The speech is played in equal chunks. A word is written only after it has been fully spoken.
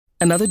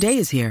Another day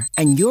is here,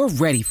 and you're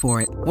ready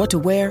for it. What to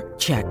wear?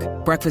 Check.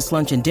 Breakfast,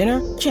 lunch, and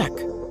dinner? Check.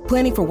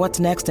 Planning for what's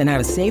next and how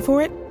to save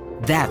for it?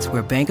 That's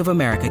where Bank of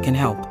America can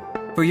help.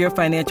 For your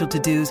financial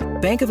to-dos,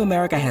 Bank of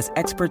America has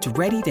experts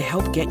ready to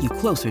help get you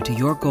closer to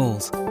your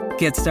goals.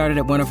 Get started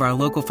at one of our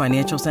local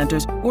financial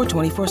centers or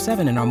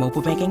 24/7 in our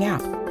mobile banking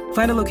app.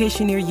 Find a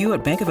location near you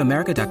at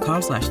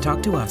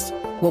bankofamerica.com/talktous.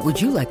 What would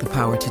you like the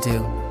power to do?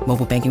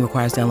 Mobile banking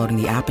requires downloading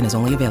the app and is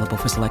only available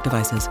for select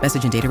devices.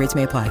 Message and data rates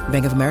may apply.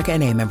 Bank of America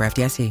N.A., member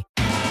FDIC.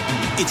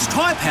 It's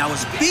Tyre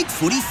Power's Big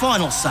Footy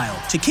Final Sale.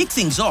 To kick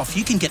things off,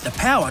 you can get the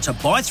power to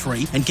buy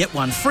 3 and get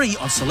 1 free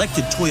on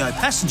selected Toyo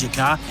passenger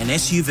car and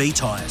SUV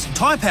tyres.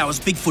 Tyre Power's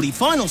Big Footy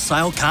Final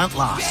Sale can't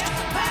last.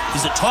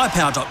 Visit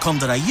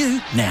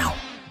tyrepower.com.au now.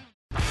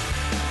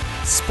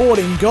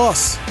 Sporting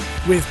Goss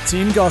with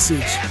Tim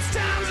Gossage.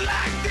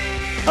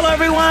 Hello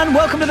everyone,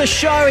 welcome to the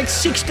show. It's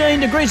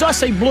 16 degrees. I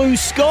see blue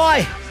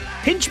sky.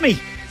 Pinch me.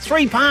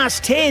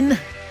 10:03.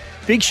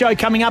 Big show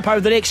coming up over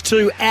the next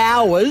 2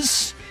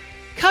 hours.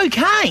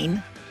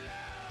 Cocaine?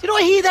 Did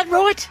I hear that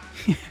right?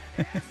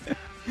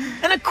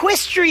 An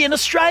Australian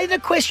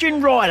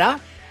equestrian rider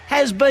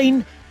has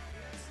been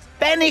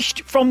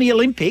banished from the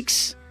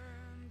Olympics,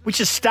 which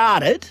has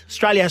started.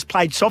 Australia has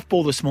played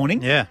softball this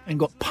morning and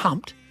got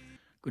pumped.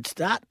 Good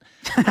start.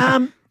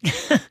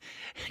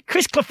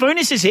 Chris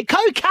Klafunis is here.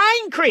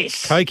 Cocaine,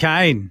 Chris.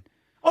 Cocaine.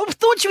 I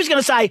thought she was going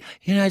to say,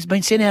 it's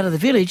been sent out of the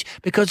village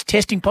because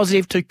testing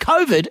positive to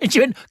COVID. And she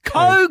went,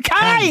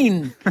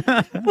 cocaine.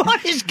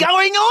 What is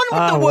going on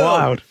with the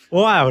world?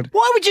 Wild.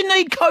 Why would you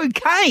need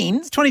cocaine?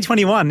 It's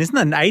 2021. Isn't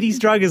that an 80s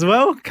drug as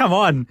well? Come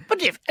on.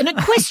 But if an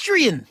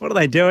equestrian. What are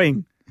they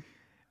doing?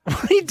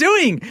 What are you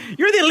doing?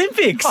 You're at the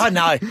Olympics. I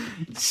know.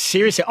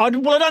 Seriously. I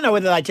don't know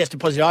whether they tested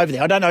positive over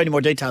there. I don't know any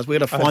more details. We've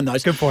got to find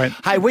those. Good point.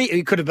 Hey,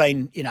 it could have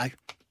been,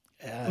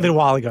 a little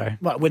while ago.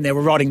 When they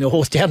were riding the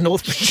horse down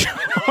Northbridge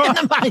in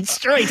the main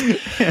street.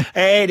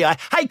 Anyway.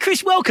 Hey,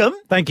 Chris, welcome.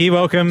 Thank you.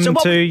 Welcome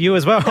to you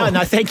as well.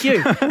 No, thank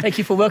you. Thank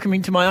you for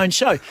welcoming to my own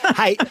show.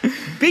 Hey,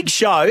 big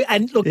show.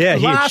 And look,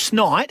 last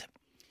night,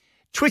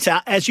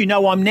 Twitter, as you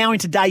know, I'm now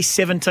into day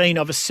 17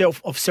 of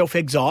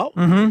self-exile,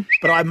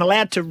 but I'm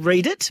allowed to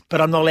read it, but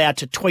I'm not allowed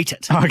to tweet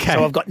it. Okay.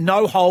 So I've got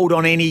no hold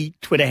on any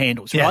Twitter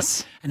handles, yes.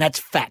 Right? And that's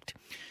fact.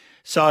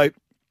 So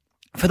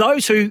for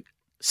those who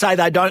say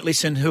they don't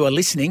listen who are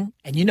listening,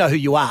 and you know who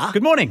you are.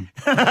 Good morning.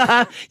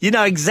 You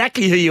know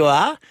exactly who you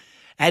are,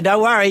 and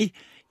don't worry,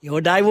 your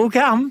day will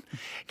come.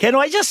 Can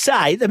I just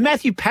say that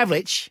Matthew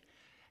Pavlich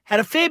had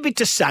a fair bit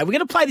to say. We're going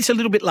to play this a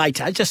little bit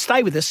later. Just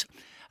stay with us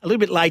a little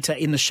bit later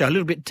in the show, a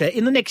little bit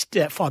in the next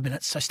 5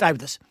 minutes, so stay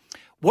with us.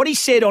 What he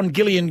said on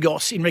Gillian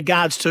Goss in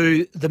regards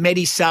to the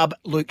Medi sub,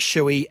 Luke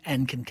Shuey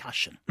and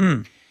concussion.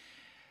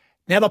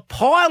 Now, the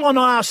pile-on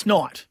last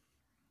night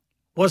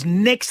was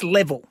next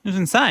level. It was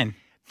insane.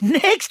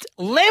 Next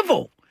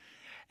level.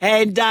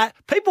 And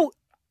people,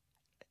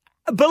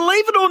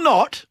 believe it or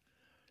not,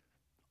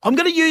 I'm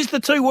going to use the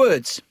 2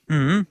 words.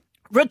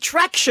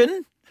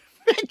 Retraction.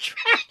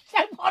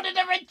 Retraction. What is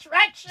a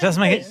retraction?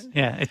 Doesn't make it.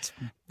 Yeah, it's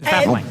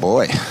baffling. Oh,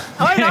 boy.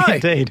 I know.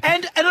 Indeed.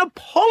 And an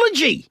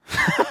apology.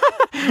 For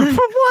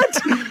what?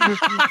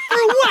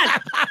 For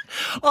what?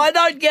 I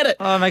don't get it.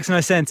 Oh, it makes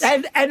no sense.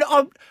 And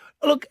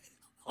look,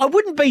 I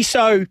wouldn't be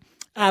so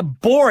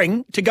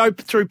boring to go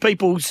through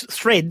people's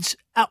threads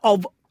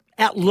of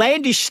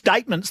outlandish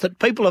statements that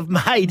people have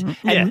made.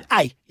 And,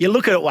 hey, you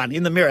look at one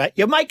in the mirror,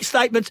 you make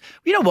statements.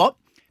 You know what?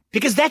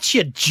 Because that's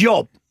your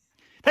job.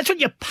 That's what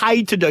you're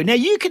paid to do. Now,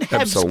 you can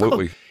have...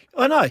 Absolutely.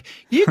 I know.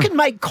 You can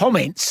make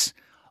comments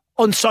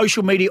on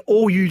social media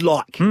all you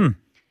like.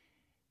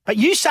 But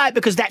you say it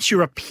because that's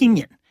your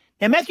opinion.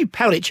 Now, Matthew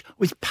Pavlich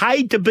was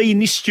paid to be in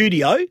this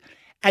studio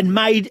and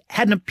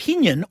had an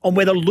opinion on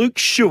whether Luke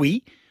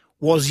Shuey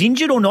was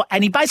injured or not.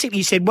 And he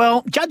basically said,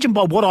 well, judging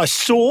by what I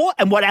saw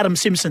and what Adam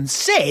Simpson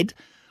said,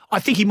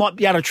 I think he might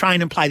be able to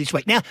train and play this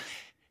week. Now,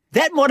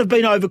 that might have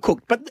been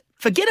overcooked, but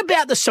forget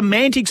about the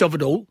semantics of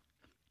it all.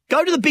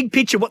 Go to the big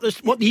picture, what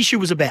the issue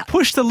was about.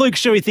 Push the Luke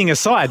Shuey thing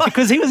aside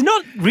because he was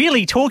not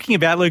really talking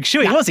about Luke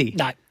Shuey, was he?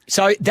 No.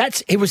 So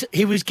he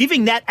was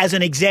giving that as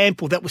an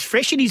example that was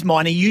fresh in his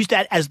mind. He used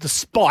that as the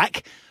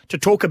spike to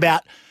talk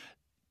about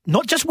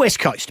not just West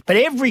Coast, but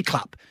every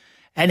club.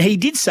 And he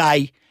did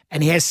say,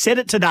 and he has said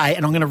it today,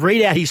 and I'm going to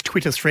read out his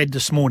Twitter thread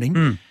this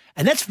morning,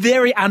 and that's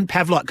very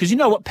un-Pav-like, because you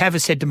know what Pav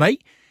has said to me?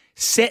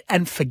 Set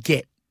and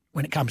forget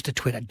when it comes to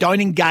Twitter. Don't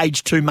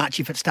engage too much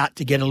if it starts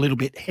to get a little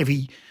bit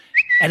heavy.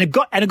 And it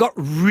got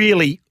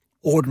really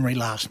ordinary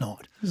last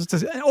night.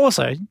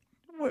 Also,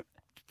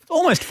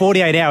 almost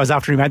 48 hours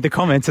after he made the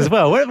comments as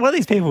well. What are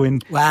these people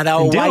in? Well,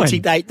 they were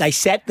waiting. They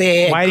sat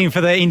there waiting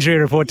for the injury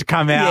report to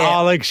come out.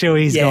 Yeah. Oh, Luke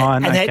Shuey's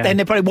gone. And then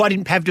they probably, why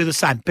didn't Pav do the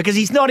same? Because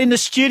he's not in the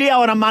studio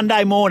on a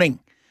Monday morning.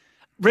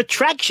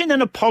 Retraction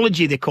and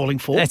apology they're calling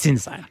for. That's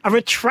insane. A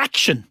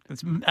retraction.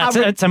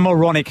 It's a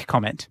moronic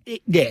comment.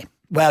 Yeah.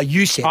 Well,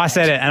 you said I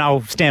said it, and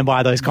I'll stand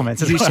by those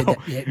comments as well. You said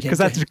that. Because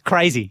that's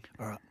crazy.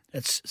 All right.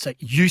 So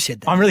you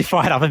said that. I'm really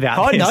fired up about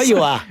I this. know you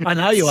are. I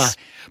know you are.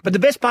 But the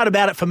best part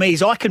about it for me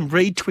is I can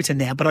read Twitter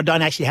now, but I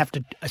don't actually have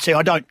to. See,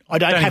 I don't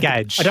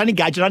engage. I don't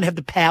engage. I don't have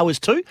the powers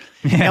to.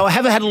 Yeah. Now, I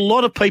have had a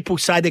lot of people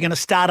say they're going to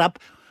start up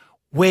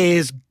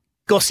Where's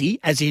Gossy,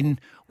 as in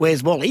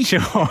Where's Wally?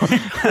 Sure.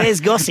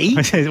 Where's Gossy?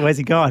 Where's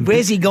he gone?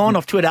 Where's he gone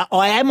off Twitter?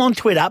 I am on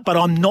Twitter, but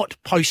I'm not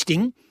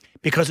posting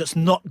because it's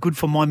not good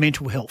for my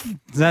mental health.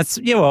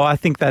 Well, I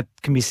think that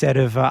can be said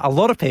of a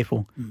lot of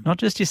people, not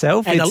just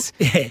yourself.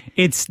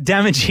 It's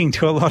damaging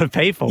to a lot of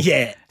people.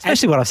 Yeah.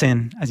 Especially what I've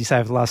seen, as you say,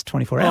 over the last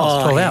 24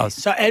 hours, 12 hours.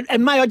 So,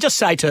 and may I just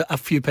say to a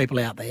few people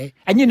out there,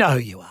 and you know who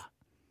you are,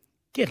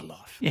 get a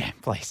life. Yeah,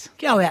 please.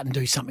 Go out and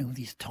do something with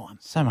your time.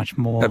 So much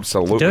more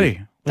Absolutely. to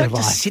do. Don't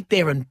just sit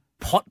there and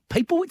pot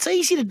people. It's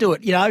easy to do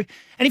it, you know.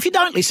 And if you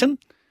don't listen,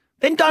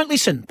 then don't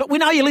listen. But we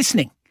know you're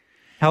listening.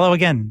 Hello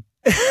again.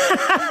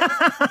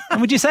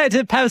 And would you say it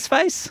to Pav's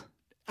face?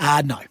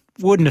 No.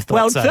 Wouldn't have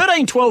thought so.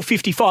 13 12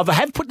 55. I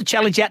have put the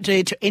challenge out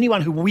to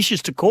anyone who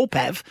wishes to call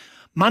Pav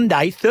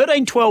Monday,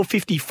 13 12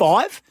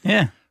 55.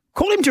 Yeah.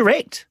 Call him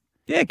direct.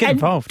 Yeah, get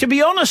involved. To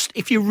be honest,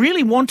 if you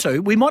really want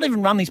to, we might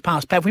even run these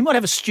past Pav. We might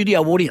have a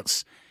studio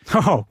audience.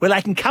 Oh. Where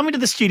they can come into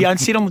the studio and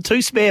sit on the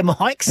 2 spare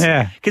mics.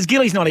 Yeah. Because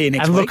Gilly's not here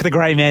next week. week. And look the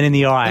great man in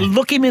the eye. And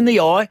look him in the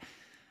eye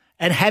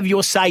and have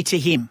your say to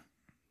him.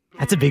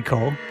 That's a big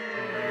call.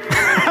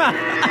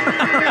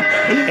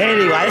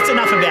 Anyway, that's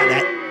enough about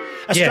that.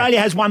 Australia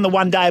has won the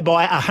one day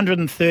by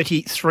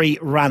 133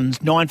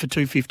 runs, 9 for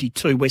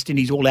 252. West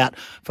Indies all out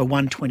for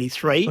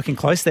 123. Looking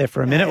close there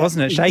for a minute,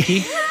 wasn't it?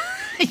 Shaky.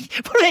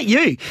 What about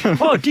you?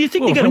 Oh, do you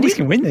think they're going to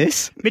can win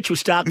this? Mitchell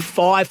Starc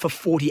 5 for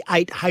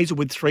 48,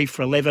 Hazelwood 3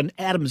 for 11,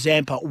 Adam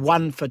Zampa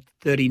 1 for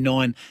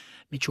 39,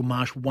 Mitchell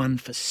Marsh 1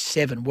 for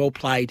 7. Well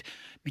played,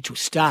 Mitchell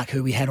Starc,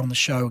 who we had on the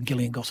show on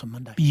Gilly and Goss on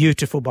Monday.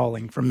 Beautiful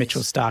bowling from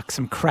Mitchell Starc,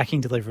 some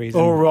cracking deliveries.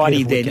 All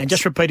righty then, and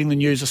just repeating the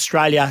news,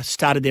 Australia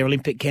started their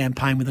Olympic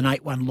campaign with an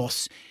 8-1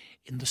 loss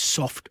in the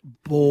soft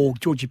ball.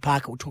 Georgie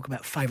Parker will talk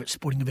about favourite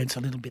sporting events a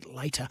little bit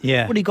later.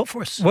 Yeah. What do you got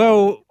for us?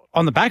 Well,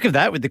 on the back of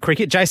that, with the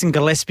cricket, Jason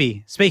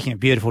Gillespie, speaking of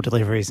beautiful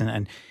deliveries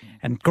and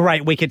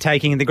great wicket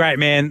taking, the great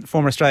man,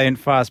 former Australian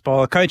fast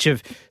bowler, coach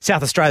of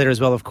South Australia as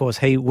well, of course,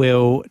 he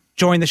will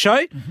join the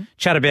show,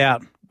 chat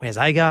about where's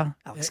Agar,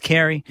 Alex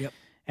Carey,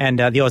 and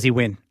the Aussie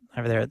win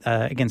over there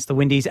against the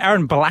Windies.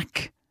 Aaron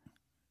Black,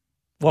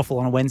 waffle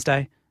on a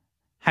Wednesday,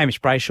 Hamish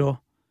Brayshaw,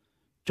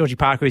 Georgie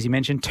Parker, as you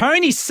mentioned,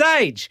 Tony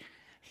Sage.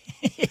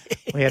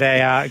 We had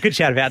a good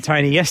chat about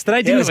Tony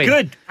yesterday, didn't we? It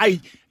was good.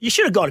 Hey, you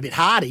should have got a bit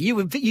harder.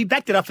 You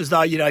backed it up as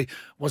though,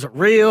 was it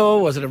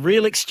real? Was it a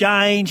real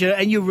exchange?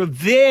 And you were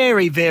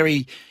very,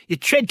 very, you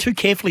tread too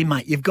carefully,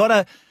 mate. You've got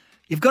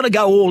to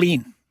go all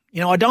in.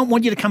 I don't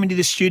want you to come into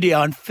the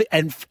studio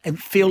and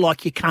feel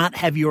like you can't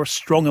have your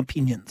strong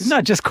opinions. Didn't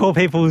I just call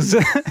people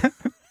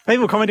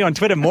commenting on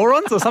Twitter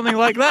morons or something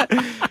like that?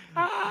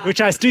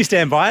 Which I do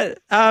stand by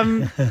it.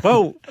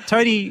 Well,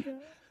 Tony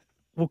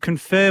will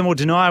confirm or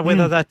deny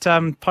whether that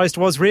post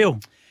was real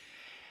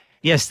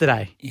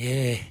yesterday.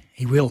 Yeah,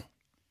 he will.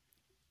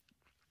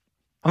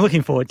 I'm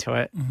looking forward to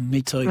it.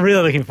 Me too.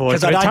 Really looking forward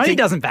to it. Tony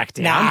doesn't back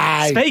down.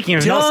 No, Speaking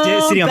of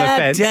not sitting on the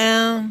fence.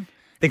 Down,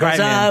 the great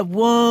man. I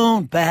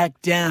won't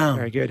back down.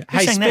 Very good.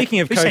 Hey, speaking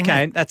of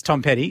cocaine, that's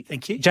Tom Petty.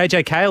 Thank you.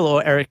 JJ Cale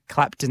or Eric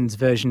Clapton's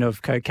version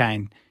of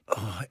cocaine?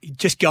 Oh,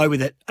 just go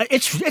with it.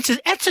 It's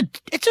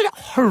a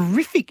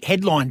horrific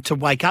headline to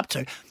wake up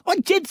to. I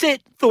dead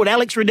set thought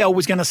Alex Riddell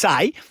was going to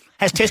say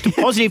has tested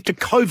positive to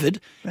COVID,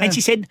 and she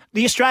said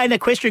the Australian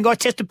equestrian guy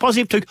tested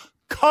positive to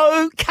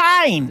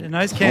cocaine. The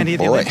nose candy of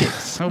the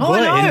Olympics. Oh, boy,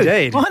 I know.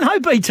 indeed. I know,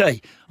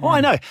 BT.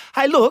 I know.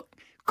 Hey, look.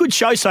 Good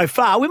show so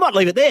far. We might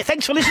leave it there.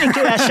 Thanks for listening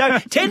to our show.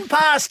 10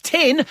 past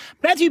 10.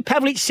 Matthew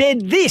Pavlich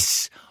said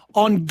this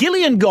on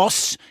Gilly and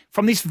Goss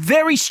from this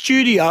very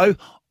studio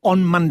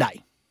on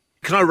Monday.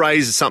 Can I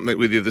raise something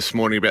with you this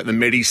morning about the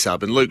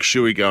Medi-Sub and Luke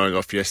Shuey going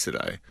off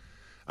yesterday?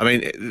 I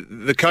mean,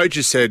 the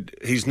coaches said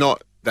he's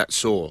not that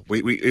sore.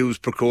 It was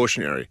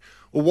precautionary.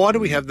 Well, why do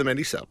we have the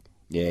Medi-Sub?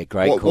 Yeah,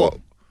 great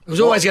call. It was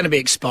always going to be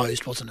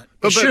exposed, wasn't it?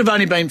 It should have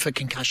only been for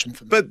concussion.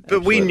 For me.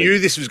 But we knew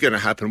this was going to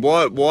happen.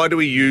 Why do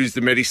we use the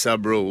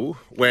Medi-Sub rule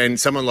when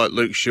someone like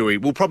Luke Shuey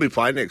will probably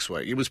play next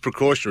week? It was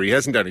precautionary. He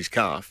hasn't done his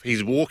calf.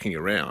 He's walking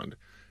around.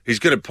 He's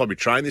going to probably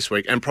train this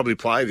week and probably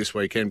play this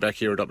weekend back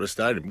here at Optus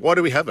Stadium. Why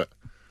do we have it?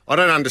 I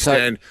don't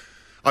understand.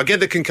 I get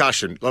the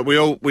concussion. Like we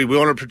want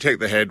to protect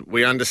the head.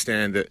 We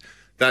understand that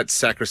that's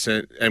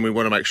sacrosanct, and we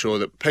want to make sure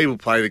that people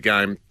play the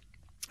game.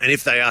 And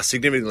if they are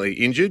significantly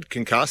injured,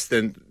 concussed,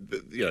 then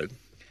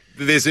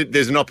there's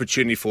an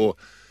opportunity for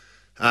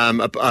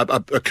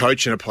a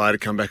coach and a player to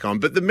come back on.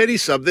 But the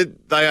Medi-Sub,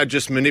 they are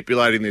just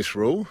manipulating this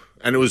rule,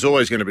 and it was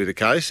always going to be the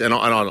case, and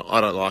I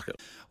don't like it.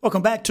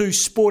 Welcome back to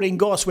Sporting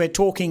Goss. We're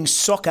talking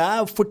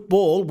soccer,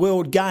 football,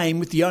 world game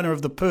with the owner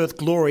of the Perth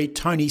Glory,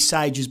 Tony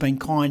Sage, who's been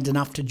kind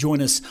enough to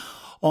join us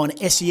on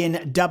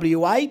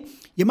SENWA.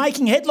 You're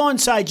making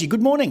headlines, Sagey.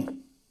 Good morning.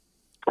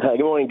 Good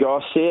morning,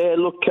 Goss. Yeah,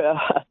 look,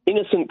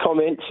 innocent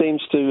comment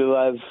seems to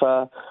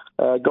have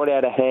got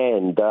out of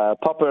hand.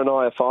 Popper and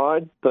I are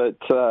fine, but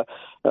the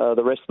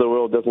rest of the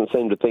world doesn't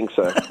seem to think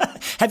so.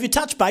 Have you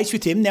touched base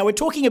with him? Now, we're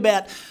talking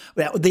about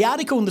the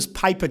article in this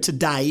paper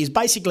today is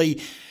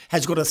basically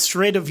has got a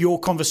thread of your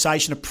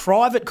conversation, a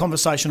private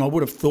conversation, I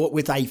would have thought,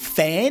 with a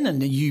fan,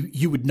 and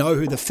you would know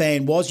who the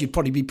fan was. You'd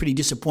probably be pretty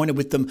disappointed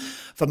with them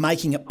for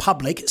making it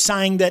public,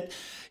 saying that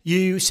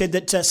you said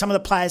that some of the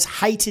players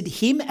hated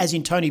him, as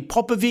in Tony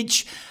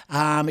Popovic.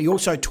 He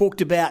also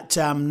talked about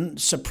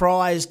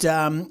surprised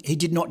he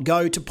did not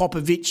go to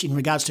Popovic in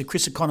regards to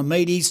Chris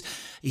Economides.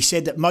 He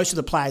said that most of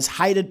the players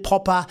hated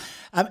Popper.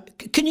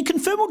 Can you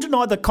confirm or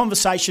deny the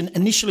conversation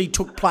initially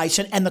took place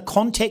and the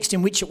context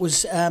in which it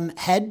was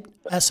had,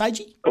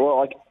 Seiji?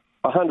 Well,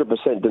 I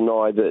 100%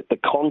 deny that the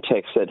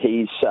context that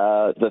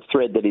the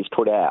thread that he's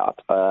put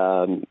out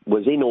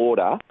was in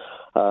order.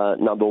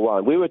 Number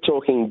one, we were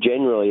talking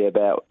generally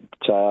about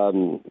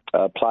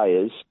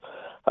players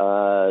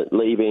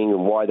leaving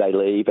and why they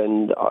leave,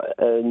 and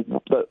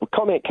the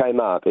comment came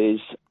up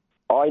is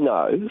I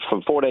know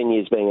from 14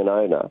 years being an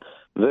owner,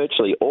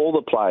 virtually all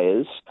the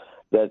players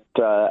that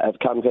have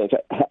come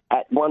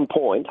at one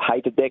point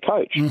hated their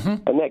coach.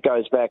 Mm-hmm. And that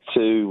goes back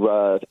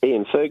to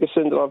Ian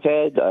Ferguson that I've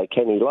had,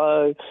 Kenny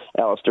Lowe,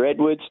 Alistair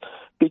Edwards,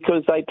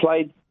 because they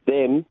played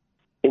them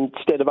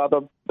instead of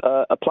other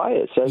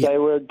players. So they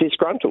were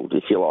disgruntled,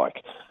 if you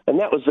like.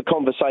 And that was the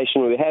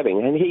conversation we were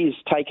having. And he's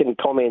taken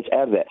comments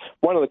out of that.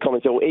 One of the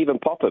comments, even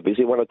Popper, because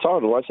he won a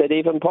title. I said,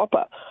 even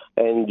Popper.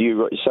 And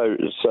so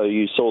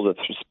you saw the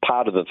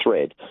part of the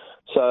thread.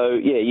 So,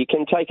 yeah, you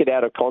can take it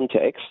out of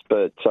context,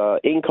 but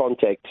in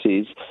context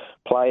is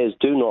players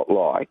do not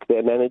like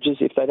their managers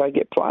if they don't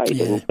get played.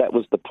 Yeah. And that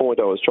was the point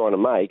I was trying to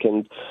make.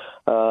 And,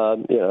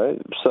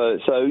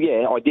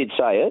 I did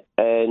say it,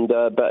 and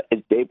but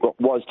it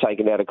was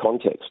taken out of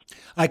context.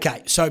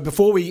 Okay, so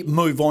before we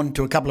move on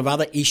to a couple of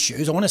other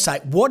issues, I want to say,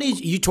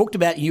 you talked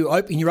about, in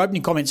your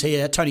opening comments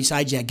here, Tony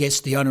Seiji, our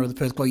guest, the owner of the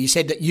Perth Globe, you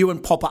said that you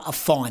and Popper are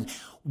fine.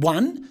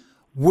 One,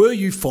 were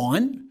you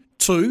fine?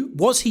 Two,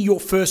 was he your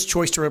first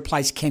choice to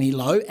replace Kenny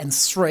Lowe? And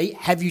three,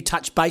 have you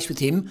touched base with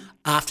him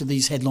after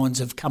these headlines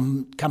have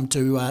come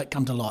to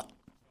light?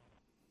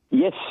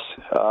 Yes,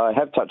 I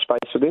have touched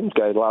base with him.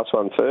 Go the last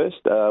one first.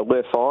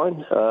 We're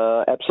fine,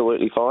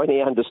 absolutely fine.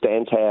 He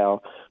understands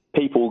how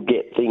people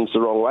get things the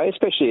wrong way,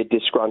 especially a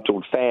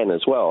disgruntled fan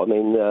as well. I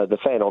mean, the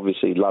fan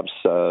obviously loves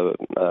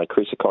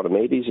Chris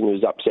Economides and he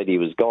was upset he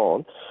was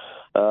gone.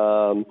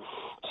 So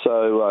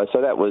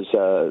that was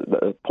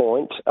the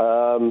point.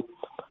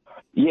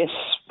 Yes,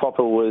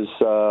 Popper was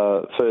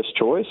first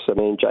choice. I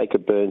mean,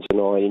 Jacob Burns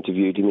and I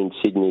interviewed him in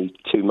Sydney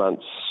 2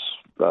 months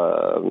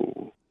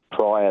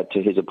prior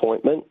to his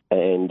appointment,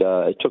 and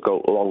it took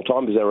a long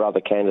time because there were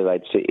other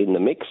candidates in the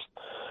mix.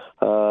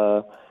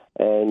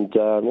 And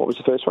what was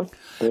the first one?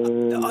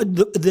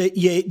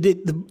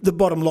 The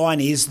bottom line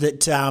is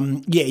that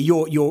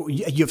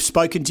you've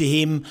spoken to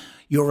him,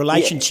 your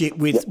relationship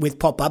with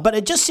Popper, but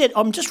it just said,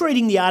 I'm just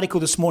reading the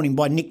article this morning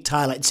by Nick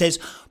Taylor. It says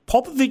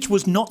Popovic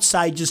was not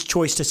Sage's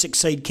choice to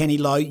succeed Kenny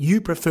Lowe.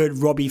 You preferred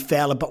Robbie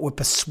Fowler, but were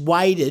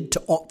persuaded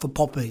to opt for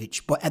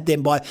Popovic,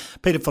 then by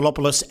Peter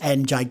Filopoulos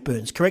and Jake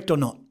Burns. Correct or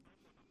not?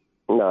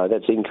 No,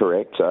 that's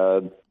incorrect.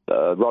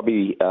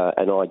 Robbie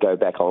and I go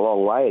back a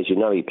long way. As you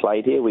know, he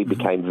played here. We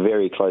became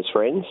very close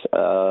friends.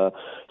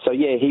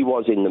 He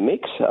was in the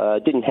mix.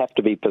 Didn't have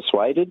to be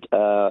persuaded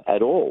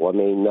at all. I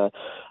mean,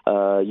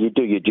 you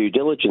do your due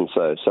diligence,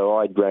 though. So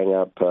I rang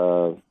up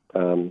Paul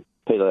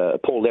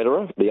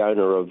Lederer, the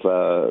owner of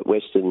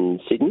Western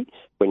Sydney,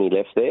 when he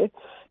left there,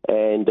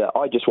 and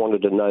I just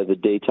wanted to know the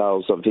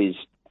details of his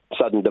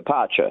sudden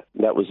departure.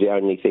 That was the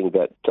only thing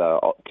that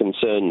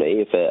concerned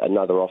me. If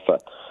another offer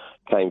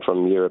came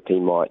from Europe, he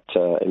might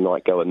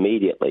go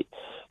immediately.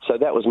 So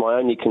that was my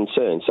only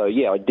concern. So,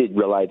 I did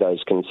relay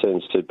those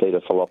concerns to Peter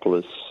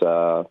Filopoulos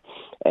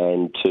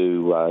and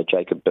to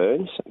Jacob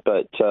Burns.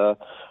 But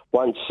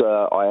once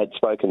I had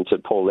spoken to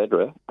Paul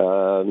Lederer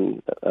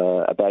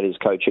about his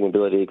coaching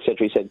ability,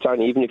 etc., he said,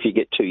 Tony, even if you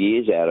get 2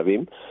 years out of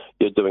him,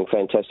 you're doing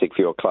fantastic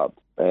for your club.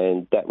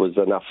 And that was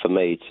enough for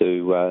me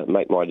to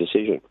make my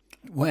decision.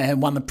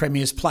 And won the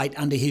Premier's Plate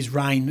under his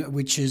reign,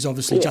 which is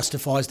obviously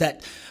justifies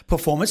that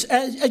performance.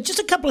 Just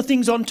a couple of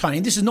things on Tony.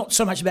 This is not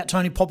so much about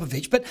Tony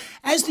Popovic, but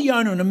as the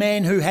owner and a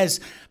man who has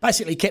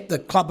basically kept the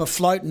club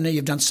afloat, and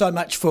you've done so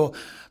much for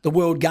the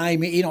World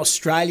Game in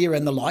Australia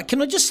and the like, I'm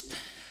going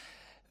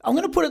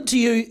to put it to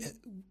you,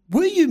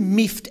 were you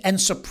miffed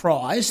and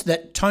surprised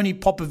that Tony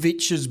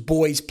Popovic's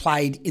boys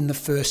played in the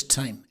first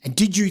team? And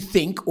did you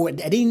think, or at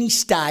any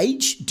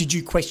stage, did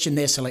you question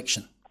their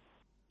selection?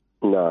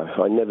 No,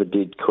 I never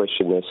did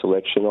question their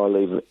selection. I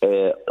leave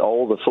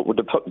all the football,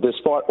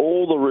 despite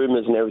all the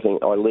rumours and everything,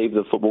 I leave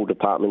the football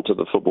department to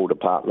the football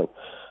department.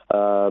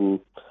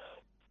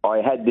 I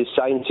had this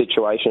same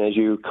situation, as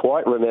you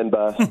quite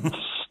remember,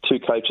 2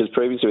 coaches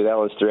previously with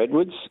Alistair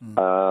Edwards.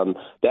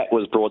 That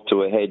was brought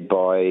to a head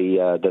by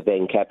the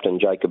then captain,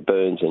 Jacob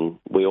Burns, and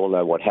we all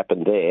know what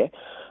happened there.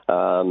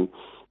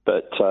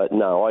 But I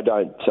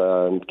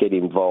don't get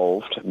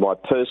involved. My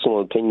personal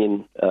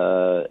opinion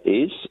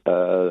is,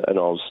 and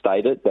I'll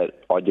state it,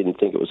 that I didn't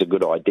think it was a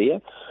good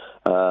idea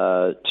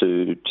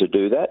to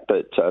do that,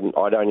 but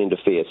I don't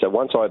interfere. So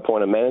once I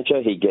appoint a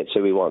manager, he gets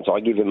who he wants. I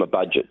give him a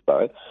budget,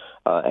 though,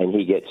 and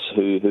he gets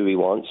who he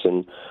wants.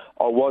 And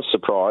I was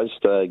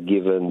surprised,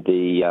 given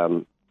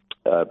the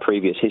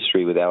previous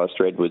history with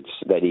Alistair Edwards,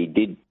 that he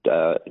did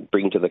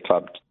bring to the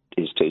club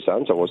his two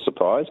sons. I was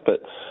surprised,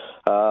 but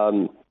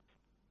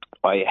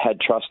I had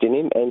trust in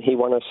him, and he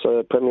won us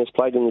Premier's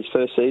Plate in his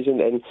first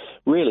season. And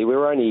really, we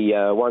were only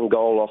one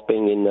goal off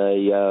being in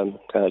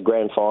the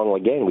grand final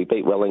again. We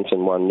beat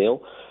Wellington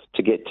 1-0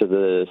 to get to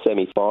the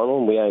semi-final,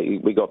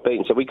 and we got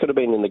beaten. So we could have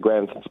been in the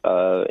grand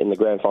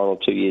final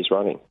 2 years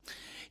running.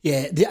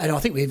 Yeah, and I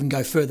think we even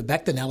go further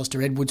back than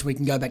Alistair Edwards. We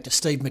can go back to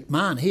Steve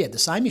McMahon. He had the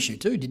same issue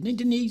too, didn't he?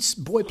 Didn't his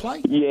boy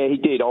play? Yeah, he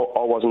did. I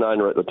wasn't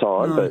owner at the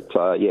time, but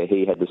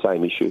he had the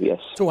same issue, yes.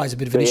 It's always a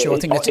bit of an issue. I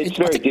think it's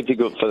very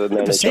difficult for the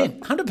manager.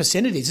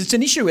 100% it is. It's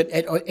an issue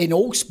in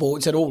all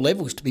sports at all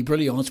levels, to be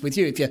brutally honest with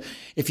you.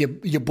 If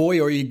your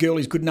boy or your girl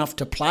is good enough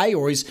to play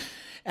or is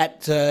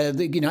at,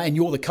 and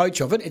you're the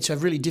coach of it, it's a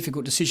really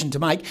difficult decision to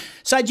make.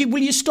 So, will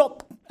you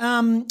stop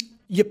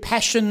your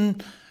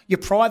passion, your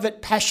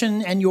private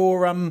passion, and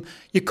your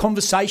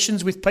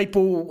conversations with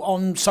people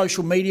on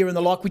social media and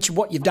the like, which is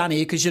what you've done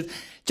here? Because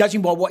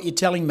judging by what you're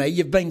telling me,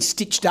 you've been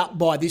stitched up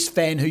by this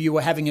fan who you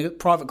were having a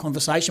private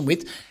conversation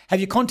with. Have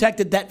you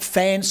contacted that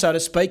fan, so to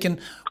speak, and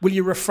will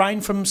you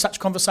refrain from such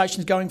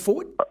conversations going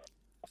forward?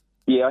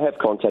 Yeah, I have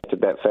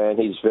contacted that fan.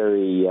 He's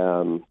very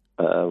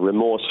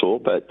remorseful,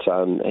 but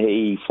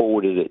he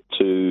forwarded it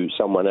to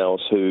someone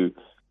else who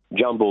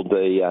jumbled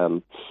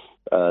the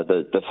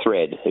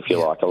thread, if you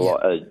like, a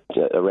lot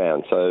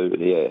around. So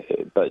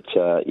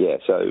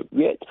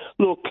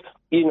Look,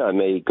 you know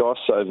me, Goss.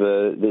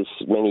 Over this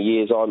many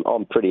years,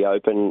 I'm pretty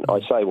open. I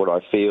say what I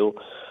feel.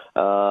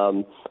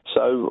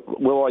 So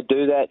will I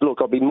do that? Look,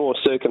 I'll be more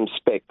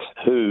circumspect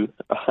who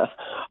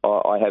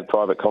I have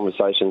private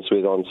conversations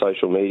with on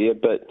social media.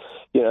 But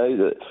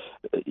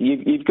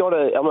you've got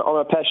to. I'm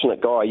a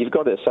passionate guy. You've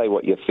got to say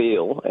what you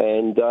feel,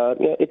 and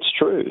it's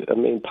true. I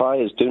mean,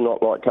 players do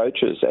not like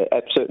coaches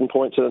at certain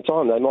points of the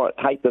time. They might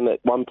hate them at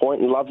one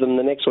point and love them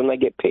the next when they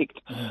get picked.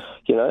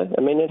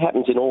 I mean, it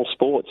happens in all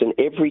sports, in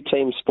every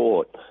team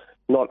sport.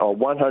 Not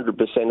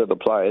 100% of the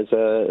players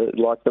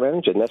like the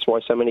manager, and that's why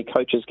so many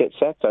coaches get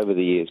sacked over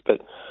the years.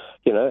 But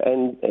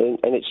and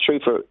it's true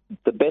for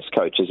the best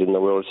coaches in the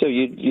world too.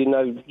 You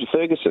know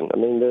Ferguson. I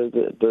mean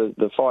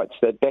the fights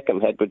that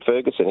Beckham had with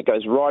Ferguson, it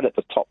goes right at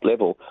the top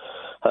level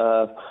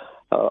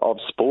of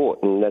sport,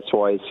 and that's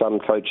why some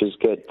coaches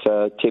get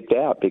tipped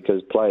out,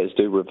 because players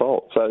do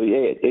revolt. So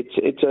yeah,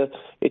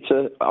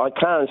 I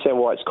can't understand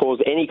why it's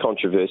caused any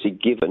controversy,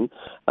 given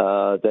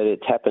that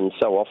it's happened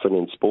so often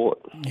in sport.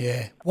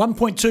 Yeah,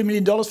 $1.2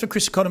 million for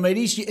Chris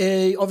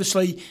Economides.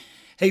 Obviously,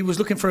 he was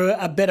looking for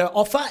a better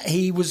offer.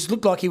 He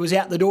looked like he was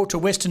out the door to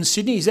Western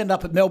Sydney. He's ended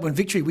up at Melbourne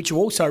Victory, which you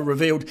also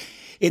revealed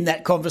in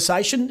that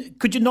conversation.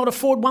 Could you not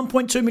afford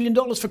 $1.2 million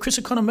for Chris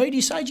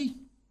Economides, Sagey?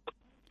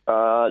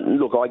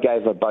 Look, I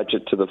gave a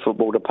budget to the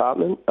football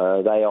department.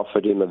 They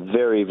offered him a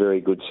very,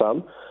 very good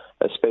sum,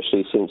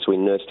 especially since we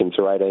nursed him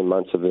through 18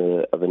 months of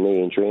a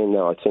knee injury. And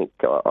now I think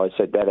I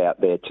said that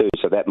out there too,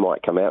 so that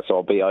might come out. So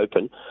I'll be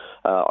open.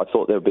 I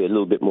thought there would be a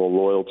little bit more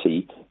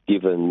loyalty,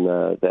 given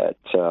that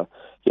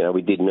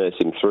we did nurse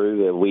him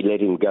through. We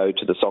let him go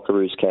to the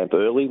Socceroos camp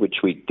early, which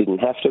we didn't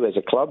have to as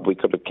a club. We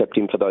could have kept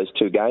him for those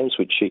two games,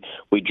 which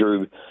we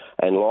drew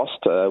and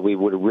lost. We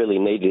would have really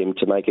needed him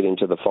to make it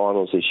into the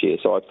finals this year.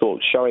 So I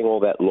thought, showing all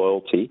that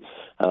loyalty,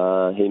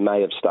 he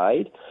may have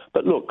stayed.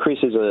 But look, Chris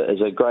is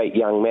a great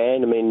young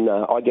man. I mean,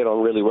 I get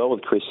on really well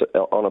with Chris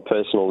on a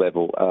personal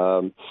level.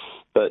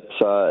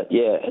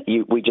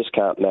 We just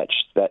can't match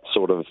that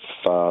sort of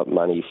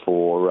money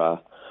for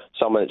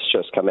someone that's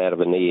just come out of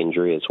a knee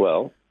injury as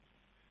well.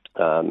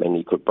 And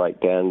he could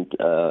break down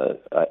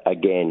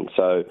again.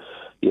 So,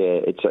 yeah,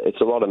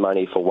 it's a lot of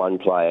money for one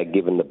player,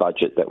 given the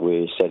budget that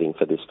we're setting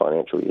for this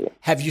financial year.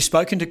 Have you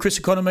spoken to Chris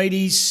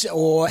Economides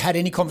or had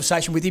any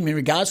conversation with him in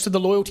regards to the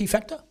loyalty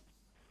factor?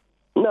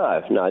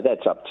 No,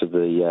 that's up to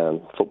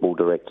the football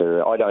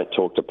director. I don't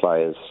talk to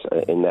players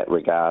in that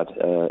regard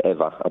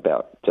ever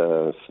about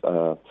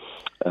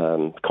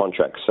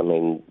contracts. I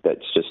mean,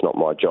 that's just not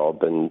my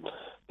job, and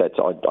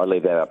I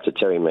leave that up to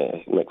Terry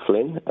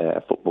McFlynn,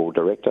 our football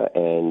director,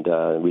 and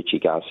Richie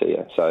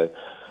Garcia. So,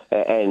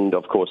 and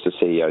of course the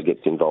CEO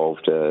gets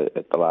involved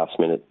at the last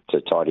minute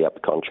to tidy up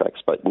the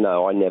contracts. But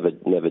no, I never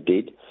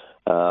did.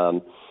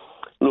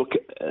 Look,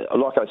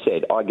 like I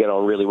said, I get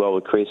on really well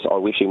with Chris. I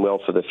wish him well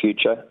for the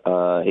future.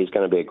 He's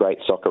going to be a great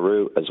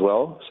Socceroo as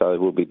well, so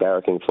we'll be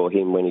barracking for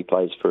him when he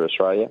plays for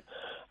Australia.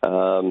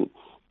 We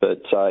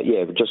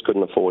just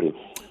couldn't afford him.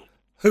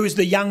 Who is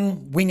the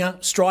young winger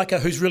striker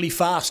who's really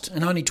fast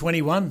and only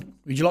 21?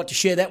 Would you like to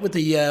share that with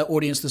the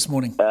audience this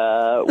morning?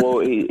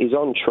 He's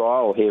on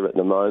trial here at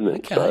the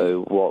moment, okay.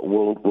 So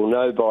we'll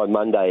know by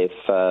Monday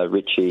if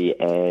Richie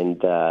and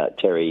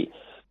Terry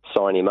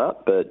sign him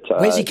up. But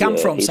where's he come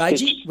from,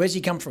 Sagey? Where's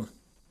he come from?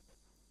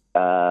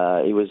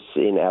 He was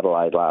in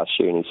Adelaide last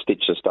year and he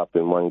stitched us up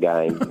in one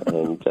game.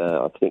 And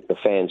I think the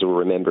fans will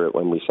remember it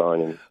when we sign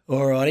him.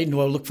 All right,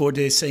 well, look forward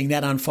to seeing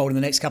that unfold in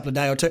the next couple of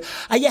days or two.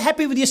 Are you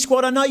happy with your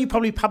squad? I know you're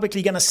probably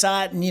publicly going to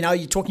say it and,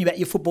 you're talking about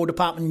your football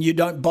department and you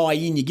don't buy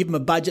in. You give them a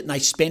budget and they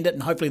spend it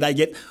and hopefully they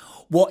get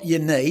what you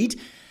need.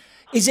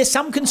 Is there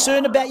some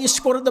concern about your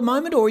squad at the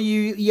moment or are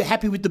you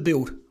happy with the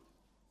build?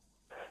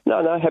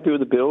 No, happy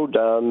with the build.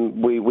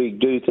 We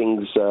do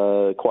things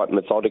quite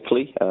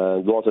methodically.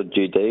 A lot of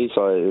due diligence.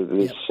 So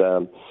this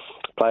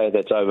player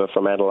that's over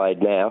from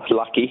Adelaide now,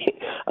 lucky.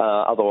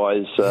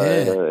 Otherwise,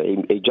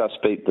 he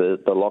just beat the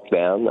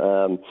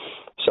lockdown.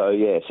 So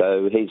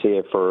he's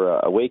here for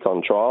a week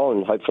on trial,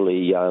 and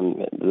hopefully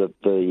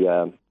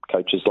the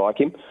coaches like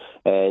him,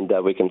 and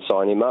we can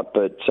sign him up.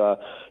 But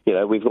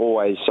we've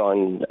always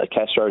signed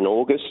Castro in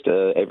August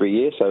every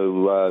year,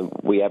 so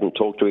we haven't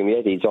talked to him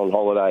yet. He's on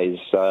holidays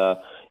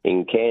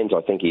in Cairns,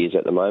 I think he is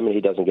at the moment. He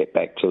doesn't get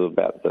back till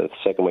about the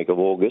second week of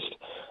August,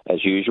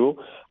 as usual,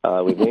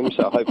 with him.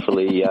 So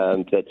hopefully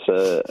that's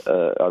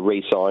a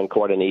re-sign,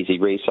 quite an easy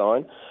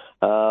re-sign.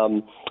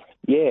 So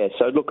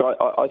look,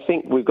 I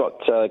think we've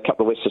got a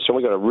couple of West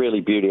Australians. We've got a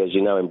really beauty, as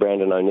you know, in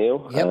Brandon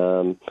O'Neill.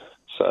 Yep.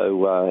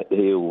 So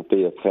he'll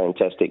be a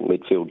fantastic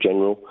midfield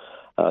general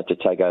to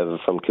take over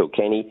from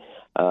Kilkenny.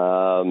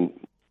 And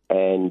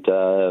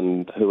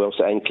who else?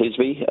 And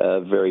Clisby,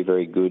 a very,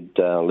 very good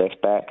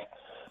left back.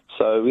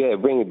 So,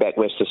 bringing back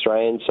West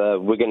Australians.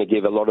 We're going to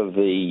give a lot of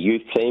the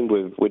youth team.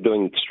 We're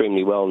doing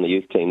extremely well in the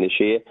youth team this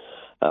year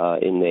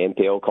in the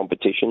NPL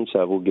competition.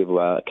 So we'll give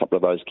a couple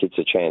of those kids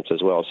a chance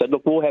as well. So,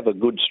 look, we'll have a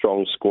good,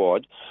 strong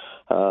squad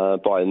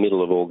by the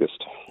middle of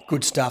August.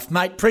 Good stuff,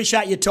 mate.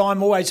 Appreciate your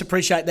time. Always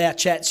appreciate our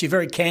chats. You're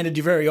very candid.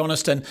 You're very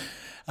honest. And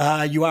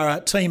you are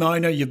a team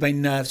owner. You've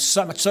been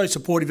so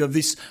supportive of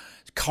this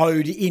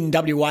code in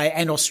WA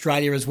and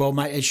Australia as well,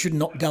 mate. It should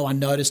not go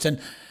unnoticed.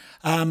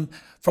 And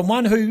from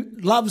one who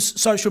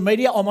loves social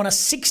media, I'm on a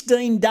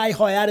 16-day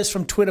hiatus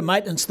from Twitter,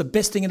 mate, and it's the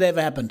best thing that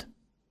ever happened.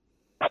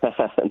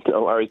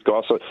 No worries,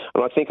 guys.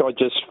 And I think I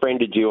just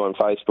friended you on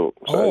Facebook,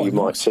 so you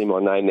might see my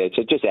name there.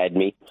 So just add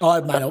me.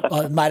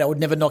 Mate, I would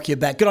never knock you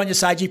back. Good on you,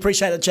 Sagey.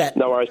 Appreciate the chat.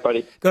 No worries,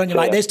 buddy. Good on you,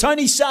 mate. There's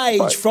Tony Sage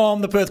Bye.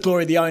 from the Perth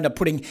Glory, the owner,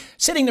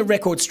 setting the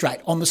record straight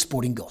on the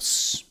Sporting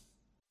Goss.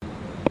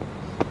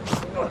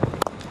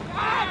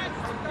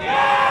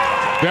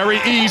 Very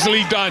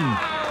easily done.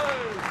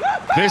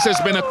 This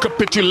has been a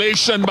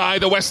capitulation by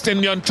the West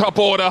Indian top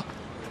order.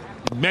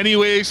 In many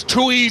ways,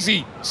 too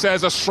easy,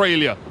 says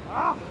Australia.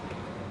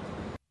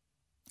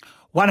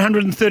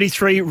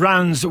 133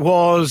 runs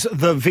was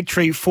the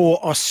victory for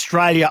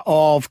Australia,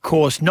 of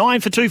course. 9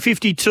 for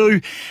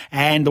 252,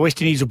 and the West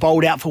Indies were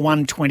bowled out for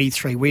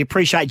 123. We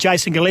appreciate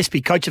Jason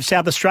Gillespie, coach of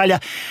South Australia,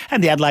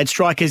 and the Adelaide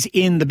Strikers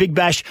in the Big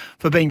Bash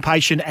for being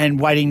patient and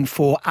waiting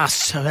for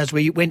us as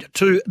we went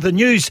to the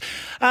news.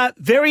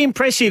 Very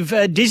impressive,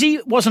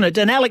 Dizzy, wasn't it?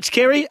 And Alex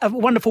Carey, a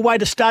wonderful way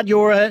to start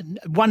your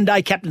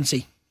one-day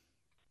captaincy.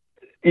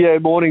 Yeah,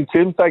 morning,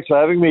 Tim. Thanks for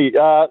having me.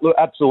 Look,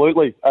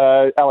 absolutely.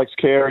 Alex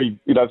Carey,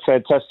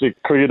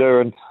 fantastic cricketer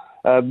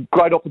and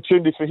great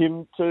opportunity for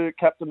him to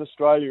captain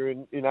Australia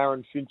in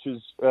Aaron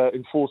Finch's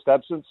enforced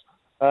absence.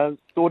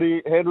 Thought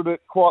he handled it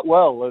quite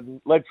well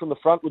and led from the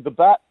front with the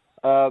bat.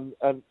 I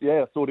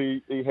thought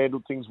he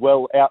handled things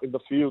well out in the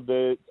field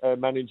there,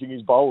 managing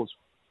his bowlers.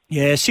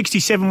 Yeah,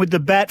 67 with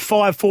the bat,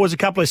 5 fours, a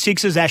couple of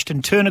sixes.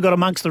 Ashton Turner got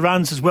amongst the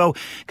runs as well.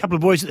 A couple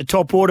of boys at the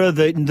top order,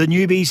 the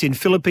newbies in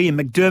Philippi and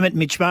McDermott.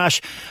 Mitch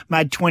Marsh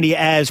made 20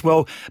 as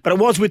well. But it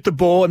was with the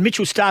ball, and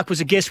Mitchell Starc was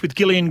a guest with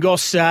Gillian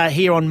Goss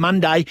here on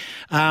Monday.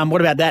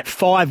 What about that?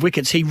 5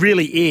 wickets. He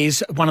really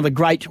is one of the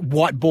great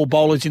white ball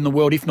bowlers in the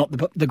world, if not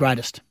the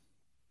greatest.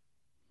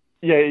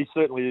 Yeah, he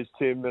certainly is,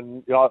 Tim,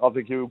 and I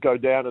think he'll go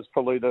down as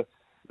probably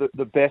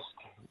the best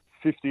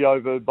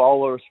 50-over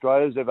bowler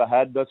Australia's ever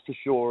had, that's for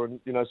sure. And,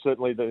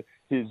 certainly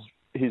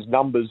his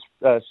numbers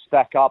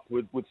stack up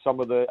with some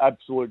of the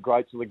absolute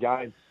greats of the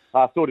game.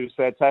 I thought it was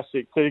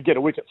fantastic. To get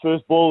a wicket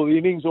first ball of the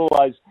innings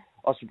always,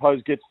 I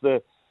suppose, gets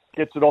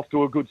it off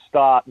to a good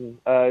start. And,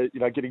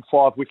 getting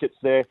 5 wickets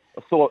there.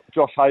 I thought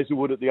Josh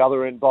Hazlewood at the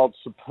other end bowled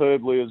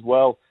superbly as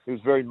well. He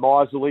was very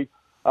miserly.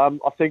 I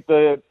think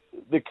the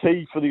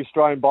key for the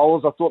Australian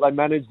bowlers, I thought they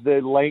managed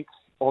their length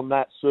on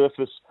that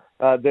surface.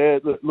 There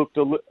looked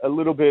a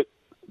little bit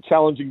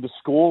challenging to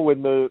score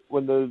when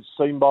the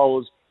seam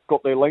bowlers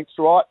got their lengths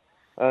right,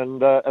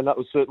 and that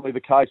was certainly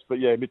the case. But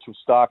yeah, Mitchell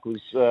Starc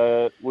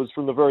was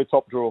from the very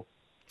top drawer.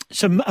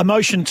 Some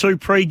emotion too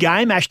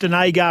pre-game. Ashton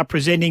Agar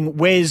presenting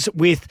Wes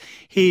with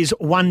his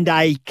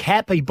one-day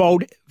cap. He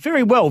bowled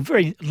very well,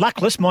 very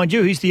luckless, mind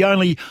you. He's the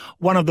only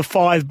one of the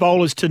 5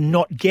 bowlers to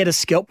not get a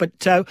scalp, but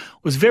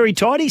was very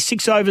tidy.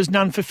 6 overs,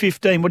 none for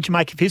 15. What did you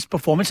make of his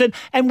performance?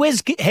 And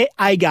Wes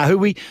Agar, who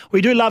we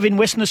do love in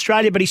Western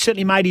Australia, but he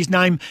certainly made his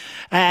name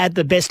at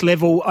the best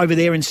level over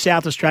there in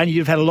South Australia.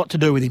 You've had a lot to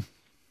do with him.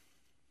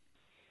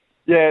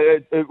 Yeah,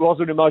 it was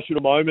an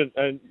emotional moment,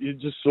 and you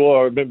just saw,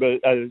 I remember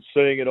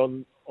seeing it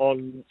on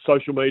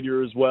social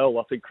media as well.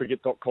 I think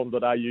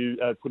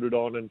cricket.com.au put it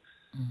on, and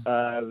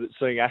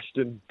seeing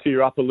Ashton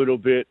tear up a little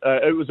bit.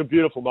 It was a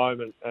beautiful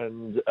moment,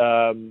 and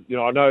I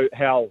know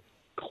how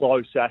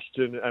close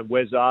Ashton and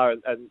Wes are,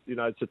 and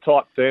it's a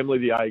tight family,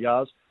 the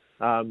Agars.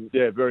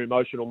 Very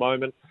emotional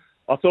moment.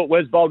 I thought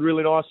Wes bowled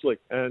really nicely,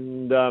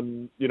 and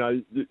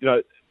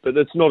but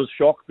it's not a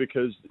shock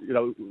because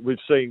we've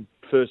seen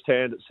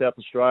firsthand at South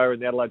Australia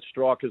and the Adelaide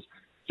Strikers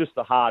just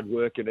the hard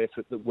work and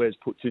effort that Wes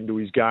puts into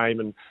his game,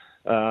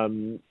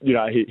 and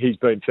he's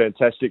been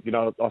fantastic.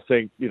 I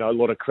think a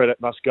lot of credit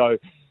must go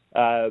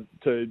to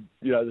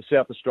the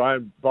South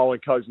Australian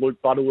bowling coach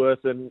Luke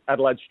Butterworth and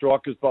Adelaide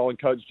Strikers bowling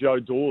coach Joe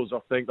Dawes. I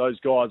think those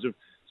guys have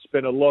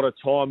spent a lot of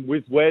time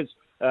with Wes,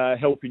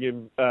 helping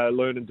him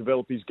learn and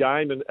develop his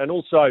game, and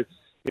also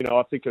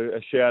I think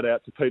a shout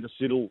out to Peter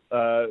Siddle,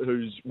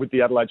 who's with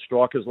the Adelaide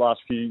Strikers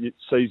last few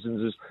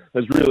seasons,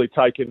 has really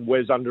taken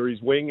Wes under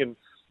his wing,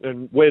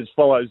 and Wes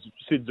follows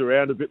Sids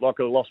around a bit like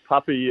a lost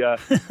puppy,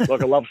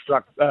 like a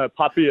love-struck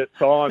puppy at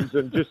times,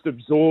 and just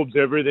absorbs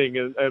everything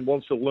and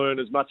wants to learn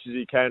as much as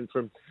he can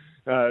from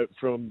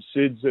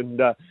Sids.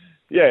 And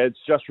it's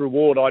just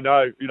reward. I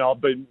know,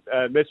 I've been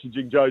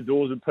messaging Joe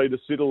Dawes and Peter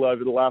Siddle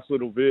over the last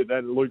little bit,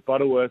 and Luke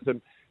Butterworth,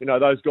 and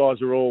those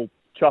guys are all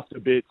chuffed to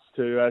bits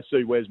to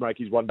see Wes make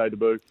his one-day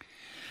debut.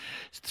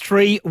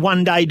 3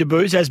 one-day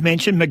debuts, as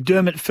mentioned,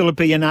 McDermott,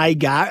 Philippi and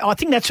Agar. I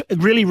think that's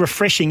really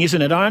refreshing,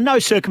 isn't it? I know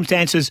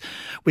circumstances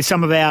with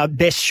some of our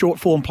best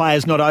short-form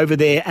players not over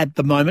there at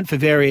the moment for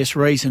various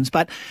reasons,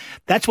 but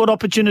that's what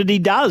opportunity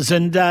does,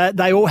 and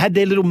they all had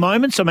their little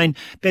moments. I mean,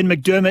 Ben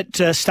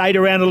McDermott stayed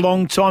around a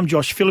long time,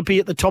 Josh Philippi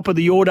at the top of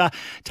the order,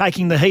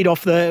 taking the heat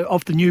off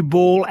the new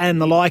ball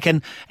and the like,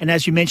 and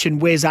as you mentioned,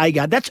 Wes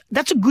Agar.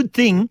 That's a good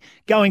thing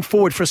going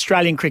forward for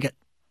Australian cricket.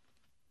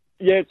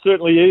 Yeah, it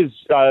certainly is.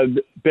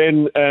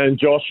 Ben and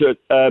Josh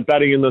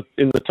batting in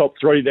the top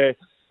 3 there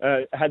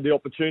had the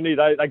opportunity.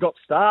 They got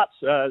starts.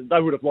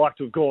 They would have liked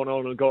to have gone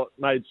on and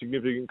made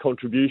significant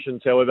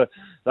contributions. However,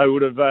 they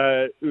would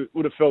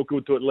have felt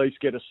good to at least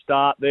get a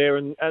start there.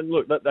 And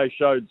look, that they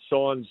showed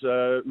signs,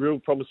 real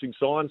promising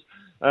signs.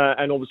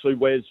 And obviously,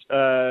 Wes,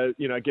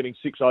 getting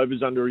 6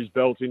 overs under his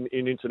belt in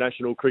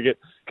international cricket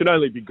can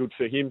only be good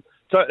for him.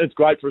 So it's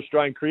great for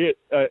Australian cricket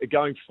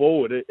going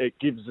forward. It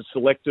gives the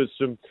selectors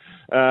some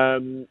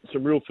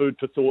real food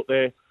for thought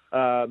there,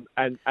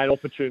 and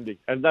opportunity,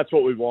 and that's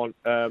what we want.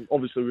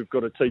 Obviously, we've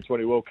got a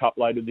T20 World Cup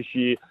later this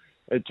year.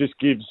 It just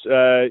gives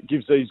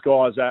these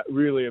guys that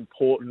really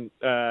important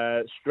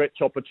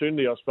stretch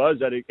opportunity, I suppose,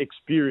 that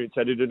experience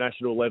at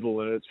international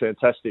level, and it's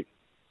fantastic.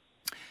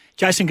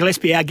 Jason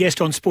Gillespie, our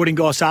guest on Sporting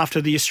Goss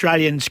after the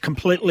Australians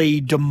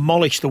completely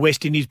demolished the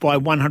West Indies by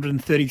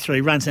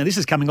 133 runs. Now, this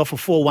is coming off a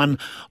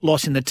 4-1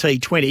 loss in the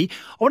T20.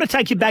 I want to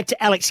take you back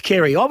to Alex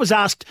Carey. I was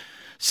asked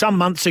some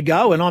months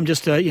ago, and I'm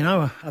just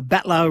a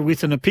battler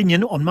with an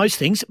opinion on most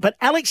things, but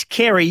Alex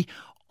Carey,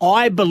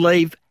 I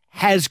believe,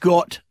 has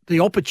got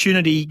the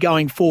opportunity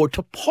going forward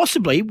to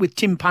possibly, with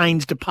Tim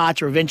Paine's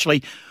departure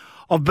eventually,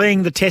 of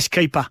being the test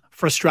keeper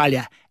for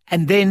Australia,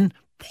 and then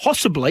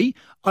possibly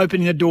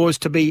opening the doors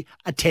to be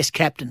a test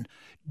captain.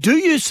 Do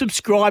you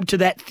subscribe to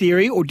that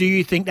theory, or do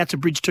you think that's a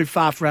bridge too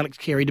far for Alex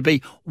Carey to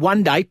be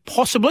one day,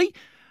 possibly,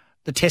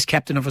 the test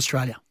captain of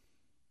Australia?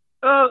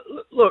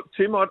 Look,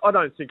 Tim, I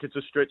don't think it's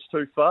a stretch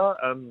too far.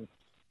 I'm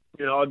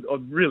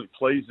really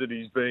pleased that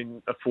he's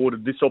been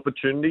afforded this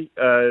opportunity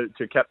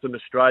to captain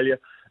Australia.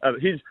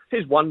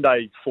 His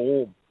one-day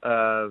form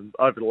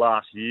over the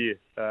last year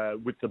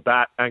with the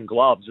bat and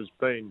gloves has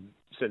been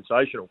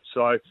sensational.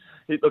 So,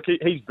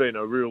 he's been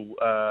a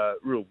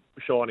real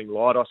shining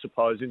light, I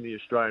suppose, in the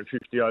Australian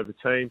 50-over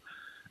team.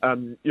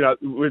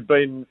 We've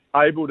been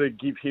able to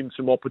give him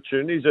some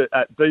opportunities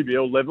at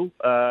BBL level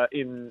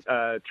in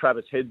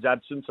Travis Head's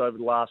absence over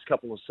the last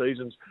couple of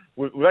seasons.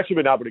 We've actually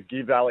been able to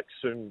give Alex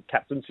some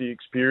captaincy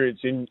experience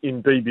in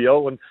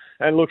BBL,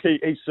 and look,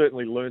 he's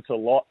certainly learnt a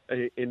lot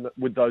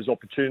with those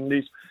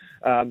opportunities,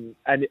 and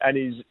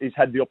he's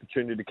had the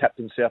opportunity to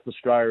captain South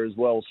Australia as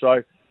well.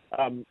 So.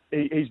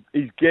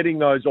 He's getting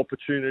those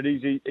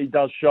opportunities. He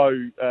does show,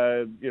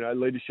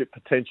 leadership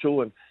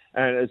potential, and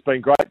it's been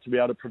great to be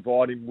able to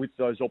provide him with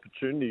those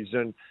opportunities.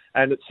 And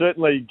it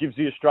certainly gives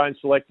the Australian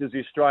selectors, the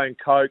Australian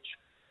coach,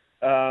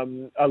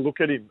 a look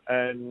at him.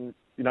 And,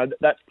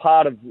 that's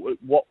part of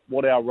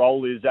what our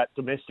role is at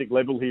domestic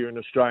level here in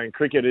Australian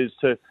cricket, is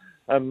to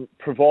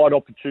provide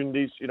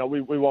opportunities.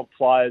 We want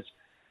players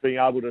being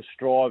able to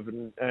strive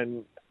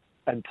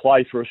and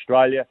play for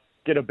Australia.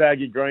 Get a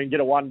baggy green, get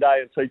a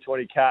one-day and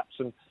T20 caps,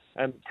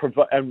 and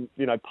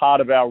part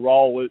of our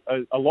role,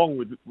 along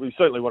with, we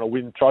certainly want to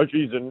win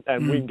trophies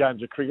and win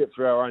games of cricket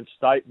for our own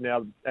state and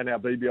our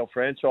BBL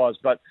franchise,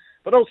 but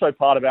also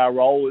part of our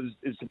role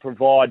is to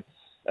provide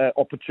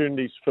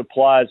opportunities for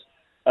players,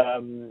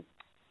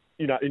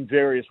 in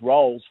various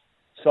roles,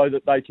 so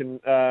that they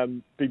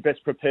can be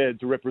best prepared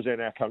to represent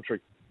our country.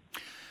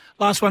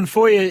 Last one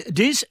for you,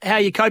 Diz. How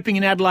are you coping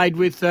in Adelaide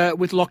with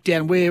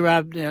lockdown?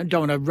 We're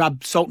don't want to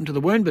rub salt into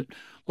the wound, but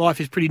life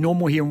is pretty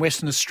normal here in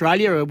Western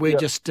Australia. We're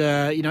just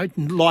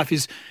life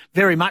is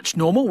very much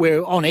normal.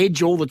 We're on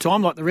edge all the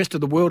time, like the rest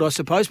of the world, I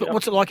suppose. But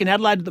what's it like in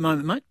Adelaide at the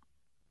moment, mate?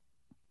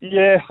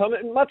 Yeah, I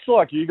mean, much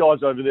like you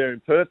guys over there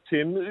in Perth,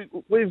 Tim,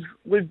 we've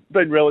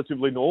been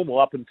relatively normal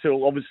up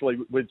until obviously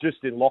we're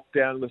just in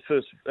lockdown. The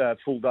first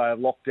full day of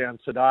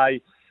lockdown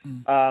today.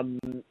 I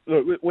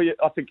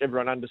think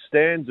everyone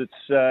understands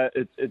it's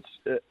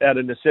out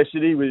of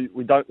necessity.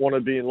 We don't want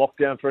to be in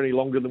lockdown for any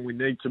longer than we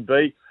need to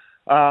be.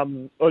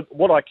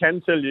 What I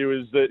can tell you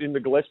is that in the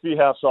Gillespie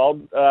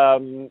household,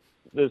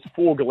 there's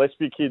 4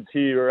 Gillespie kids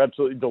here who are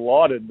absolutely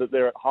delighted that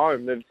they're at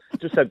home. They've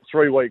just had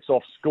 3 weeks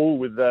off school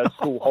with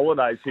school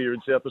holidays here in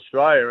South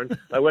Australia, and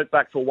they went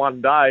back for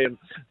one day and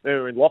they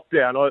were in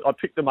lockdown. I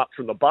picked them up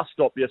from the bus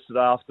stop yesterday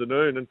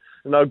afternoon, and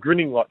they were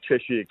grinning like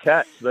Cheshire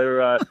cats.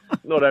 They're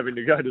not having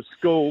to go to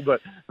school, but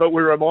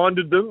we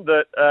reminded them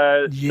that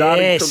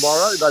starting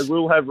tomorrow they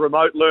will have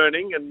remote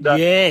learning, and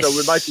so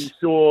we're making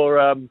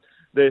sure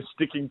they're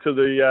sticking to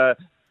the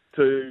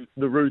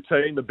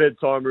routine, the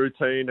bedtime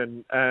routine,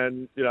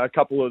 and you know, a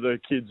couple of the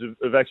kids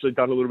have actually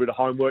done a little bit of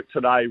homework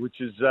today, which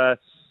is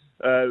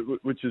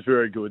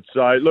very good.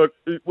 So look,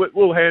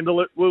 we'll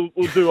handle it. We'll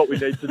do what we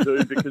need to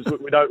do because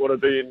we don't want to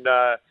be in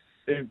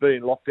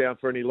lockdown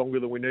for any longer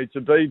than we need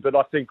to be. But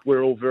I think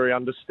we're all very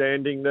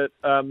understanding that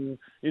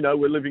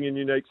we're living in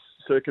unique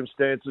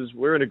circumstances.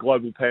 We're in a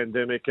global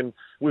pandemic, and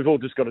we've all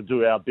just got to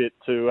do our bit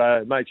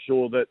to make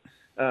sure that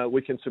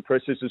we can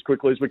suppress this as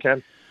quickly as we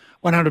can.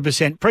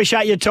 100%.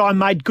 Appreciate your time,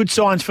 mate. Good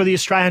signs for the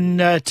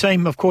Australian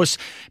team, of course,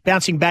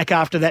 bouncing back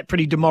after that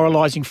pretty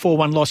demoralising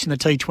 4-1 loss in the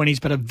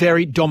T20s, but a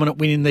very dominant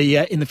win in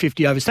the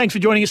 50 overs. Thanks for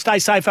joining us. Stay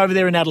safe over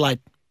there in Adelaide.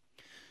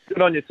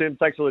 Good on you, Tim.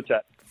 Thanks for the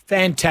chat.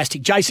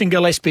 Fantastic. Jason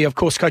Gillespie, of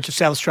course, coach of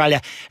South Australia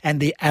and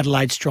the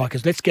Adelaide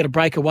Strikers. Let's get a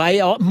breakaway.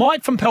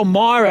 Mike from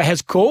Palmyra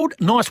has called.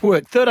 Nice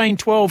work. 13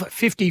 12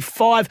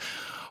 55.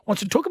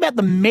 Wants to talk about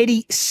the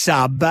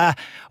Medi-Sub.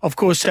 Of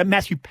course,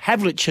 Matthew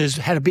Pavlich has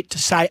had a bit to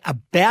say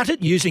about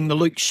it, using the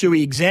Luke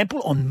Shuey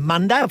example on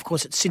Monday. Of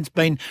course, it's since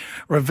been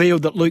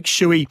revealed that Luke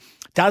Shuey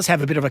does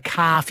have a bit of a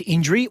calf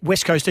injury.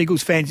 West Coast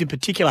Eagles fans in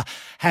particular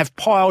have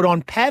piled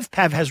on Pav.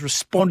 Pav has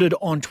responded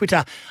on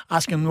Twitter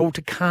asking them all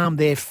to calm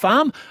their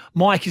farm.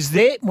 Mike is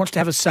there, wants to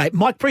have a say.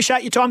 Mike,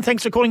 appreciate your time.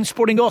 Thanks for calling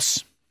Sporting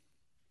Goss.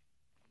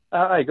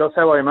 Hey, guys.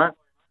 How are you, mate?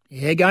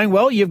 Yeah, going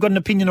well. You've got an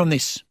opinion on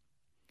this?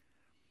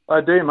 I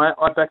do, mate.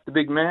 I back the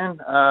big man.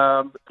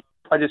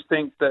 I just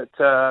think that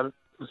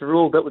it was a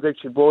rule that was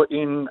actually brought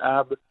in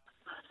a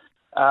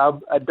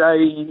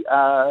day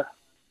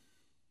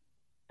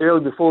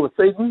early before the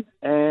season,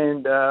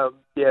 and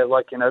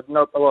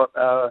not a lot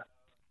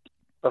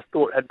of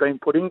thought had been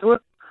put into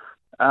it.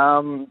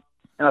 And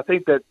I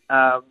think that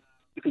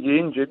if you get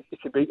injured, it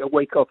should be a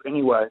week off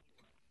anyway.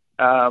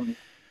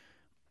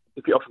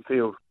 If you're off the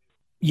field.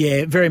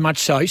 Yeah, very much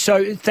so.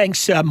 So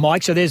thanks,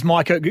 Mike. So there's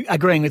Mike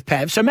agreeing with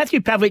Pav. So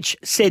Matthew Pavlich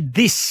said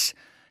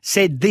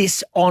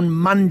this on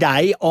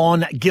Monday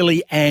on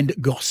Gilly and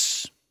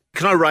Goss.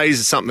 Can I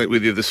raise something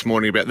with you this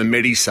morning about the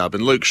Medi-Sub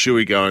and Luke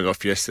Shuey going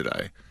off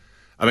yesterday?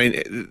 I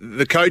mean,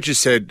 the coaches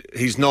said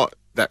he's not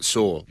that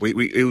sore.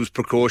 It was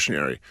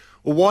precautionary.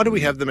 Well, why do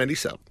we have the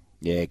Medi-Sub?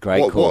 Yeah,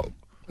 great call.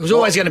 It was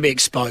always going to be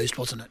exposed,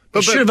 wasn't it?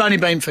 It should have only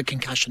been for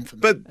concussion.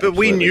 But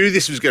we knew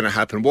this was going to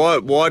happen.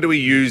 Why do we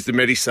use the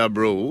Medi-Sub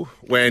rule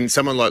when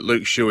someone like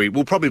Luke Shuey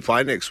will probably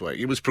play next week?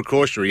 It was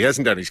precautionary. He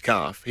hasn't done his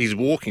calf. He's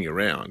walking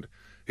around.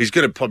 He's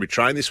going to probably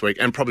train this week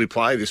and probably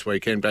play this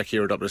weekend back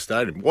here at Optus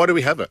Stadium. Why do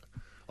we have it?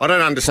 I don't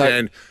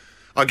understand.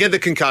 I get the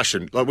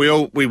concussion. Like we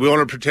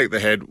want to protect the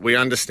head. We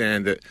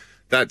understand that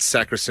that's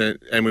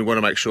sacrosanct, and we want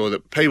to make sure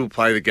that people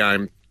play the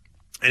game.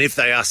 And if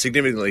they are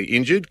significantly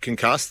injured,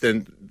 concussed,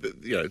 then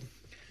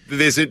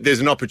there's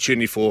an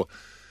opportunity for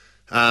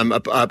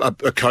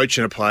a coach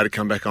and a player to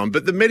come back on.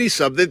 But the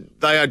Medi-Sub,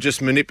 they are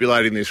just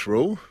manipulating this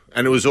rule,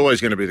 and it was always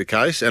going to be the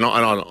case, and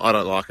I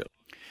don't like it.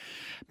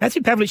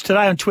 Matthew Pavlich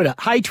today on Twitter.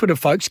 Hey, Twitter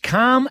folks,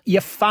 calm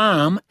your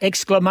farm, !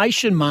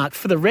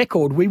 For the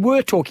record, we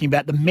were talking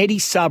about the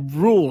Medi-Sub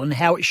rule and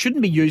how it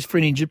shouldn't be used for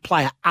an injured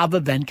player other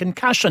than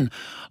concussion.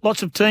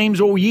 Lots of teams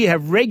all year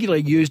have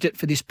regularly used it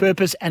for this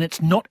purpose, and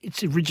it's not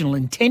its original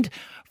intent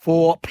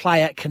for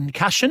player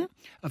concussion,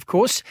 of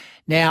course.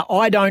 Now,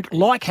 I don't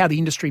like how the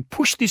industry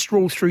pushed this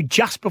rule through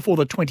just before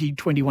the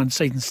 2021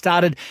 season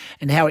started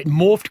and how it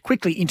morphed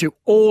quickly into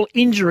all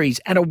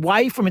injuries and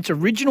away from its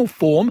original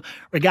form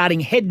regarding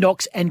head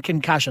knocks and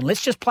concussion.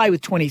 Let's just play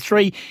with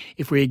 23.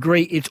 If we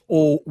agree, it's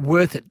all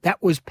worth it.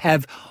 That was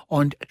Pav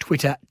on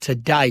Twitter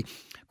today.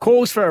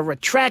 Calls for a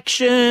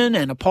retraction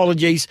and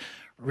apologies.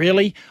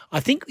 Really?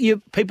 I think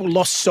people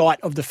lost sight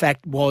of the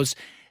fact was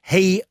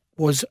he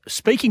was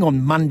speaking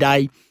on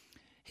Monday.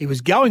 He was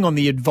going on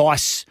the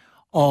advice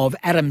of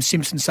Adam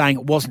Simpson saying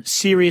it wasn't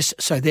serious,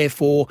 so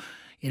therefore,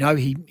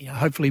 he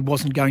hopefully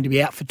wasn't going to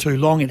be out for too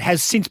long. It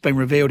has since been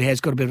revealed he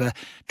has got a bit of a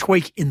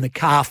tweak in the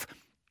calf.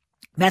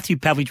 Matthew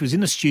Pavlich was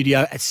in the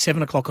studio at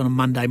 7 o'clock on a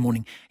Monday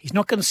morning. He's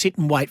not going to sit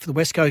and wait for the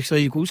West Coast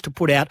Eagles to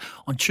put out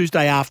on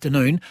Tuesday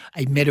afternoon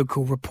a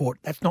medical report.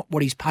 That's not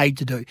what he's paid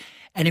to do.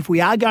 And if we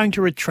are going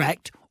to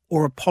retract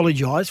or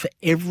apologise for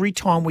every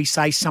time we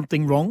say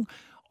something wrong,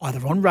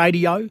 either on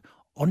radio,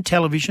 on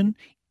television,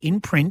 in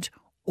print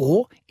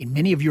or in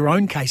many of your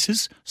own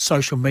cases,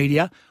 social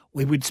media,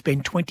 we would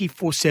spend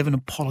 24/7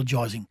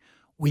 apologising.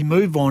 We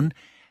move on,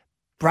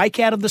 break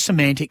out of the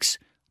semantics.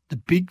 The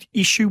big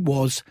issue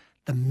was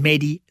the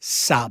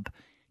Medi-Sub.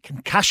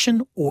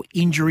 Concussion or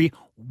injury,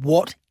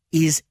 what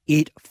is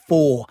it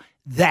for?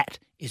 That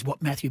is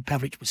what Matthew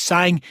Pavlich was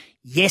saying.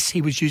 Yes,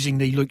 he was using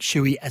the Luke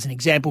Shuey as an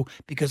example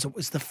because it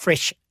was the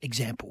fresh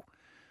example.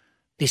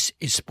 This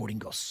is Sporting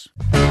Goss.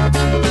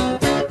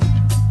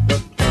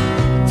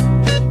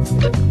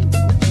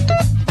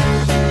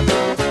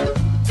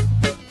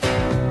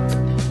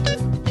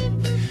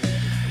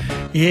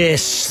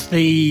 Yes,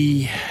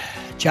 the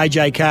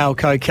JJ Cale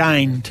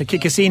cocaine. To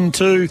kick us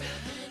into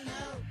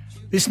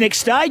this next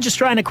stage,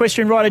 Australian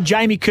equestrian rider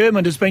Jamie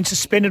Kermond has been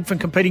suspended from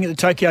competing at the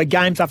Tokyo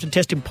Games after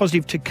testing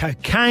positive to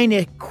cocaine.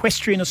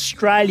 Equestrian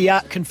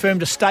Australia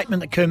confirmed a statement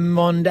that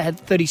Kermond had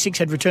 36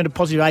 had returned a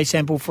positive A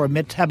sample for a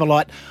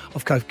metabolite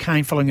of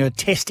cocaine following a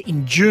test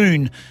in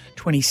June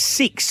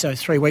 26, so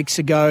 3 weeks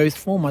ago,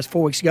 almost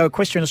 4 weeks ago.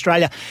 Equestrian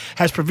Australia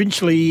has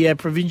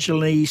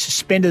provincially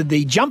suspended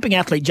the jumping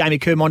athlete Jamie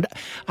Kermond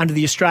under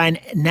the Australian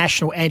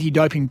National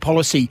Anti-Doping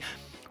Policy.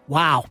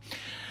 Wow.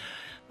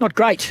 Not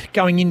great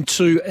going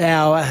into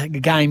our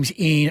games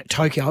in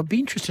Tokyo. I'd be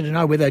interested to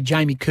know whether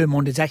Jamie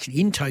Kermond is actually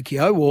in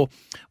Tokyo or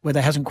whether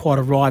he hasn't quite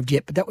arrived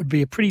yet, but that would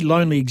be a pretty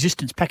lonely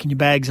existence, packing your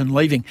bags and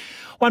leaving.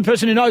 One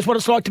person who knows what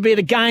it's like to be at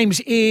the games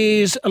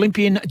is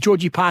Olympian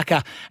Georgie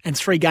Parker and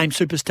three-game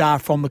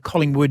superstar from the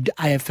Collingwood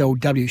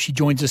AFLW. She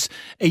joins us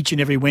each and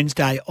every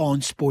Wednesday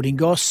on Sporting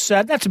Goss.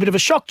 That's a bit of a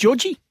shock,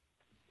 Georgie.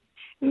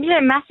 Yeah,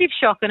 massive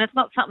shock, and it's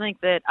not something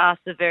that us,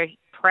 a very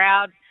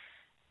proud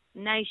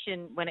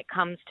nation when it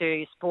comes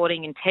to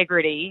sporting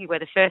integrity, we're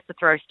the first to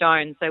throw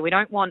stones. So we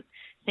don't want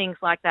things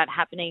like that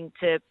happening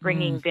to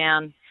bringing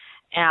down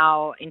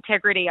our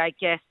integrity, I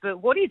guess. But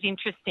what is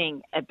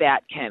interesting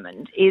about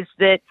Kermond is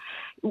that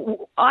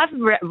I've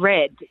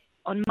read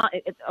I'm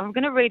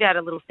going to read out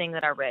a little thing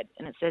that I read,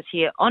 and it says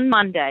here, on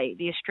Monday,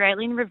 the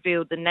Australian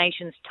revealed the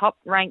nation's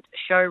top-ranked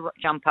show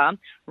jumper,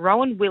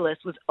 Rowan Willis,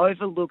 was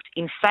overlooked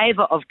in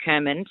favour of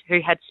Kermond, who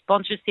had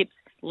sponsorships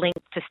linked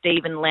to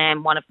Stephen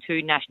Lamb, one of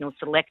two national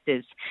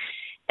selectors.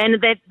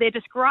 And they're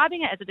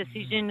describing it as a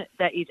decision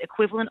that is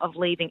equivalent of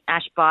leaving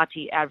Ash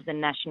Barty out of the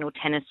national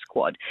tennis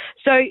squad.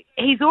 So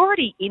he's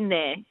already in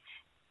there,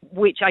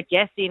 which I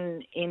guess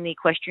in the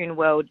equestrian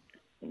world,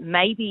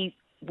 maybe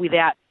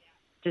without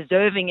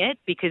deserving it,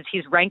 because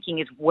his ranking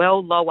is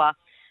well lower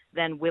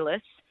than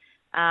Willis.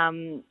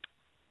 And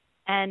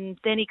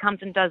then he comes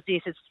and does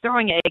this. It's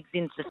throwing eggs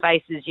into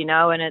faces, you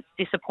know, and it's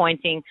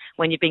disappointing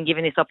when you've been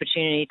given this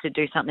opportunity to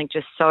do something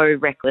just so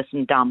reckless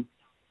and dumb.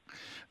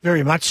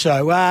 Very much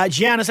so.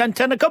 Giannis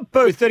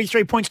Antetokounmpo,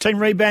 33 points, 10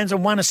 rebounds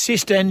and 1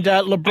 assist. And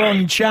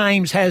LeBron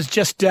James has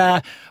just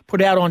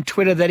put out on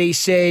Twitter that he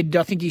said,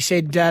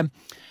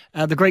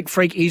 the Greek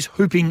Freak is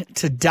hooping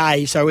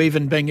today. So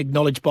even being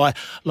acknowledged by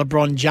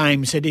LeBron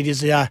James, that it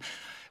is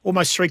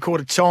almost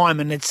three-quarter time,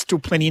 and it's still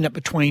plenty in it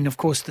between, of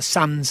course, the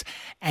Suns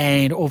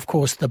and, of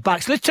course, the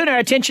Bucks. Let's turn our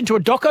attention to a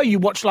doco you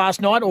watched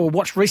last night or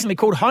watched recently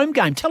called Home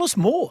Game. Tell us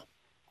more.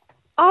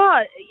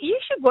 Oh, you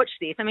should watch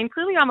this. I mean,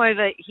 clearly I'm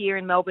over here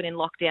in Melbourne in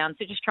lockdown,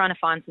 so just trying to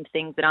find some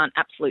things that aren't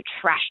absolute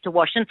trash to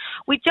watch. And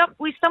we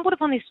stumbled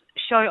upon this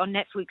show on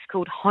Netflix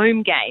called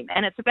Home Game,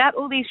 and it's about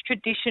all these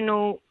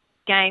traditional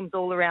games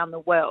all around the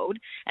world.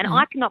 And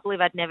I cannot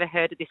believe I'd never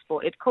heard of this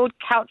before. It's called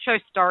Calcio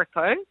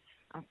Storico.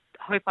 I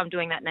hope I'm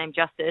doing that name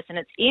justice. And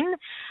it's in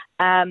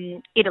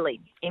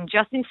Italy,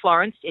 just in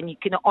Florence, and you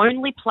can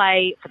only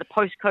play for the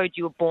postcode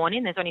you were born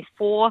in. There's only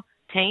 4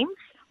 teams,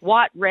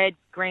 white, red,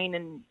 green,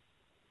 and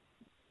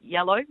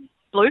yellow,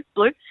 blue.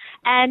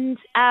 And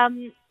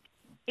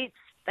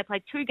they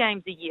play 2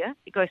 games a year.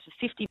 It goes for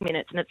 50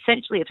 minutes, and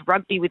essentially it's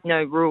rugby with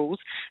no rules.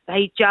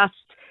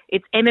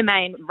 It's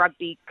MMA and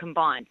rugby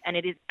combined, and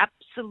it is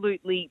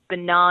absolutely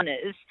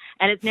bananas.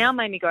 And it's now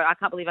made me go, I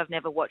can't believe I've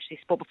never watched this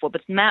sport before,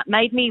 but it's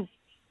made me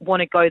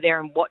want to go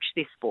there and watch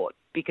this sport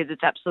because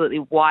it's absolutely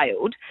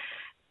wild.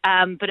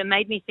 But it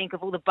made me think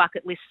of all the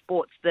bucket list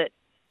sports that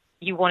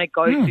you want to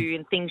go to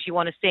and things you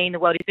want to see in the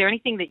world. Is there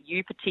anything that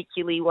you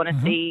particularly want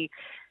to see,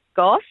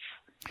 Goss?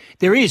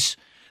 There is,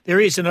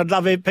 and I'd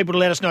love people to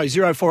let us know,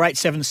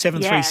 0487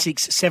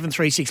 736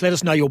 736. Let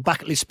us know your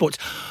bucket list sports.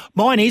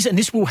 Mine is, and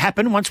this will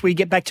happen once we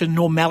get back to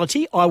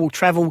normality, I will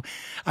travel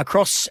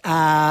across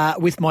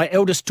with my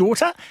eldest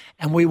daughter,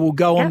 and we will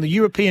go on the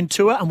European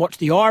tour and watch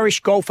the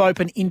Irish Golf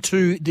Open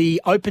into the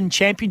Open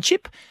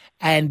Championship,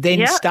 and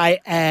then stay,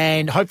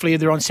 and hopefully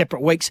they're on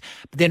separate weeks,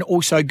 but then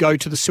also go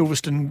to the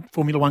Silverstone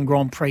Formula One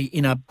Grand Prix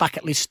in a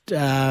bucket list,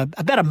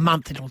 about a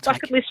month it'll take.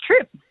 Bucket list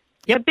trip.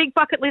 Yep. A big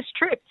bucket list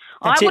trip.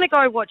 That's I want to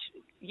go watch.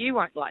 You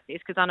won't like this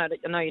because I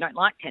know you don't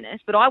like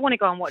tennis, but I want to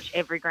go and watch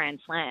every Grand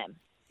Slam.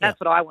 That's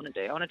what I want to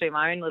do. I want to do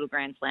my own little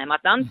Grand Slam.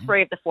 I've done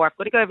 3 of the 4. I've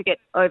got to get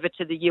over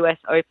to the US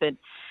Open.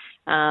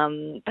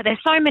 But there's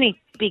so many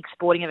big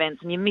sporting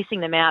events and you're missing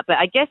them out. But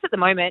I guess at the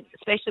moment,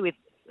 especially with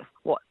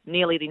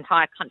nearly the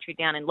entire country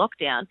down in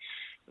lockdown,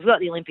 we've got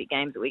the Olympic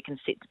Games that we can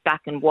sit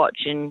back and watch,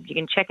 and you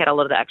can check out a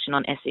lot of the action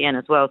on SEN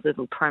as well. So there's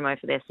a little promo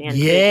for the SEN.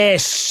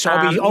 Yes,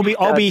 I'll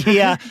be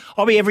here.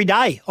 I'll be every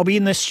day. I'll be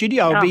in the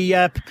studio. I'll be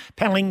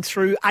paneling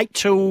through 8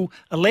 till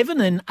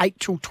 11 and 8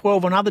 till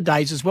 12 on other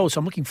days as well. So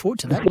I'm looking forward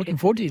to that. Looking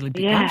forward to the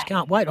Olympic Games.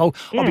 Can't wait. I'll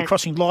be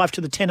crossing live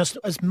to the tennis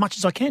as much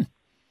as I can.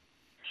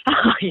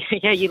 Oh,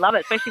 yeah, you love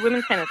it, especially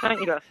women's tennis, don't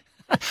you, Goss?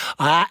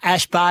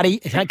 Ash Barty.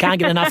 Can't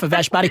get enough of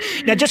Ash Barty.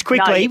 Now, just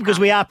quickly, because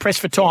we are pressed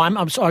for time,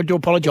 I do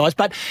apologise,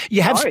 but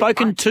you have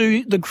spoken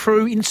to the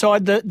crew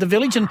inside the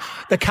village, and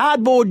the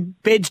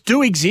cardboard beds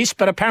do exist,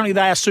 but apparently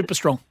they are super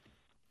strong.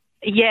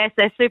 Yes,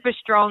 they're super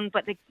strong,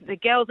 but the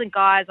girls and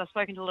guys, I've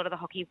spoken to a lot of the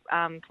hockey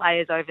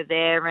players over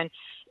there, and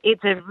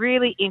it's a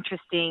really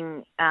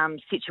interesting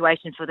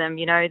situation for them.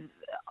 You know,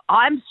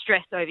 I'm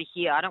stressed over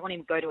here. I don't want to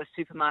even go to a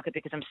supermarket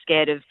because I'm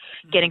scared of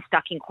getting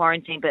stuck in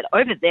quarantine. But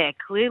over there,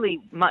 clearly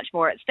much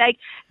more at stake.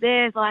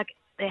 There's like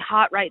their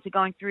heart rates are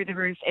going through the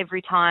roof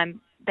every time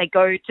they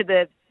go to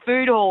the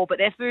food hall. But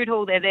their food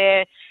hall, they're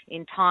there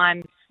in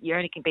time. You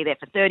only can be there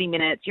for 30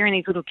 minutes. You're in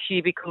these little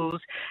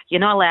cubicles. You're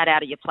not allowed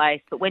out of your place.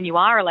 But when you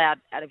are allowed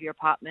out of your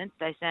apartment,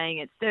 they're saying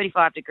it's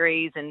 35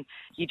 degrees and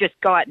you just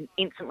go out and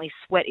instantly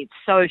sweat. It's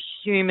so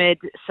humid.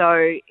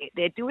 So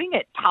they're doing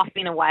it tough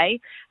in a way.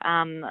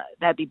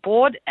 They'd be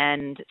bored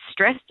and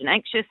stressed and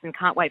anxious and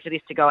can't wait for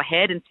this to go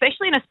ahead. And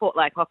especially in a sport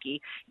like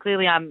hockey,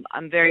 clearly I'm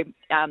very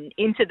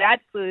into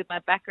that, clearly my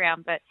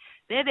background. But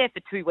they're there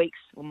for 2 weeks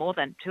or more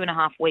than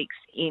 2.5 weeks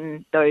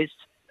in those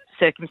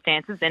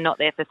circumstances. They're not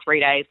there for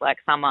 3 days like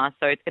some are,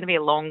 so it's going to be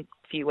a long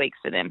few weeks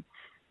for them.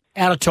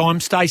 Out of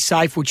time. Stay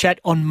safe. We'll chat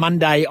on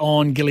Monday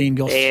on Gillian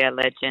Goss. Yeah,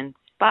 legend.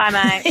 Bye,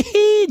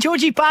 mate.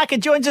 Georgie Parker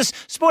joins us.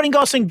 Sporting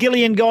Goss and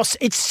Gillian Goss.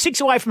 It's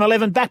 6 away from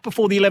 11, back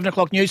before the 11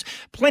 o'clock news.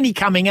 Plenty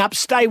coming up.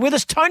 Stay with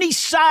us. Tony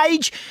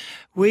Sage,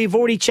 we've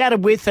already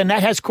chatted with, and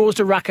that has caused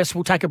a ruckus.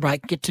 We'll take a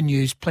break, get to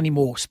news. Plenty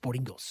more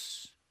Sporting Goss.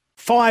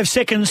 5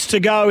 seconds to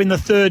go in the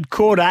third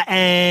quarter,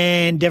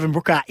 and Devin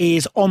Brooker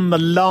is on the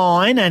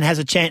line and has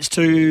a chance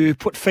to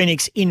put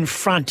Phoenix in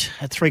front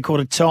at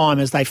three-quarter time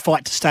as they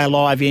fight to stay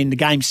alive in the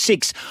Game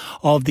 6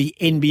 of the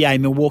NBA.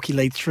 Milwaukee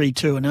lead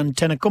 3-2, and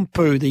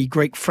Antetokounmpo, the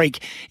Greek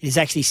freak, is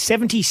actually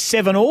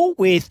 77-all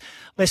with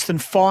less than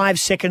 5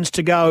 seconds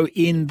to go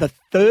in the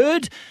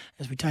third.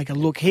 As we take a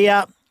look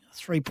here,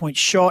 3-point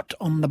shot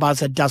on the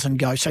buzzer doesn't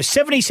go. So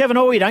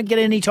 77-all, you don't get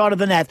any tighter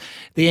than that.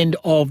 The end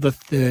of the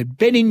third.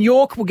 Ben in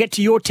York, we'll get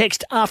to your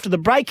text after the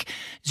break.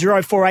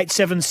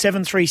 0487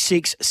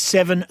 736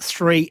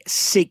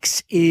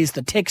 736 is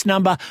the text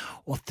number,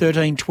 or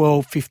 13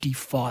 12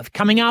 55.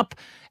 Coming up,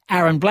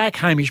 Aaron Black,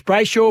 Hamish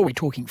Brayshaw, we're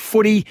talking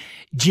footy,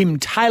 Jim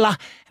Taylor,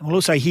 and we'll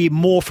also hear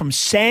more from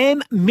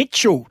Sam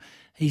Mitchell.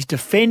 He's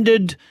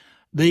defended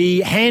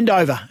the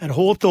handover at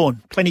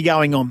Hawthorn. Plenty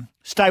going on.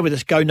 Stay with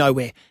us, go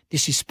nowhere.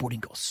 This is Sporting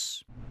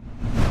Goss.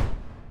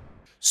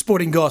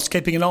 Sporting Goss,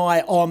 keeping an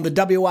eye on the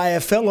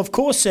WAFL, of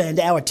course, and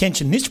our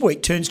attention this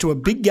week turns to a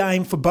big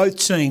game for both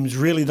teams,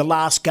 really the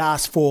last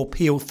gasp for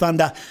Peel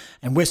Thunder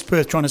and West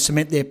Perth trying to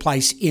cement their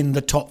place in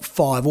the top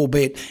 5,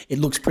 albeit it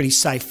looks pretty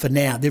safe for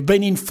now. They've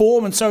been in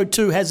form, and so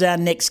too has our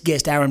next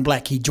guest, Aaron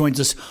Black. He joins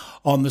us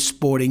on the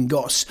Sporting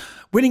Goss.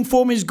 Winning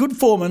form is good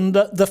form, and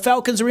the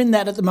Falcons are in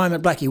that at the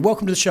moment, Blackie.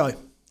 Welcome to the show.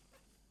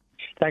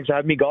 Thanks for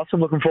having me, Goss. I'm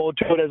looking forward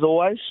to it, as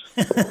always.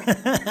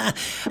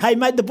 Hey,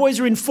 mate, the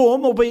boys are in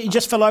form, albeit you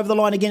just fell over the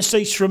line against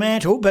East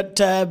Fremantle, but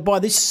by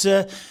the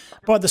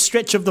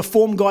stretch of the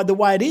form guide the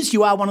way it is,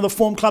 you are one of the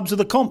form clubs of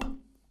the comp.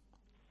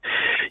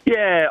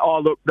 Yeah,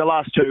 look, the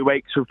last 2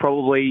 weeks we've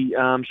probably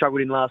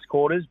struggled in last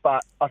quarters,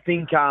 but I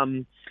think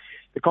the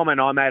comment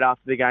I made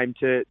after the game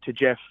to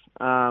Jeff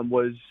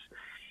was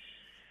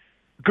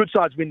good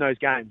sides win those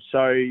games.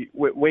 So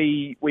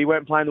we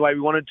weren't playing the way we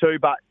wanted to,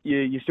 but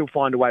you still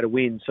find a way to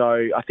win.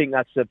 So I think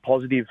that's a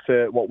positive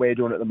for what we're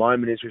doing at the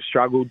moment is we've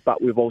struggled,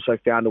 but we've also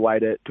found a way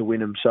to win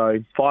them.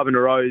 So 5 in a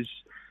row is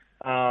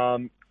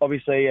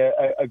obviously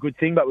a good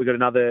thing, but we've got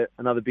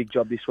another big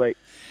job this week.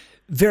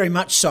 Very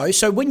much so.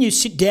 So when you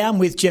sit down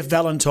with Jeff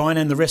Valentine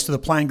and the rest of the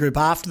playing group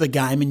after the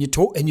game, and you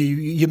talk and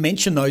you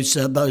mention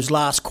those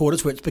last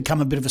quarters where it's become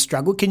a bit of a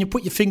struggle, can you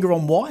put your finger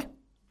on why?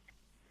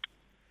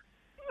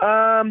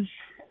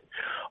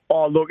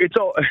 Look, it's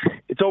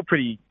all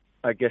pretty,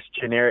 I guess,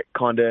 generic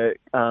kind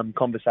of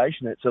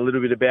conversation. It's a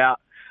little bit about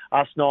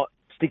us not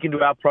sticking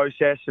to our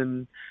process,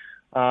 and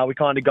we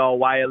kind of go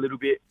away a little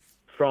bit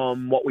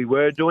from what we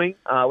were doing.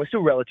 We're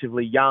still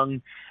relatively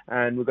young,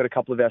 and we've got a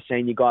couple of our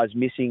senior guys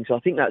missing. So I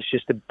think that's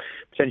just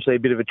potentially a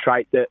bit of a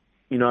trait that,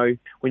 you know,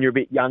 when you're a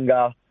bit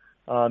younger,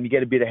 you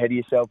get a bit ahead of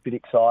yourself, a bit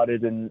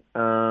excited, and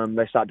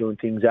they start doing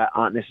things that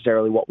aren't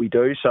necessarily what we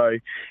do. So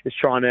it's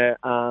trying to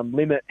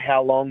limit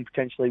how long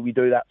potentially we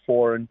do that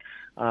for. And,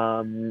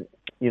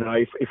 you know,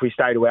 if we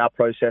stay to our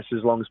process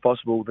as long as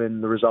possible,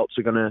 then the results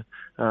are going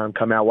to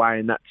come our way.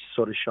 And that's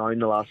sort of shown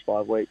the last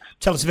 5 weeks.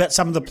 Tell us about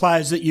some of the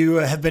players that you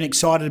have been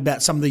excited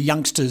about, some of the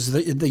youngsters,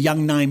 the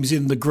young names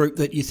in the group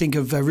that you think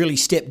have really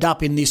stepped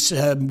up in this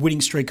winning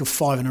streak of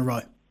 5 in a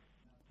row.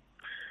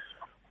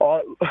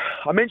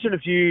 I mentioned a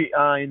few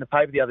in the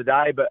paper the other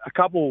day, but a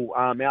couple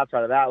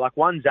outside of that, like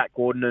one, Zach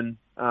Gordon,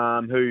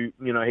 who,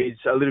 he's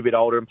a little bit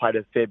older and played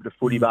a fair bit of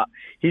footy, but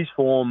his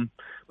form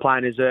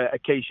playing as a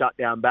key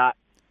shutdown back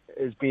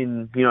has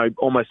been,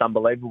 almost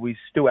unbelievable. He's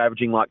still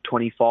averaging like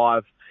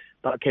 25,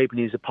 but keeping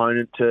his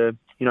opponent to,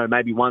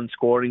 maybe one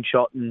scoring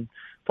shot and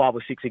 5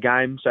 or 6 a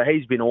game. So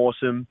he's been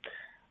awesome.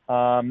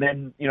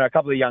 Then, a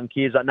couple of young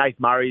kids, like Nath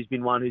Murray's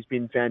been one who's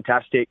been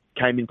fantastic.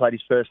 Came in, played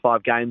his first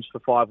 5 games for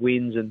 5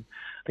 wins, and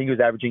I think he was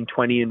averaging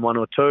 20 in 1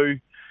 or 2.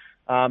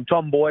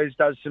 Tom Boys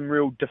does some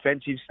real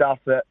defensive stuff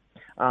that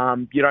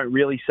you don't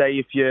really see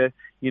if you're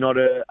not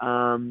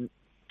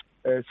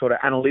a sort of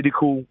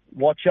analytical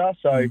watcher.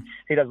 So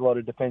he does a lot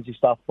of defensive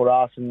stuff for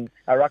us. And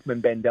our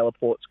ruckman Ben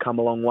Delaporte's come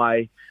a long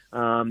way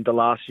the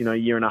last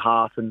year and a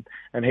half, and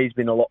he's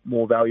been a lot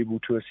more valuable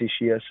to us this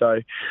year.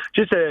 So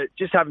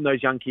just having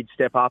those young kids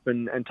step up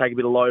and take a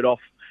bit of load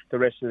off the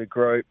rest of the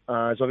group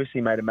has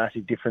obviously made a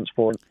massive difference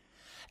for them.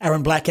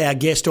 Aaron Black, our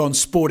guest on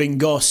Sporting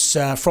Goss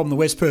from the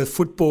West Perth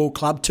Football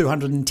Club,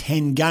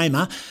 210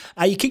 gamer.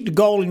 You kicked a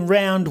goal in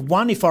round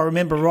 1, if I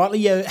remember rightly.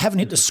 You haven't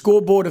hit the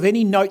scoreboard of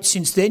any note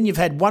since then. You've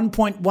had 1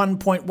 point, 1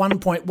 point, 1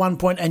 point, 1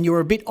 point, and you were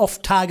a bit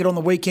off target on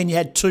the weekend. You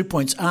had 2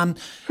 points.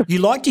 You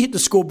like to hit the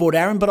scoreboard,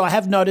 Aaron, but I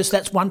have noticed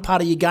that's one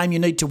part of your game you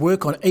need to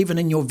work on, even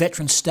in your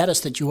veteran status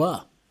that you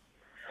are.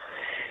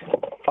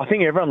 I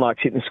think everyone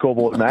likes hitting the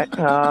scoreboard, mate.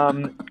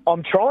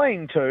 I'm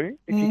trying to,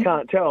 if you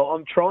can't tell,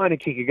 I'm trying to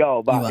kick a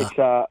goal, but it's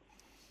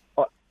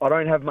I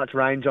don't have much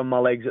range on my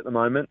legs at the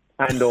moment,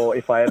 or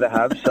if I ever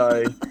have.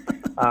 So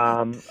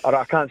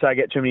I can't say I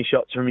get too many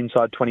shots from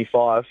inside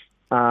 25.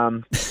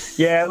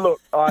 Yeah,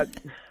 look,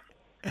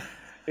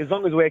 as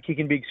long as we're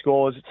kicking big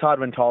scores, it's hard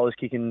when Tyler's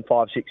kicking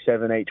 5, 6,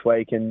 7 each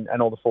week, and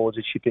all the forwards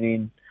are chipping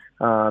in.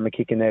 Are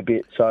kicking their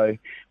bit, so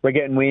we're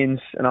getting wins,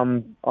 and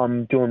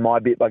I'm doing my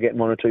bit by getting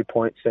 1 or 2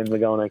 points, and we're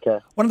going okay.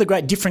 One of the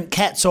great different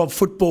cats of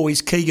football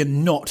is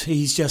Keegan Knott.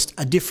 He's just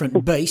a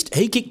different beast.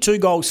 He kicked 2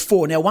 goals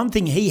for. Now, one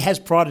thing he has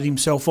prided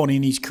himself on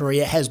in his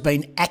career has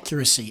been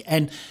accuracy,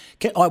 and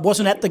I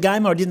wasn't at the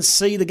game, I didn't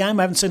see the game,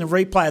 I haven't seen a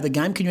replay of the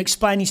game. Can you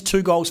explain his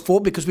 2 goals for?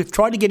 Because we've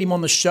tried to get him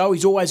on the show.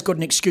 He's always got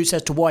an excuse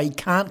as to why he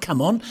can't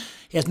come on.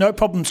 He has no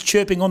problems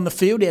chirping on the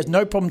field. He has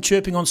no problem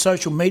chirping on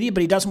social media,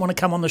 but he doesn't want to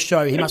come on the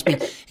show. He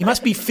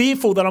must be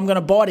fearful that I'm going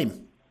to bite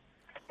him.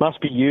 Must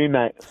be you,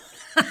 mate.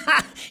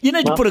 You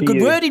need to put a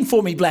good word in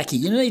for me, Blackie.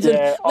 You need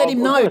to let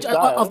him know.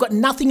 I've got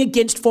nothing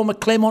against former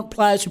Claremont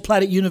players who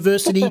played at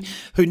university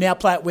who now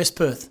play at West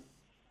Perth.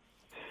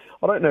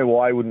 I don't know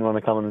why he wouldn't want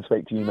to come on and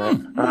speak to you, mate.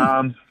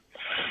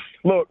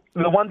 Look,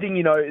 the one thing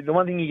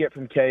you get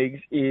from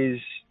Keegs is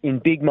in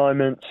big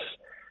moments,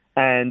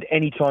 and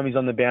any time he's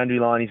on the boundary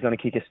line, he's going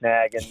to kick a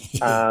snag.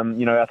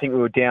 And I think we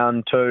were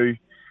down 2,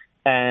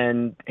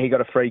 and he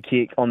got a free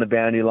kick on the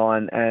boundary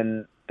line,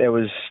 and there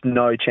was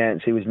no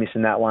chance he was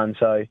missing that one.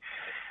 So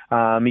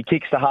he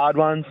kicks the hard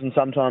ones, and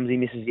sometimes he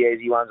misses the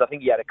easy ones. I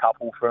think he had a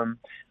couple from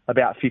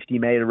about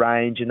 50-metre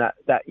range, and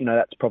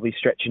that's probably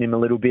stretching him a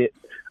little bit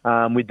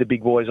with the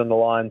big boys on the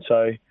line.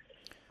 So,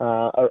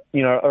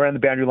 around the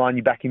boundary line,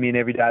 you back him in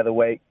every day of the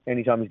week.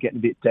 Anytime he's getting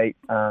a bit deep,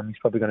 he's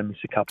probably going to miss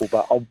a couple.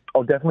 But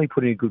I'll definitely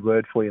put in a good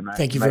word for you, mate.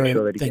 Thank you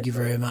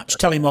very much.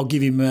 Tell him I'll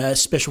give him a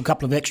special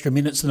couple of extra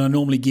minutes than I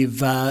normally give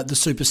the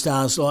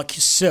superstars like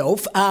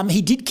yourself.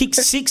 He did kick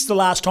 6 the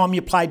last time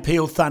you played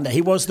Peel Thunder.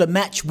 He was the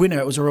match winner.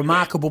 It was a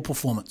remarkable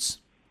performance.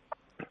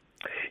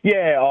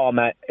 Yeah,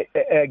 mate.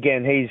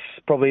 Again, he's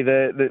probably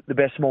the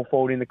best small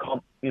forward in the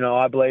comp.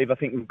 I believe. I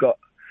think we've got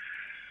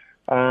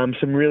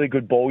some really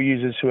good ball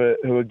users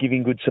who are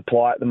giving good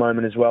supply at the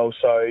moment as well.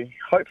 So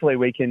hopefully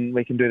we can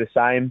do the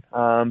same.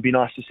 Be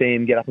nice to see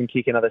him get up and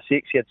kick another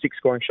 6. He had 6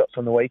 scoring shots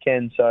on the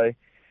weekend, so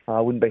I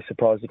wouldn't be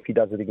surprised if he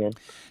does it again.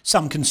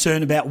 Some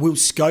concern about Will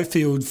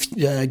Schofield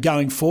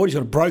going forward. He's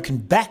got a broken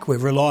back, we're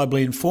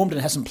reliably informed,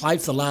 and hasn't played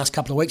for the last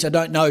couple of weeks. I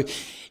don't know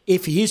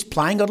if he is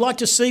playing. I'd like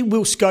to see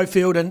Will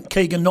Schofield and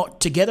Keegan Knott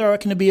together. I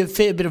reckon there'll be a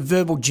fair bit of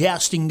verbal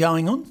jousting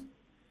going on.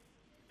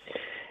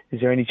 Is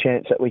there any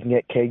chance that we can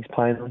get Keegs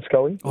playing on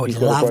Scully? Oh, I'd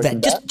love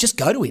that. Just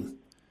go to him.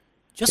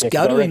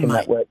 Go to him,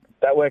 mate.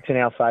 That works in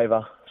our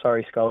favour.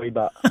 Sorry, Scully,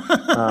 but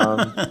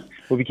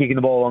we'll be kicking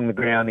the ball along the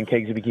ground and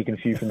Keegs will be kicking a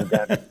few from the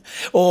down.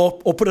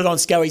 or put it on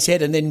Scully's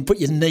head and then put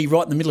your knee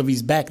right in the middle of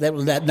his back.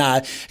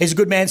 No, he's a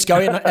good man,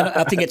 Scully, and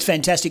I think it's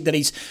fantastic that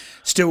he's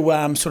still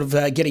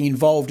getting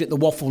involved at the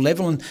waffle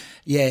level. And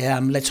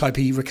let's hope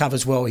he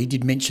recovers well. He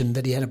did mention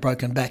that he had a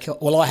broken back.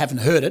 Well, I haven't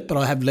heard it, but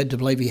I have led to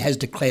believe he has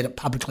declared it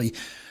publicly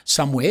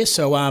somewhere.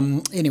 So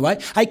anyway,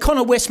 hey,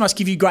 Connor West must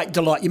give you great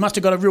delight. You must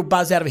have got a real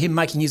buzz out of him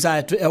making his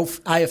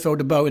AFL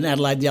debut in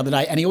Adelaide the other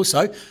day, and he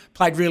also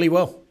played really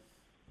well.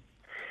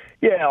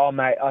 Yeah,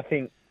 mate, I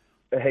think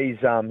he's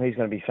going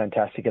to be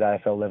fantastic at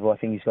AFL level. I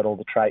think he's got all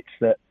the traits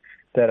that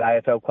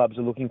AFL clubs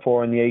are looking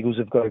for, and the Eagles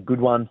have got a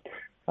good one.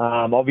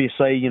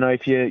 Obviously,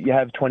 if you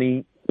have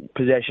 20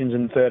 possessions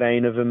and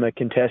 13 of them are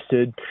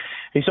contested,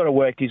 he sort of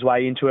worked his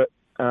way into it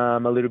a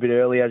little bit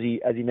early, as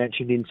he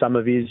mentioned in some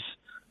of his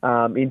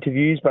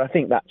interviews, but I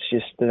think that's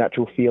just the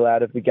natural feel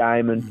out of the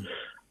game, and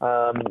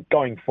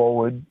going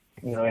forward,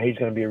 he's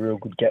going to be a real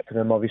good get for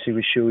them. Obviously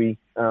with Shuey,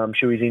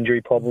 Shuey's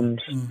injury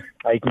problems,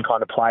 he can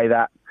kind of play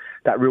that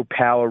real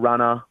power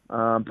runner,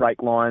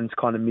 break lines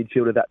kind of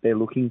midfielder that they're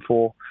looking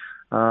for.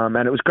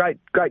 And it was great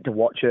to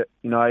watch it.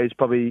 It's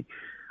probably,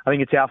 I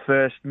think it's our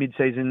first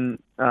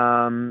mid-season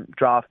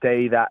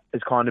draftee that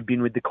has kind of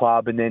been with the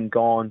club and then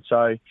gone.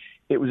 So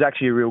it was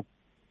actually a real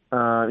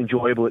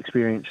enjoyable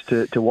experience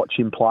to watch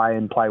him play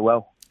and play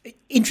well.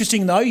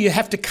 Interesting, though, you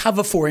have to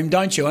cover for him,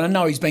 don't you? And I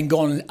know he's been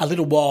gone a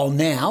little while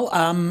now.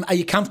 Are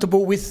you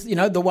comfortable with,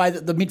 the way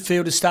that the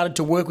midfield has started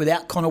to work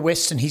without Connor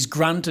West and his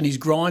grunt and his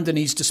grind and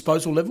his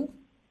disposal level?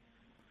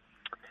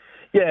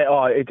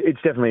 Yeah,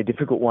 it's definitely a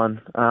difficult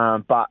one.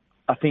 But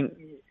I think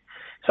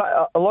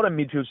a lot of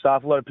midfield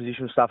stuff, a lot of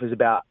positional stuff is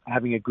about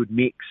having a good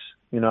mix,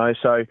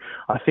 So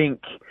I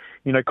think,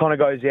 Connor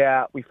goes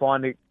out, we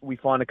find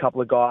a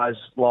couple of guys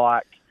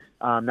like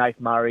Nath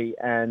Murray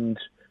and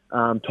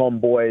Tom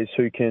Boys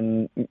who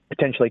can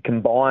potentially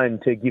combine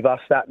to give us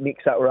that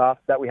mix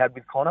that we had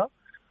with Connor.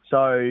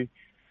 So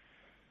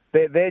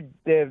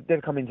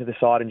they've come into the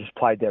side and just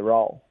played their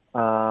role.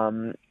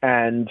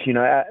 And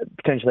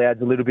potentially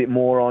adds a little bit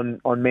more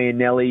on me and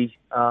Nelly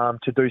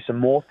to do some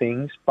more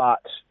things.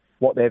 But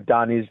what they've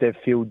done is they've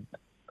filled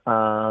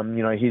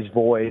his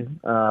void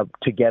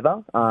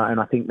together, and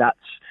I think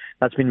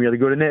that's been really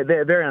good. And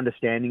they're very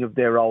understanding of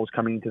their roles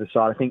coming into the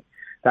side. I think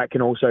that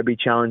can also be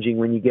challenging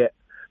when you get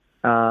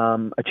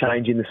a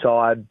change in the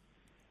side.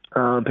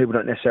 People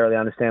don't necessarily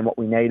understand what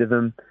we need of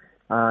them,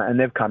 and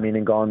they've come in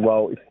and gone,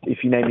 well,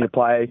 if you need me to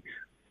play,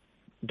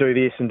 do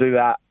this and do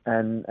that,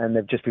 and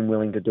they've just been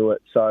willing to do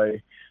it. So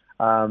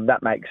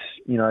that makes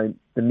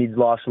the mid's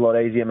life a lot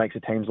easier, makes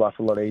the team's life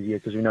a lot easier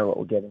because we know what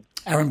we're getting.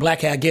 Aaron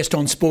Black, our guest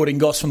on Sporting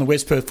Goss from the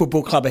West Perth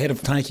Football Club ahead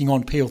of taking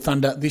on Peel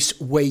Thunder this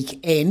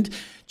weekend.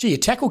 Gee, your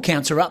tackle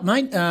counts are up,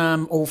 mate,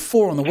 or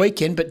 4 on the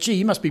weekend, but gee,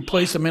 you must be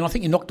pleased. I mean, I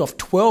think you knocked off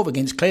 12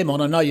 against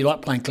Claremont. I know you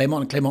like playing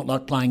Claremont and Claremont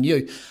like playing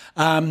you.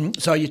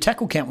 So your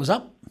tackle count was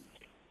up?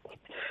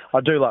 I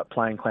do like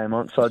playing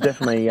Claremont, so I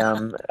definitely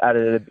had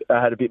a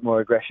bit more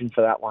aggression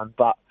for that one.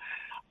 But,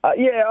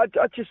 I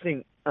just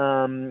think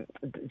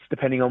it's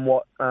depending on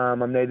what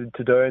I'm needed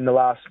to do. In the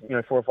last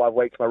 4 or 5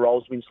 weeks, my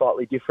role's been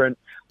slightly different,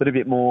 a little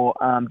bit more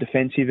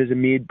defensive as a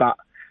mid, but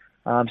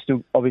I'm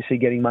still obviously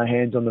getting my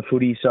hands on the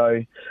footy.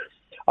 So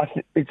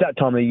it's that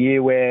time of the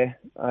year where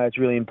it's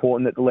really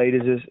important that the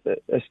leaders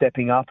are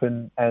stepping up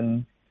and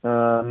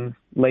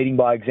leading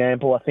by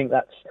example. I think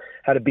that's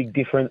had a big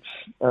difference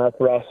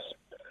for us.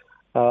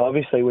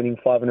 Obviously winning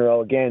 5 in a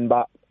row again,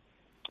 but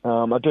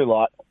I do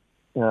like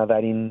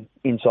that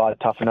inside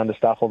tough and under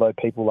stuff, although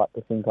people like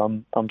to think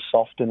I'm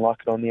soft and like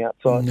it on the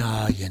outside.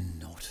 No, you're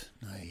not.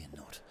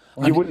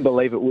 You wouldn't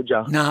believe it, would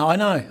you? No, I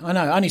know.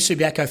 Only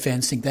Subiaco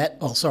fans think that.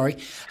 Oh, sorry.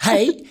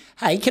 Hey,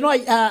 can I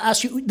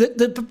ask you,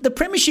 the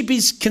premiership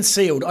is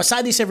concealed. I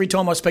say this every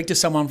time I speak to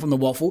someone from the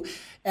Waffle.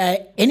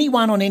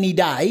 Anyone on any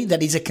day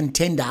that is a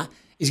contender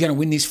is going to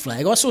win this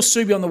flag. I saw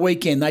Subi on the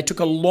weekend. They took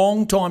a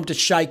long time to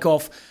shake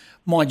off.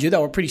 Mind you, they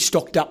were pretty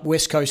stocked up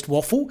West Coast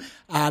Waffle.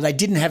 They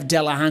didn't have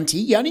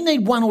Delahunty. You only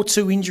need 1 or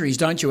 2 injuries,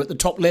 don't you, at the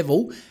top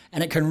level,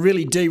 and it can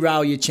really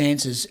derail your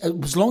chances.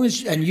 As long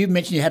as, and you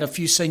mentioned you had a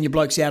few senior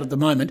blokes out at the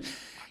moment,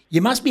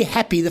 you must be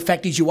happy. The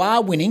fact is you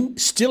are winning,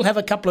 still have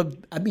a couple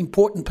of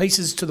important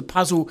pieces to the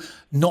puzzle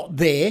not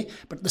there,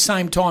 but at the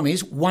same time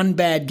is one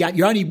bad game.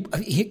 You're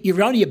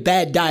only a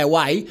bad day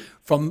away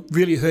from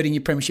really hurting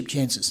your premiership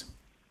chances.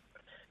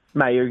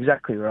 Mate, you're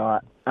exactly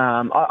right.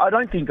 I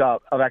don't think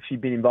I've actually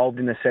been involved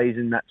in a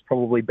season that's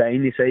probably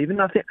been this even.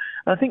 I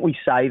think we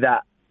say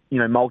that,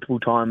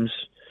 multiple times,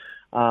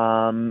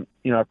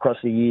 across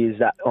the years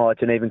that,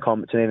 it's an even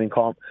comp.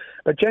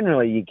 But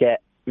generally you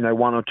get,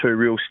 1 or 2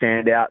 real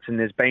standouts, and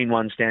there's been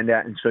one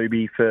standout in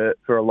Subi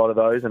for a lot of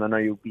those, and I know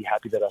you'll be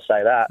happy that I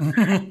say that.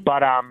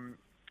 But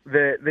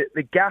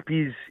the gap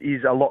is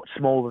a lot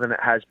smaller than it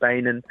has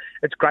been, and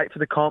it's great for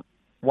the comp,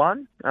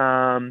 one.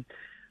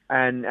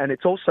 And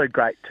it's also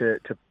great to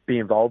be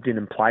involved in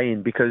and play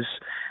in, because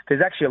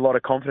there's actually a lot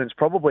of confidence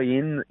probably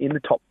in the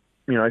top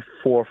 4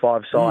 or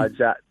 5 sides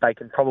that they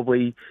can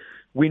probably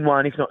win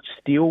one, if not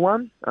steal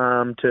one,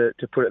 to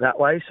put it that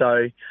way.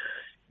 So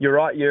you're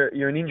right,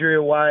 you're an injury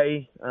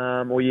away,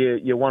 or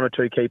you're 1 or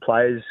 2 key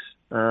players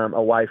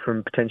away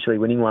from potentially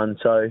winning one.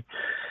 So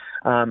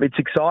it's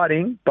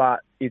exciting,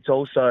 but it's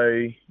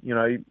also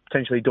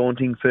potentially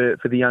daunting for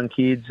the young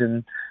kids,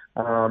 and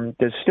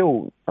there's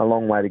still a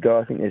long way to go.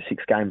 I think there's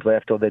 6 games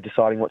left, or they're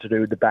deciding what to do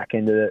with the back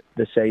end of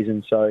the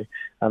season. So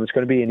it's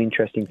going to be an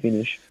interesting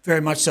finish. Very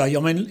much so. I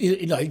mean,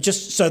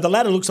 just so the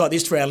ladder looks like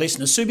this for our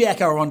listeners.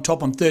 Subiaco are on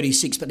top on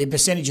 36, but their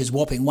percentage is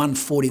whopping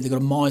 140. They've got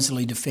a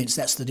miserly defence.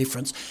 That's the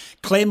difference.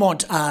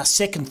 Claremont are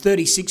second,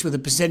 36, with a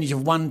percentage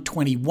of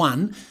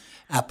 121.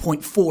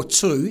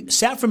 0.42.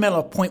 South Fremantle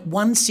are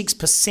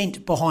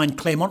 0.16% behind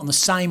Claremont on the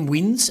same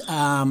wins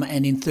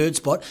and in third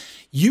spot.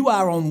 You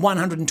are on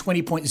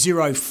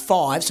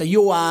 120.05, so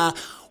you are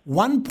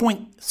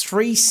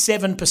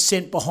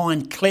 1.37%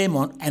 behind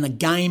Claremont and a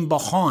game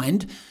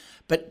behind.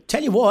 But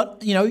tell you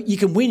what, you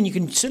can win. You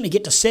can certainly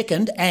get to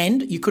second,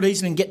 and you could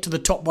easily get to the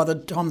top by the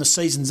time the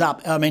season's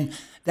up. I mean,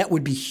 that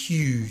would be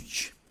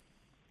huge.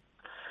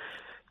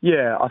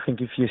 Yeah, I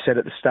think if you said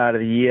at the start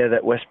of the year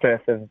that West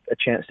Perth have a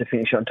chance to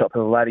finish on top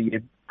of the ladder,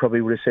 you probably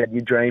would have said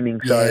you're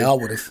dreaming. So, yeah, I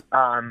would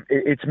have.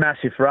 It's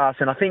massive for us,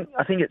 and I think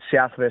it's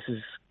South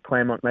versus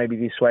Claremont maybe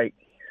this week,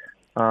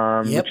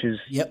 which is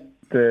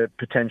the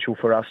potential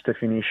for us to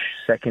finish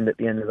second at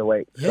the end of the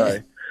week. Yeah.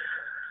 So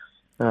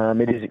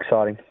it is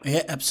exciting.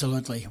 Yeah,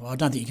 absolutely. Well, I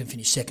don't think you can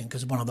finish second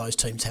because one of those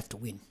teams have to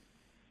win.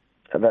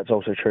 That's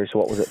also true. So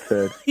what was it,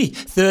 third?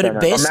 Third at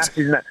best.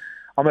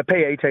 I'm a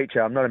PE teacher.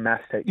 I'm not a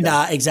maths teacher.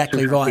 Nah,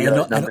 exactly right.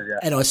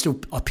 And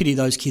I pity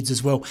those kids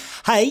as well.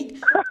 Hey,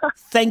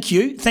 thank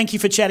you. Thank you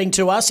for chatting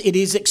to us. It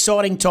is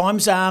exciting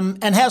times.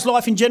 And how's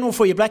life in general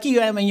for you,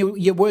 Blackie? I mean,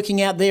 you're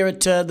working out there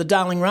at the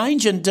Darling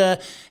Range, and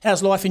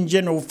how's life in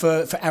general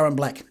for Aaron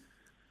Black?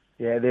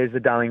 Yeah, there's the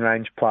Darling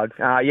Range plug.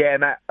 Yeah,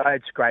 Matt,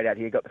 it's great out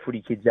here. Got the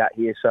footy kids out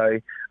here, so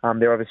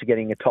they're obviously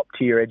getting a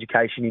top-tier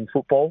education in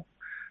football.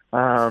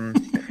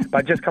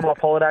 But just come off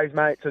holidays,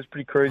 mate, so it's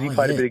pretty cruisy.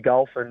 Played a bit of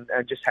golf and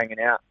just hanging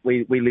out.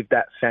 We lived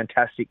that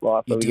fantastic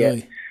life where we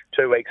get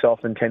 2 weeks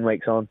off and 10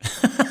 weeks on.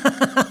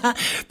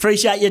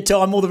 Appreciate your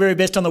time. All the very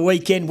best on the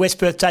weekend. West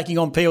Perth taking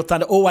on Peel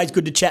Thunder. Always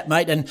good to chat,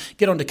 mate. And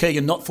get on to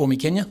Keegan Knott for me,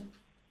 can you?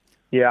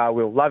 Yeah, I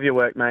will. Love your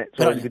work, mate. It's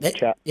always good to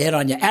chat. Yeah,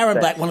 on you. Aaron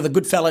Black, one of the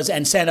good fellas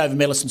and Sandover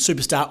medalist and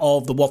superstar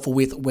of the Waffle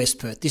with West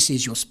Perth. This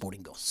is your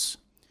Sporting Goss.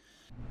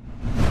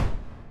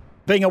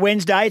 Being a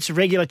Wednesday, it's a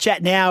regular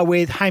chat now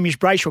with Hamish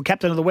Brayshaw,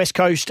 captain of the West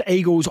Coast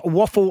Eagles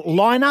Waffle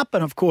lineup,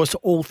 and of course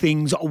all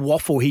things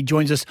Waffle. He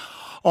joins us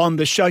on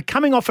the show,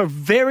 coming off a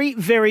very,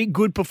 very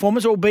good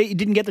performance, albeit he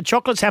didn't get the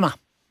chocolates, Hammer.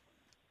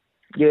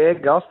 Yeah,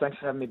 Goss, thanks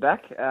for having me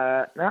back.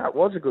 No, it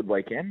was a good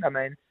weekend. I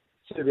mean,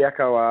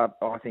 Subiaco are,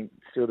 I think,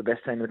 still the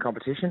best team in the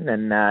competition,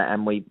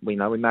 and we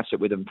matched it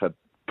with them for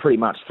pretty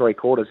much 3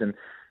 quarters and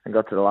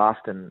got to the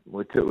last, and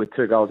with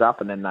 2 goals up,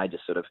 and then they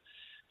just sort of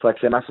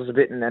flexed their muscles a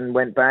bit and then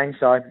went bang.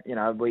 So,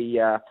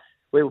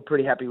 we were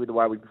pretty happy with the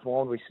way we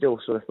performed. We still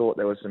sort of thought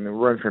there was some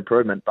room for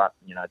improvement, but,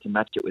 to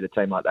match it with a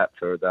team like that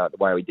for the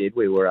way we did,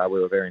 we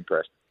were very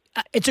impressed.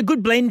 It's a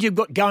good blend you've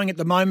got going at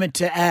the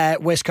moment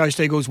at West Coast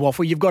Eagles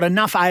Waffle. You've got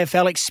enough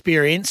AFL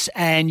experience,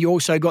 and you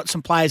also got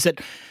some players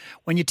that,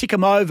 when you tick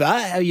them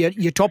over,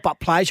 your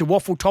top-up players, your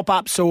Waffle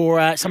top-ups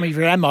or some of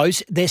your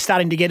ammos, they're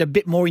starting to get a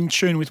bit more in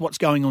tune with what's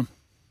going on.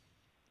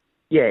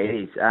 Yeah, it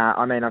is.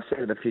 I've said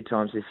it a few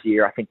times this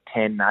year. I think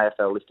 10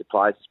 AFL listed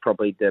players is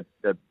probably the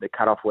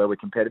cut-off where we're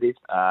competitive.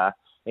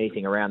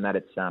 Anything around that,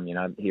 it's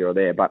here or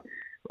there. But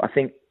I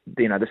think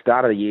the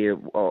start of the year,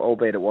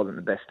 albeit it wasn't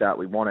the best start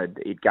we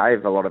wanted, it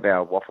gave a lot of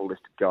our Waffle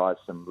listed guys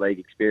some league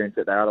experience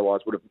that they otherwise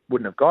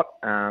wouldn't have got.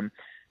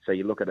 So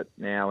you look at it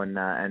now,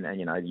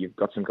 and you've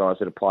got some guys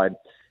that have played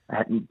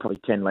probably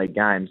 10 league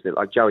games.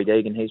 Like Joey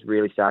Deegan, he's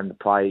really starting to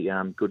play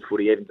good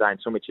footy. Even Zane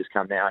Sumich has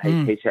come now.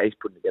 He's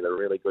putting together a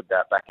really good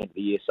back end of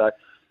the year. So,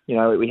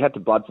 we had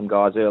to blood some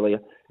guys earlier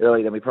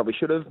than we probably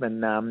should have.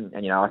 And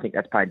I think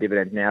that's paying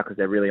dividends now because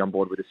they're really on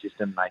board with the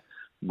system.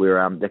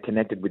 They're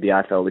connected with the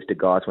AFL listed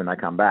guys when they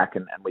come back.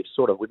 And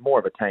we're more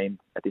of a team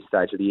at this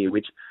stage of the year,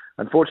 which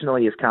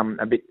unfortunately has come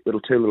a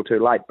little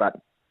too late.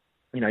 But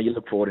you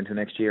look forward into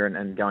next year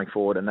and going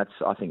forward, and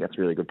I think that's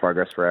really good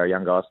progress for our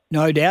young guys.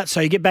 No doubt. So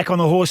you get back on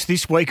the horse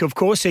this week, of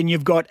course, and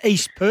you've got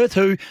East Perth,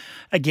 who,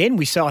 again,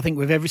 I think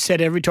we've ever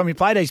said every time we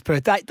played East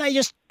Perth, they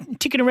just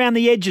ticking around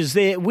the edges.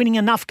 They're winning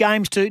enough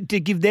games to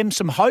give them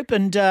some hope,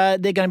 and they're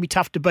going to be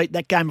tough to beat.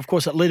 That game, of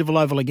course, at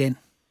Leederville Oval again.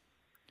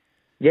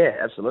 Yeah,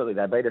 absolutely.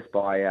 They beat us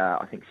by,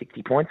 I think,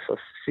 60 points or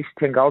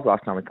 10 goals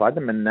last time we played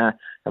them, and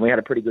we had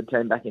a pretty good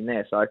team back in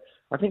there. So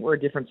I think we're a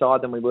different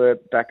side than we were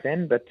back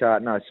then, but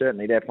no,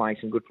 certainly they're playing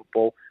some good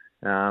football.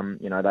 They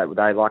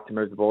like to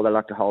move the ball, they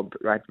like to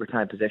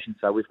retain possession,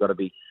 so we've got to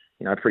be,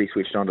 pretty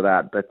switched on to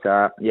that. But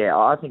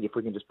I think if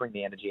we can just bring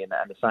the energy and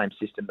the same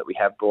system that we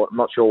have brought, I'm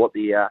not sure what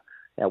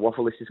our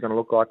Waffle list is going to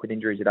look like with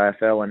injuries at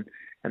AFL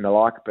and the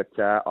like, but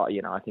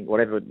I think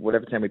whatever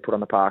team we put on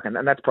the park,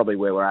 and that's probably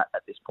where we're at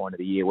this point of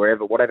the year.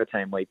 Whatever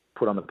team we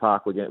put on the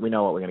park, we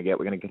know what we're going to get.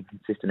 We're going to get a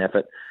consistent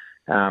effort.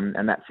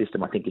 And that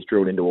system, I think, is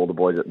drilled into all the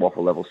boys at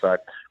Waffle level. So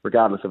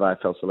regardless of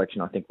AFL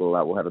selection, I think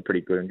we'll have a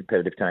pretty good and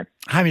competitive team.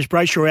 Hamish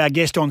Brayshaw, our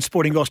guest on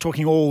Sporting Goss,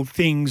 talking all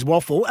things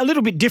Waffle. A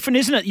little bit different,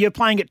 isn't it? You're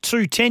playing at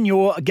 2:10,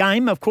 your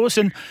game, of course,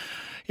 and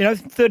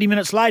 30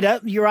 minutes later,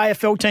 your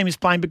AFL team is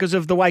playing because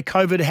of the way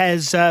COVID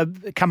has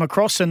come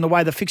across and the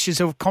way the fixtures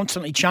are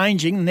constantly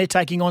changing, and they're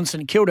taking on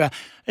St Kilda.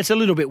 It's a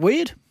little bit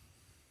weird.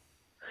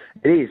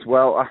 It is.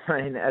 Well,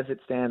 as it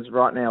stands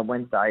right now,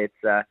 Wednesday,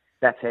 it's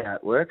that's how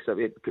it works. So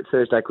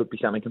Thursday could be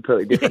something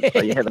completely different,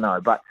 so you never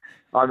know. But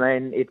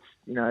it's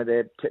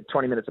they're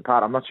 20 minutes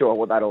apart. I'm not sure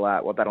what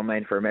that'll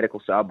mean for a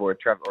medical sub or a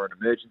travel or an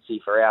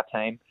emergency for our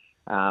team.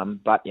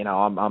 But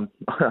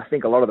I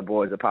think a lot of the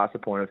boys are past the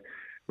point of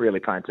really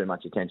paying too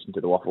much attention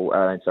to the Waffle.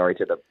 To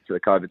the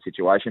COVID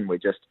situation. We're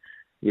just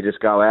you just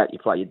go out, you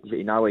play,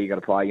 you know where you got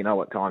to play, you know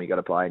what time you got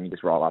to play, and you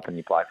just roll up and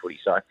you play footy.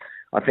 So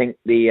I think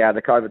the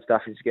COVID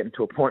stuff is getting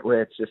to a point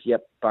where it's just,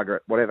 yep, bugger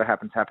it. Whatever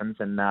happens, happens,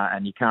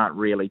 and you can't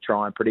really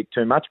try and predict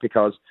too much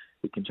because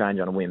it can change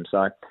on a whim.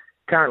 So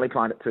currently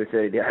playing at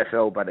 2:30 the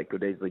AFL, but it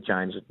could easily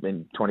change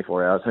in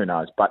 24 hours. Who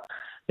knows? But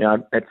you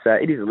know,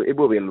 it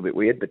will be a little bit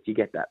weird, but you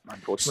get that,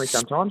 unfortunately,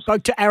 sometimes.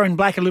 Spoke to Aaron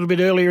Black a little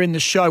bit earlier in the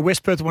show.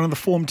 West Perth are one of the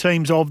form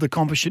teams of the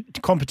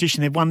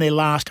competition. They've won their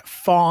last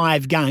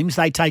 5 games.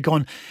 They take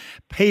on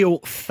Peel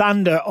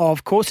Thunder,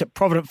 of course, at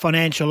Provident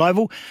Financial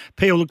Oval.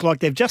 Peel look like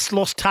they've just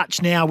lost touch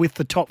now with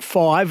the top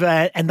 5,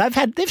 and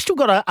they've still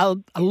got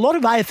a lot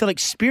of AFL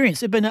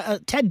experience. They've been a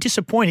tad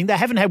disappointing. They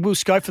haven't had Will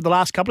Scope for the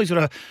last couple. He's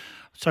got a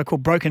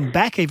so-called broken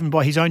back, even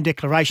by his own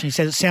declaration. He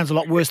says it sounds a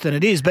lot worse than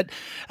it is, but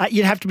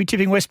you'd have to be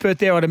tipping West Perth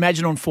there, I'd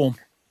imagine, on form.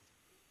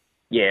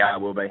 Yeah, I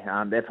will be.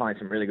 They're playing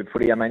some really good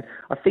footy. I mean,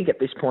 I think at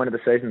this point of the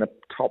season, the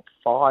top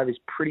 5 is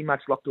pretty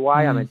much locked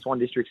away. I mean, Swan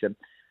Districts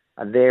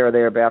are there or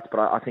thereabouts,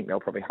 but I think they'll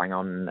probably hang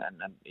on and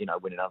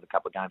win another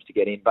couple of games to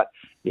get in. But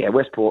yeah,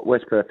 West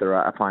Perth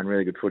are playing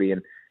really good footy,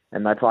 and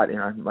they played,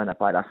 when they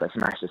played us, they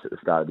smashed us at the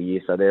start of the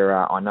year. So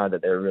I know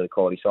that they're a really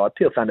quality side.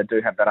 Peel Thunder do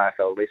have that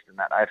AFL list and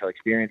that AFL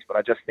experience, but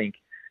I just think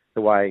the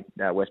way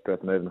West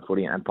Perth moving the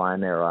footy and playing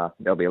there,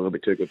 they'll be a little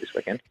bit too good this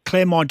weekend.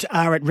 Claremont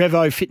are at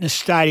Revo Fitness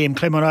Stadium,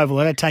 Claremont Oval.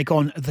 They take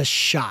on the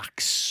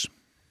Sharks.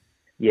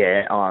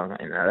 Yeah,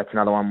 that's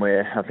another one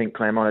where I think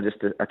Claremont are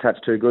just a touch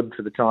too good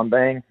for the time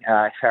being.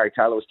 If Harry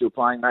Taylor was still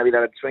playing, maybe they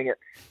would swing it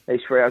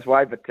East Freo's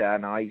way, but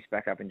no, he's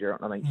back up in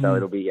Geraldton, I think, so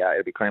it'll be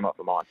Claremont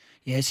for mine.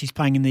 Yes, he's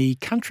playing in the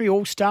Country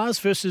All-Stars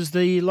versus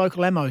the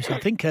local Amos, I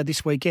think,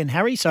 this weekend,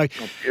 Harry. So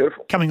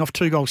coming off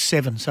 2 goals,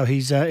 7, so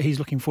he's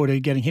looking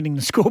forward to hitting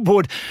the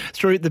scoreboard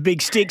through the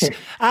big sticks.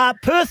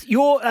 Perth,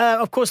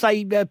 of course,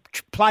 they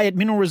play at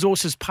Mineral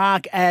Resources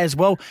Park as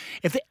well.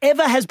 If there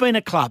ever has been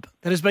a club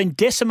that has been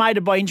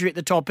decimated by injury at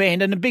the top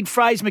end, and a big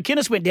phrase,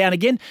 McInnes went down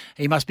again,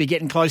 he must be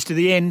getting close to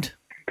the end.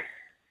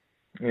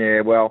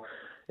 Yeah, well,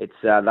 it's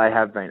they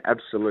have been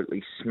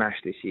absolutely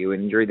smashed this year with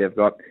injury. They've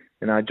got,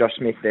 Josh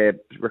Smith, their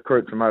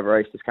recruit from over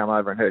east, has come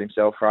over and hurt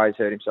himself.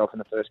 Fraser hurt himself in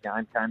the first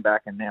game, came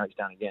back, and now he's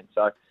done again.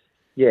 So,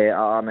 yeah,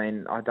 I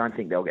mean, I don't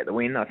think they'll get the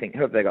win. I think,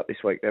 who have they got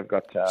this week? They've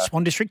got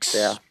Swan Districts.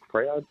 Yeah,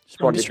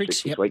 Swan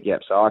Districts this week,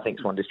 yep. So I think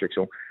Swan Districts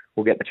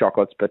will get the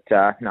chocolates. But,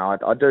 no,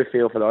 I do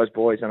feel for those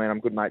boys. I mean, I'm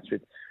good mates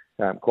with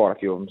quite a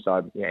few of them.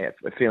 So, yeah,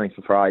 a feeling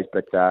for Fraser,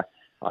 but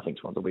I think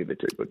Swans will be a bit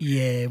too good.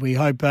 Yeah, we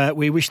hope,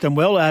 we wish them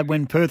well.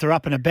 When Perth are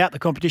up and about, the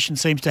competition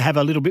seems to have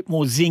a little bit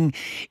more zing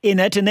in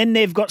it. And then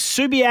they've got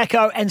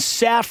Subiaco and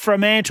South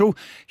Fremantle.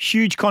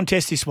 Huge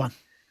contest, this one.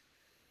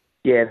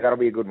 Yeah, that'll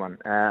be a good one.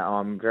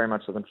 I'm very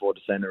much looking forward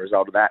to seeing the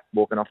result of that,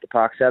 walking off the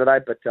park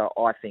Saturday. But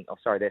I think,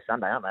 they're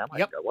Sunday, aren't they? I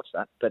might go watch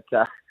that. But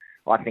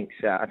I think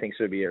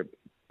Subi are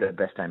the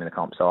best team in the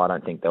comp, so I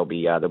don't think they'll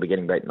be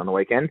getting beaten on the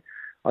weekend.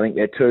 I think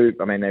it's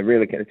going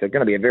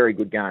to be a very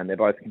good game. They're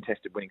both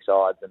contested winning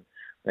sides, and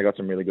they've got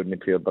some really good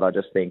midfield. But I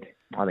think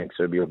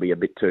Subi will be a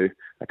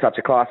touch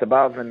of class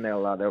above, and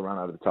they'll run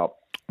over the top.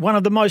 One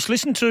of the most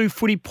listened to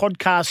footy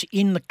podcasts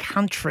in the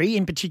country,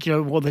 in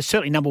particular, well, they're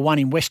certainly number one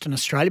in Western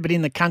Australia, but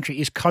in the country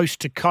is Coast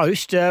to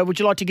Coast. Would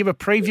you like to give a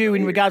preview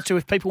in regards to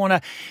if people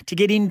want to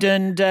get in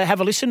and have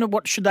a listen?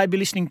 What should they be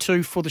listening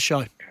to for the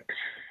show?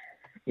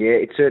 Yeah,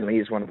 it certainly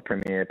is one of the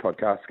premier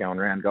podcasts going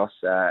around, Goss,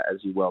 as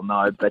you well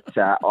know. But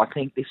I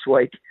think this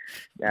week,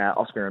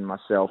 Oscar and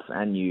myself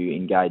and you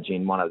engage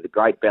in one of the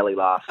great belly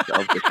laughs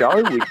of the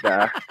show with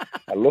a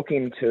look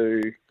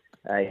into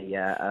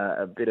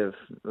a bit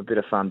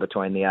of fun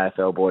between the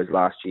AFL boys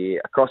last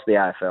year across the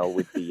AFL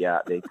with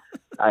the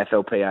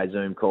AFLPA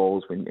Zoom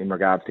calls in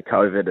regards to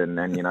COVID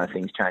and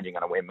things changing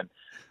on a whim. And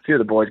a few of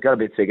the boys got a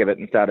bit sick of it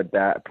and started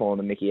pulling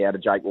the mickey out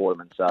of Jake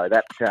Waterman. So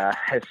that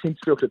has since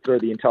filtered through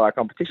the entire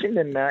competition.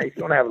 And if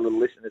you want to have a little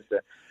listen as to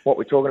what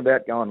we're talking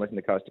about, go and listen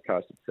to Coast to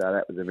Coast.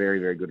 That was a very,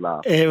 very good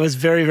laugh. It was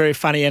very, very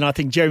funny. And I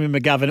think Jeremy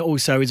McGovern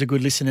also is a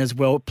good listener as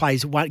well.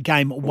 Plays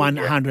game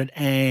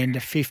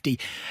 150.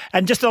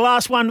 And just the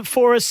last one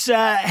for us,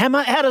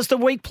 Hammer, how does the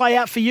week play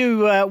out for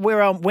you?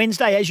 We're on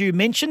Wednesday, as you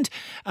mentioned.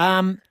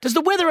 Does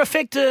the weather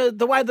affect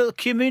the way the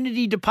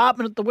community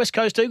department at the West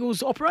Coast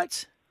Eagles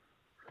operates?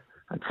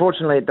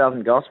 Unfortunately, it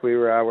doesn't, Goss.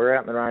 We're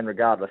out in the rain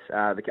regardless.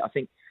 I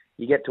think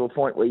you get to a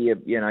point where you're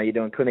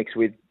doing clinics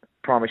with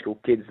primary school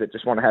kids that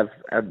just want to have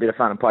a bit of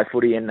fun and play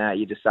footy, and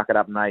you just suck it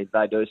up, and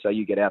they do. So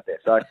you get out there.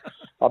 So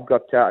I've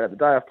got the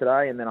day off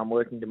today, and then I'm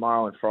working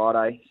tomorrow and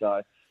Friday.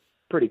 So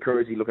pretty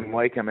cruisy looking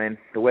week. I mean,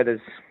 the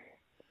weather's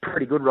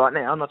pretty good right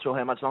now. I'm not sure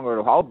how much longer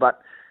it'll hold, but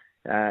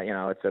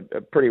it's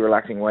a pretty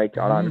relaxing week.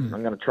 I'm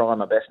going to try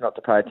my best not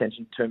to pay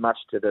attention too much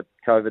to the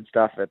COVID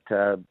stuff at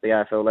the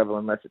AFL level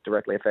unless it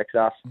directly affects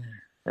us.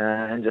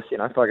 And just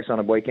focus on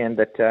a weekend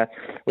that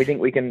we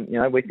think we can.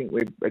 We think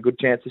we've a good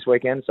chance this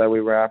weekend, so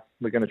we're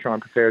going to try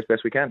and prepare as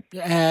best we can.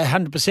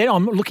 100%.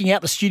 I'm looking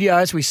out the studio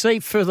as we see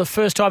for the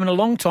first time in a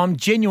long time.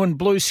 Genuine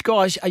blue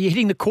skies. Are you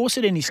hitting the course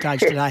at any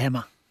stage today,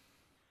 Hammer?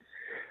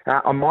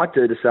 I might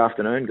do this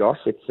afternoon, Goss.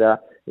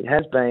 It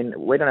has been.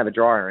 We don't have a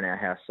dryer in our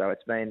house, so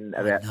it's been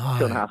about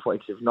 2.5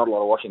 weeks of not a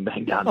lot of washing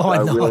being done.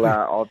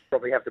 I'll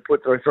probably have to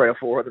put through 3 or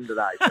 4 of them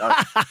today. So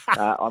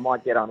I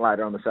might get on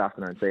later on this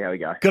afternoon and see how we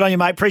go. Good on you,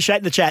 mate.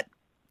 Appreciate the chat.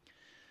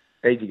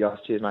 Easy, guys.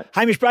 Cheers, mate.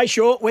 Hamish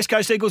Brayshaw, West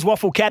Coast Eagles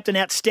waffle captain,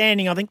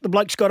 outstanding. I think the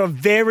bloke's got a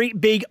very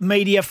big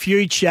media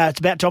future. It's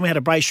about time we had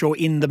a Brayshaw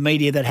in the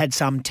media that had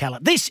some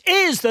talent. This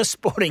is the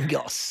Sporting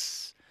Goss.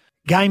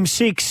 Game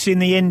 6 in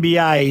the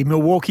NBA,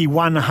 Milwaukee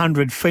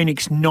 100,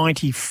 Phoenix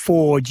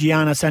 94.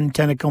 Giannis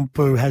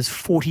Antetokounmpo has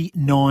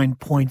 49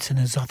 points and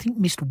has, I think,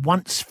 missed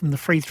once from the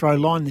free throw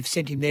line. They've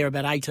sent him there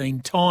about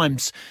 18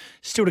 times.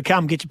 Still to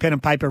come, get your pen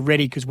and paper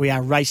ready because we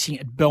are racing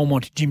at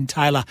Belmont. Jim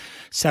Taylor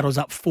saddles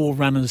up 4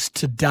 runners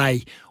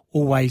today.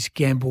 Always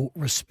gamble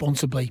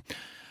responsibly.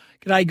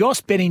 G'day, Goss.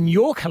 Ben in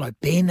York. Hello,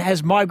 Ben.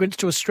 As migrants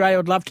to Australia,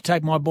 I'd love to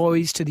take my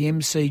boys to the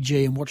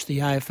MCG and watch the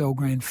AFL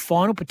Grand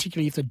Final,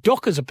 particularly if the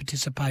Dockers are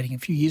participating. A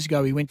few years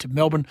ago, we went to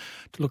Melbourne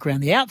to look around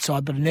the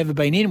outside, but I've never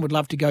been in. Would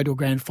love to go to a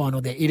Grand Final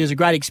there. It is a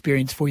great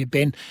experience for you,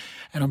 Ben,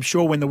 and I'm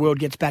sure when the world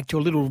gets back to a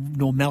little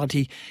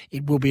normality,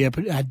 it will be a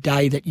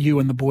day that you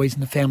and the boys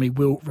and the family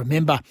will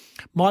remember.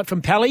 Mike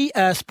from Pally,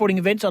 sporting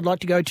events. I'd like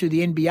to go to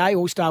the NBA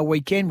All-Star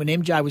Weekend when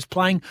MJ was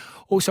playing.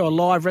 Also a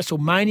live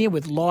WrestleMania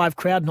with live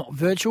crowd, not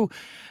virtual.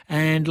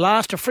 And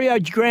last, a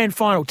Freo Grand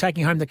Final,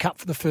 taking home the cup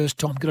for the first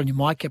time. Good on you,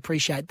 Mike.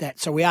 Appreciate that.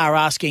 So we are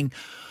asking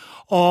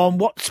on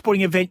what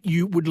sporting event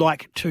you would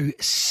like to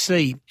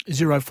see.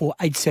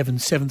 0487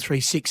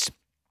 736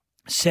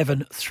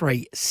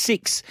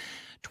 736.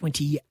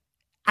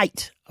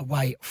 28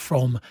 away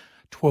from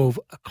 12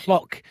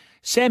 o'clock.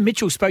 Sam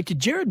Mitchell spoke to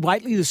Gerard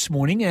Whateley this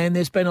morning, and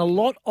there's been a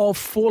lot of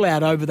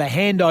fallout over the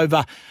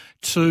handover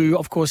to,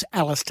 of course,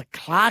 Alistair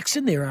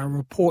Clarkson. There are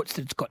reports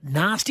that it's got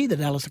nasty,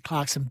 that Alistair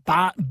Clarkson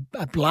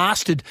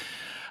blasted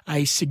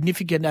a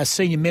significant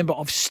senior member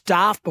of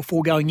staff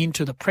before going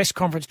into the press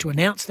conference to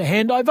announce the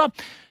handover.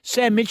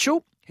 Sam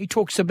Mitchell, he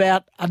talks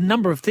about a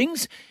number of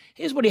things.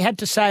 Here's what he had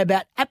to say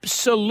about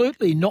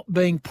absolutely not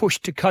being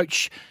pushed to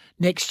coach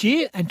next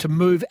year and to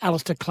move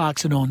Alistair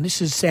Clarkson on.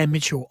 This is Sam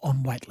Mitchell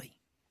on Whateley.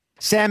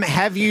 Sam,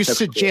 have you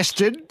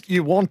suggested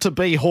you want to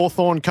be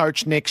Hawthorn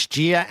coach next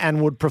year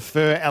and would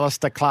prefer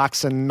Alistair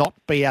Clarkson not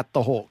be at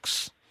the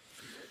Hawks?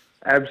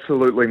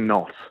 Absolutely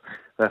not.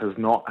 That has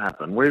not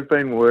happened. We've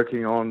been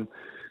working on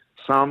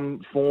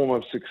some form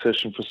of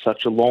succession for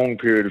such a long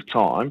period of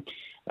time.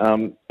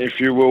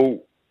 If you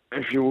will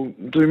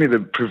do me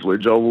the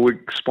privilege, I will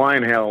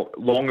explain how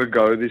long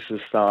ago this has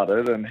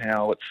started and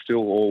how it's still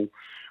all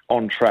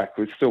on track.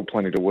 There's still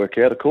plenty to work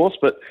out, of course,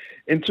 but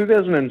in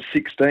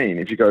 2016,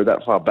 if you go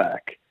that far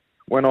back,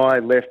 when I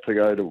left to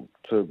go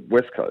to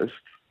West Coast,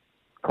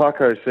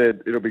 Clarko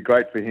said it'll be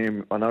great for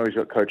him. I know he's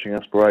got coaching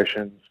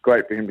aspirations.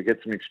 Great for him to get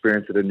some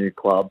experience at a new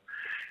club.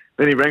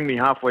 Then he rang me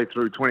halfway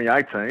through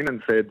 2018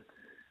 and said,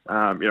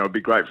 it'd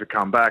be great to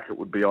come back. It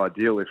would be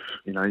ideal if,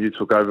 you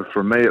took over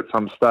from me at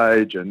some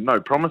stage, and no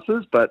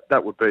promises, but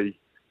that would be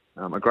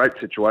a great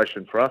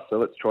situation for us. So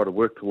let's try to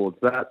work towards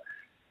that.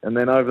 And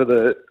then over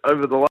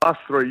the last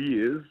 3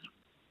 years,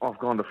 I've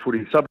gone to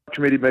footy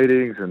subcommittee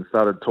meetings and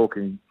started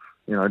talking,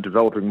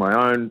 developing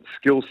my own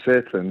skill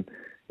set. And,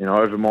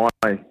 over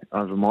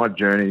my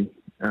journey,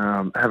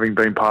 having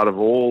been part of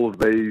all of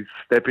these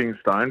stepping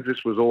stones,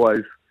 this was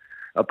always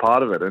a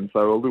part of it. And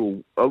so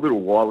a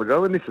little while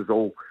ago, and this is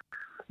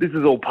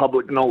all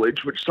public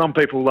knowledge, which some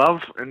people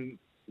love and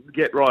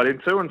get right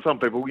into, and some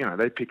people,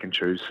 they pick and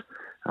choose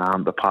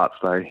the parts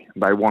they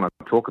want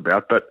to talk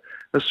about. But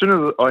as soon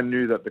as I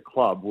knew that the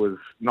club was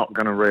not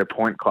going to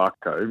reappoint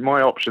Clarko,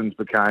 my options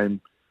became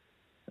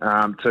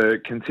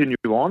to continue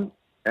on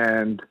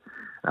and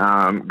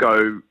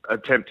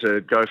attempt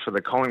to go for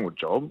the Collingwood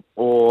job,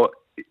 or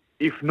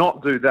if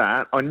not do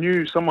that, I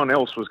knew someone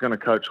else was going to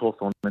coach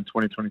Hawthorn in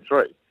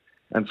 2023.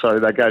 And so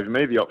they gave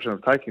me the option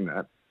of taking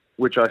that,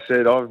 which I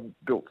said, I've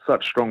built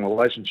such a strong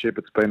relationship.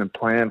 It's been in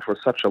plan for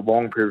such a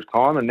long period of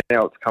time, and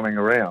now it's coming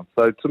around.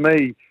 So to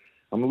me,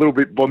 I'm a little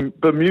bit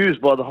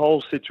bemused by the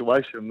whole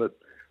situation that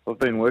I've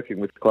been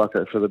working with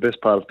Clarko for the best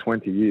part of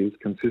 20 years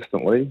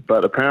consistently,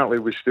 but apparently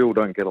we still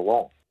don't get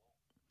along.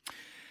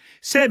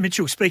 Sam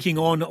Mitchell speaking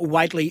on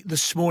Whateley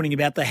this morning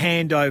about the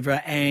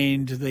handover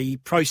and the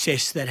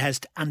process that has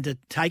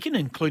undertaken,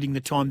 including the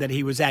time that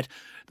he was at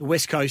the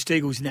West Coast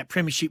Eagles in that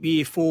premiership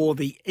year for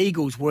the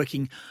Eagles,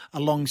 working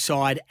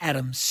alongside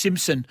Adam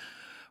Simpson.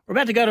 We're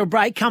about to go to a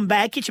break. Come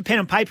back, get your pen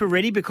and paper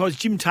ready because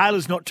Jim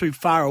Taylor's not too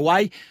far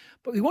away.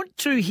 But we want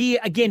to hear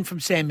again from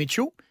Sam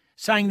Mitchell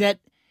saying that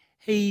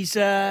he's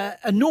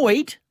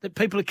annoyed that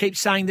people keep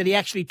saying that he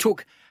actually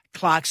took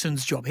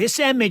Clarkson's job. Here's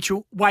Sam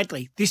Mitchell,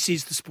 Whateley. This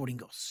is the Sporting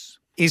Goss.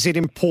 Is it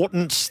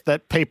important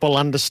that people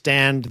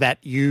understand that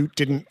you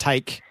didn't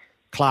take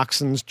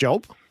Clarkson's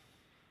job?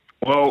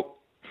 Well,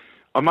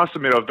 I must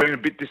admit I've been a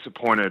bit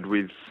disappointed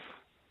with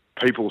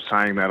people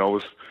saying that.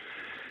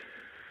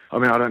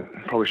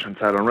 Probably shouldn't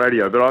say it on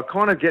radio, but I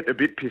kind of get a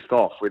bit pissed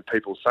off with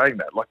people saying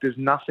that. Like, there's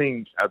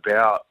nothing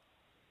about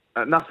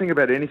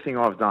anything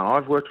I've done.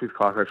 I've worked with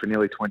Clarko for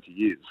nearly 20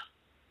 years.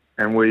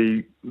 And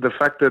the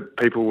fact that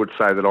people would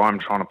say that I'm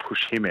trying to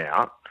push him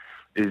out,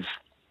 is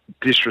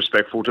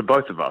disrespectful to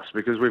both of us,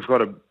 because we've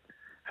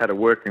had a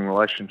working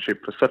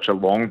relationship for such a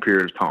long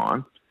period of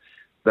time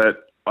that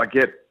I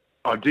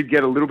did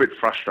get a little bit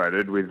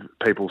frustrated with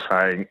people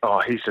saying,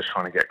 "Oh, he's just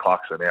trying to get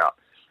Clarkson out."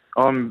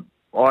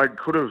 I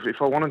could have,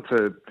 if I wanted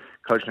to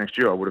coach next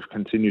year, I would have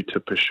continued to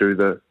pursue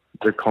the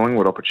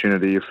Collingwood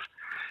opportunity if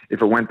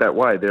it went that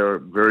way. They're a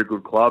very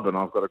good club, and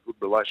I've got a good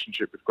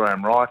relationship with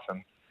Graham Wright,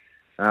 and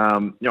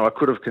I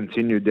could have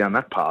continued down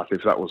that path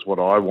if that was what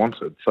I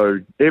wanted. So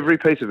every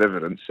piece of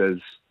evidence says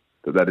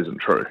that isn't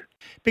true.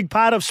 Big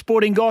part of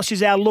Sporting Goss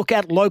is our look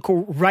at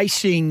local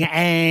racing,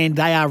 and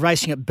they are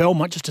racing at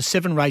Belmont, just a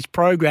 7-race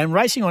program.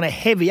 Racing on a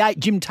heavy 8.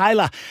 Jim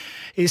Taylor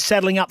is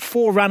saddling up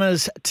 4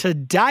 runners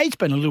today. It's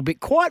been a little bit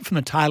quiet from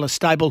the Taylor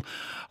stable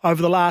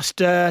over the last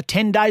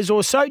 10 days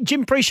or so.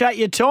 Jim, appreciate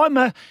your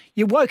time.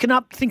 You've woken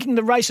up thinking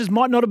the races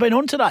might not have been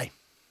on today.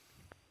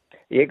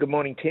 Yeah, good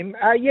morning, Tim.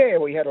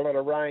 We had a lot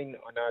of rain.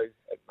 I know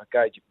at my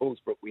gauge at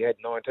Bullsbrook we had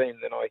 19,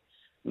 then I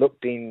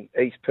looked in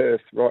East Perth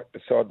right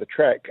beside the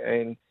track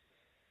and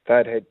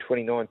they'd had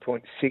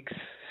 29.6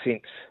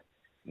 since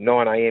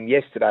 9 a.m.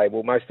 yesterday.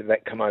 Well, most of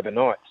that come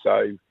overnight.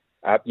 So,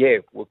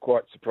 we're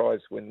quite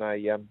surprised when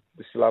they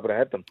were still able to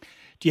have them.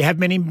 Do you have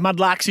many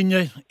mudlarks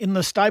in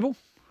the stable?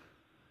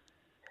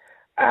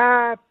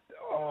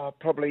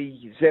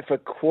 Probably Zephyr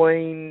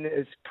Queen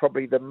is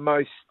probably the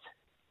most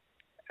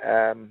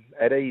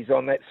at ease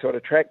on that sort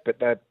of track, but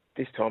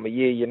this time of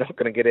year, you're not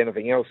going to get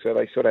anything else, so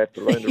they sort of have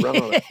to learn to run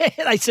on it.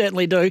 They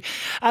certainly do.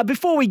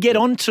 Before we get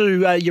on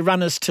to your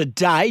runners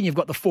today, you've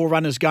got the 4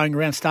 runners going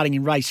around starting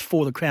in race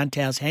 4, the Crown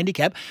Towers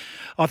Handicap.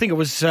 I think it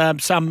was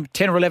some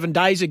 10 or 11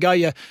 days ago,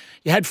 you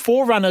had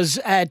 4 runners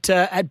at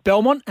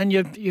Belmont, and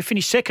you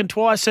finished second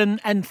twice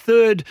and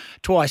third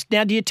twice.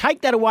 Now, do you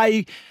take that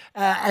away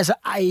as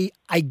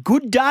a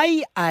good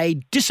day, a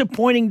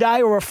disappointing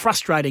day, or a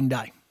frustrating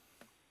day?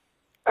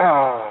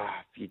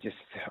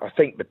 I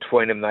think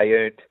between them they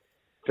earned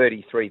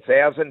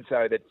 33,000,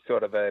 so that's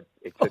sort of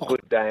it's a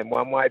good day in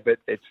one way, but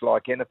it's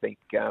like anything.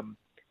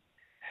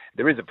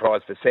 There is a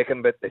prize for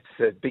second, but it's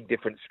a big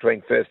difference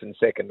between first and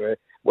second.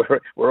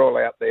 We're all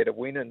out there to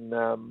win, and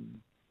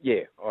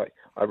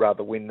I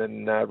rather win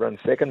than run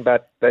second,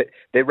 but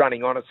they're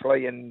running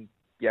honestly, and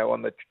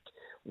on the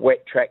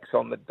wet tracks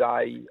on the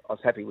day, I was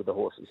happy with the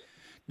horses.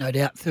 No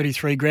doubt,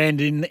 33 grand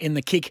in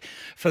the kick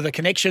for the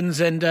connections,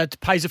 and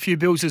pays a few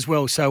bills as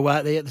well. So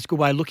that's a good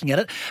way of looking at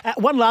it.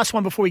 One last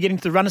one before we get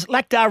into the runners.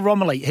 Lakdar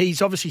Romilly,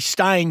 he's obviously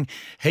staying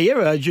here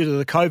due to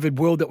the COVID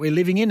world that we're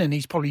living in, and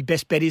his probably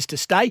best bet is to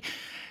stay.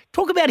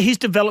 Talk about his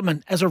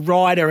development as a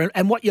rider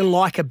and what you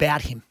like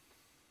about him.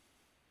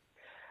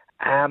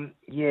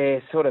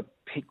 Sort of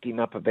picked him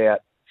up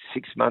about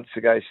 6 months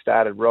ago,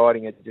 started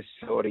riding it, just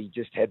thought he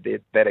just had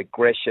that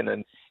aggression,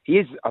 and he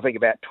is, I think,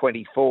 about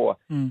 24,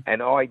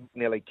 and I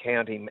nearly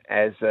count him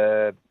as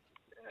a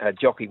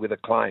jockey with a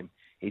claim.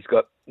 He's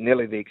got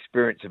nearly the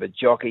experience of a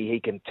jockey.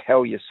 He can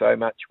tell you so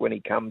much when he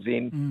comes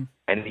in,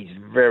 and he's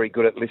very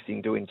good at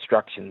listening to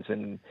instructions,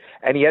 and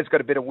he has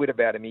got a bit of wit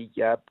about him. He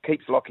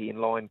keeps Lockie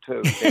in line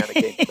too, now and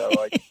again, so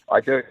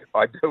I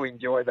do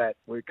enjoy that.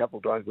 A couple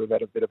of times we've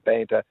had a bit of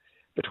banter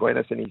between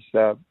us, and he's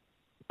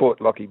brought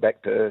Lockie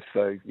back to earth,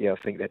 so I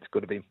think that's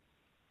good of him.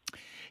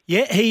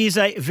 Yeah, he is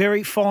a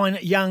very fine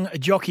young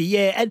jockey.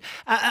 Yeah, and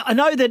I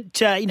know that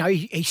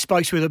he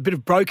speaks with a bit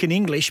of broken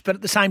English, but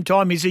at the same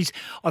time,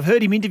 I've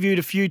heard him interviewed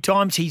a few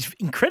times. He's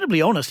incredibly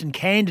honest and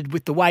candid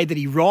with the way that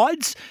he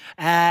rides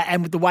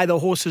and with the way the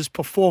horses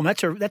perform.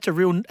 That's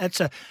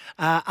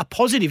a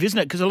positive, isn't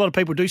it? Because a lot of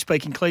people do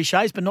speak in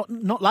cliches, but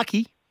not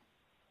lucky.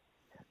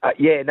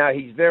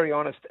 He's very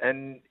honest,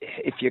 and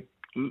if you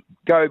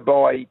go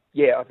by,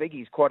 I think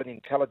he's quite an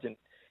intelligent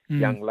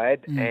young lad,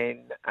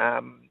 and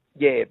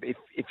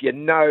if you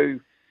know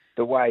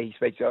the way he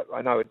speaks,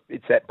 I know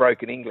it's that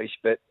broken English,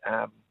 but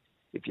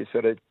if you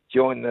sort of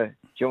join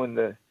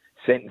the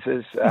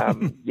sentences,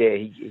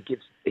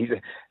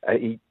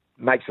 he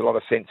makes a lot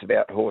of sense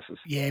about horses.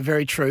 Yeah,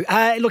 very true.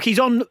 Look, he's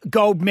on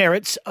Gold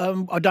Merits.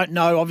 I don't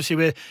know,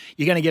 obviously,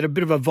 you're going to get a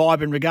bit of a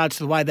vibe in regards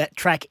to the way that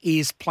track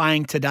is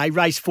playing today.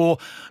 Race 4,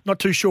 not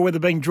too sure whether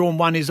being drawn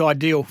 1 is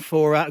ideal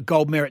for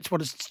Gold Merits.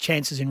 What is its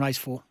chances in race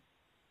 4?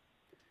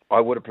 I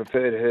would have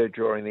preferred her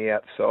drawing the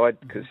outside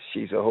because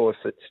she's a horse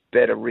that's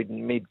better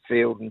ridden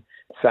midfield, and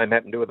same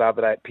happened to her the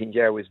other day at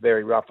Pinjarra. Was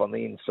very rough on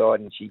the inside,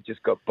 and she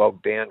just got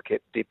bogged down,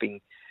 kept dipping.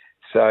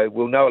 So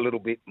we'll know a little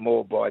bit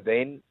more by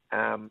then.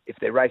 If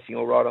they're racing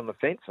all right on the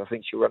fence, I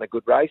think she'll run a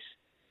good race.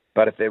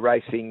 But if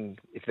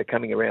they're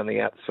coming around the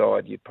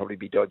outside, you'd probably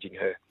be dodging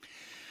her.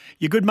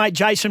 Your good mate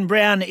Jason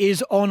Brown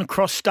is on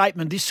Cross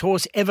Statement. This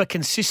horse ever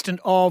consistent,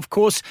 of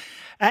course.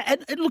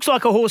 It looks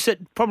like a horse that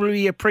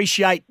probably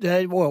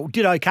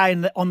did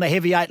okay on the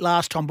heavy 8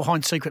 last time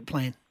behind Secret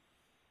Plan.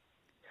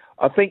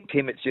 I think,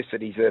 Tim, it's just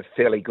that he's a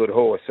fairly good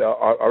horse.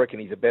 I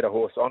reckon he's a better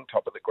horse on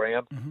top of the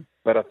ground,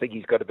 but I think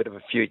he's got a bit of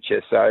a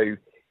future. So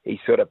he's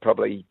sort of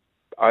probably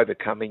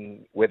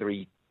overcoming whether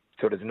he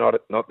sort of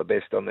not the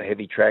best on the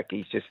heavy track.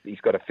 He's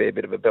got a fair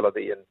bit of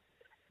ability, and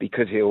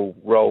because he'll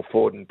roll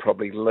forward and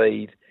probably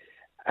lead,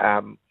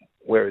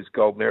 whereas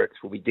Gold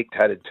Merrick's will be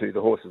dictated to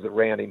the horses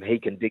around him. He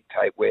can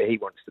dictate where he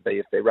wants to be.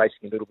 If they're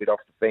racing a little bit off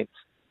the fence,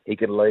 he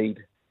can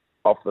lead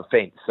off the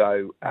fence.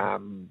 So,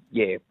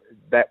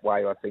 that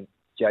way I think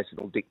Jason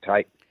will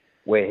dictate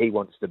where he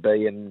wants to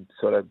be, and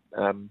sort of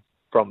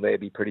from there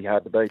be pretty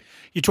hard to beat.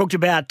 You talked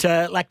about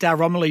Lakdar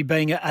Romilly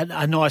being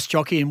a nice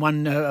jockey and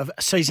one a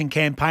seasoned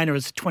campaigner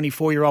as a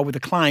 24-year-old with a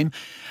claim.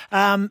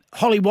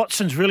 Holly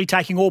Watson's really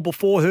taking all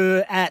before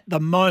her at the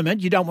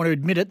moment. You don't want to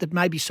admit it, that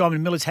maybe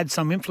Simon Miller's had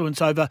some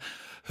influence over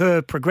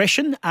her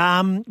progression,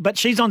 but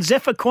she's on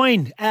Zephyr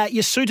Queen.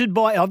 You're suited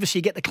by, obviously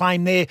you get the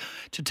claim there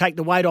to take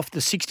the weight off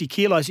the 60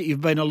 kilos that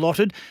you've been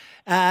allotted.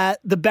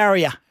 The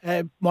barrier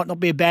might not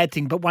be a bad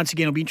thing, but once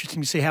again it'll be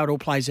interesting to see how it all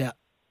plays out.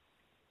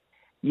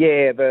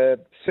 Yeah, the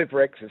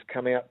Super X has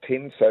come out,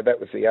 Tim, so that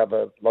was the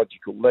other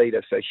logical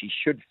leader, so she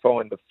should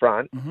find the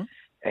front. Mm-hmm.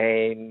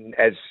 And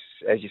as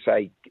you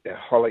say,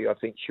 Holly, I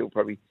think she'll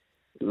probably,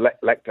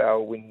 Lakdar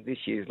will win this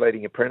year's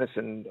leading apprentice,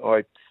 and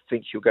I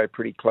think she'll go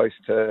pretty close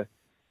to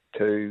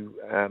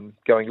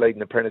going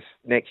leading apprentice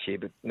next year,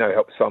 but no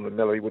help Simon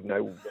Miller, he wouldn't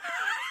know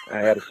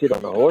how to sit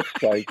on a horse,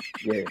 so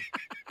yeah.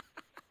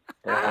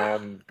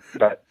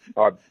 But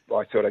I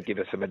sort of give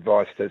her some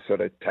advice to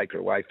sort of take her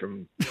away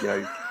from,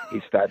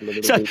 his stable a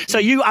little bit. So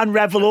you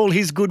unravel all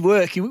his good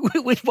work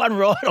with one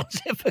ride on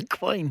Zephyr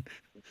Queen.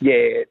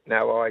 Yeah,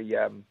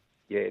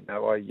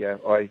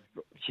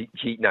 she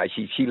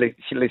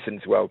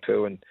listens well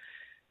too, and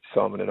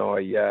Simon and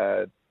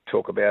I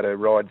talk about her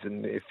rides,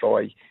 and if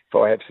I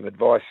have some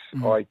advice,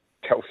 I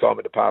tell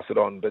Simon to pass it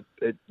on. But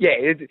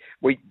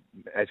we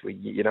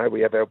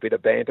have our bit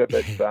of banter,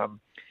 but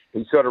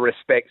he sort of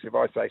respects if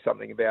I say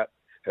something about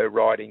her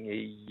riding,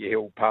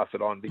 he'll pass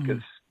it on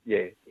because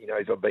he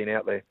knows I've been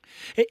out there.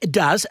 It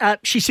does.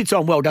 She sits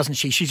on well, doesn't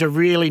she? She's a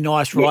really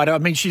nice rider. I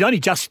mean, she's only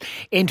just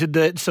entered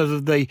the sort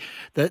of the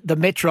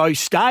Metro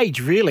stage.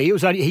 Really, it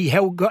was only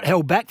got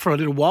held back for a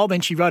little while.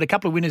 Then she rode a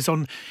couple of winners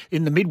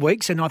in the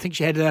midweeks, and I think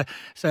she had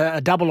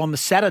a double on the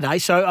Saturday.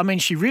 So I mean,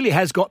 she really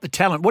has got the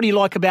talent. What do you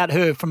like about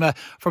her from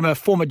a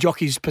former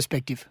jockey's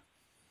perspective?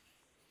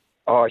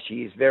 Oh,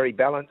 she is very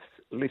balanced,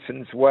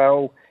 listens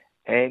well,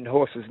 and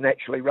horses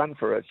naturally run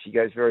for her. She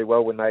goes very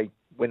well when they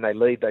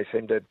lead. They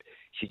seem to.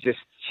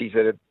 She's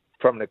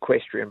from an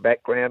equestrian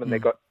background, and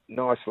they've got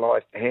nice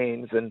light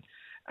hands. And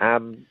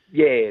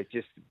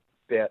just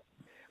about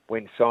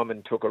when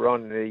Simon took her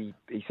on,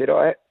 he said,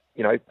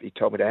 he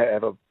told me to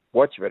have a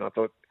watch of it. And I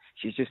thought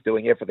she's just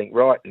doing everything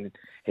right. And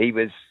he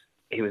was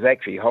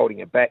actually holding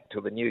her back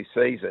till the new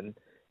season,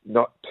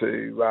 not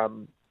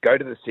to go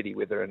to the city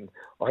with her. And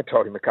I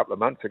told him a couple of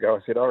months ago, I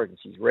said, I reckon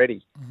she's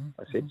ready.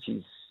 I said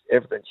she's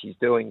everything she's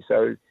doing.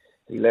 So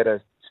he let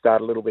her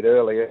start a little bit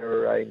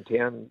earlier in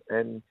town,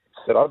 and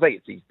said, I think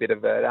it's his bit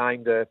of an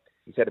aim to.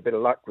 He's had a bit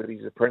of luck with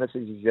his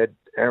apprentices. He's had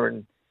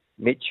Aaron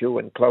Mitchell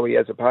and Chloe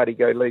as a party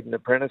go lead an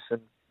apprentice,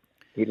 and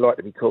he'd like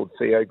to be called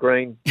Theo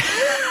Green.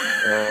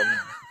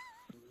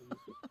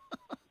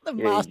 The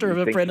master of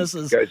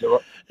apprentices.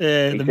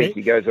 He thinks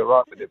he goes all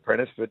right with the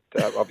apprentice, but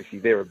obviously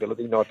their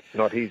ability, not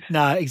his.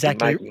 No,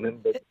 exactly. Making them,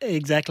 but,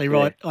 exactly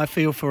right. I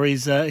feel for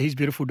his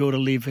beautiful daughter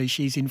Liv.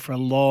 She's in for a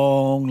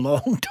long,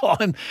 long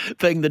time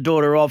being the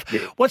daughter of.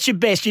 Yeah. What's your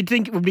best? You'd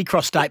think it would be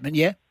Cross Statement,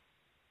 yeah?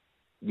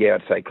 Yeah,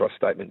 I'd say Cross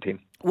Statement, Tim.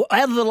 Well,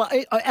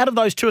 out of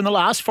those two in the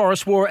last,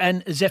 Forest War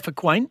and Zephyr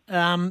Queen,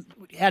 how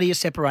do you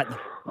separate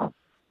them?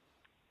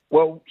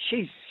 Well,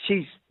 she's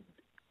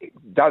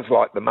does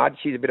like the mud.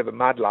 She's a bit of a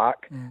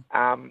mudlark.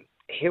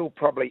 He'll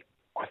probably,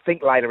 I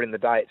think later in the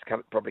day, it's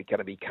probably going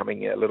to be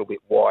coming a little bit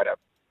wider.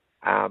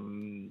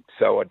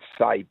 So I'd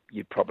say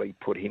you'd probably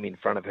put him in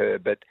front of her.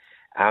 But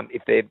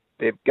if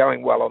they're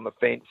going well on the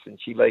fence and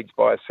she leads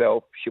by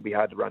herself, she'll be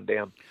hard to run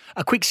down.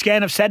 A quick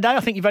scan of Saturday.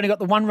 I think you've only got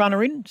the one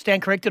runner in.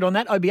 Stand corrected on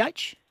that,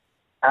 OBH?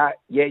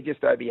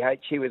 Just OBH.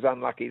 He was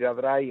unlucky the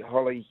other day.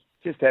 Holly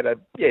just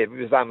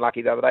was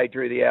unlucky the other day,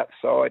 drew the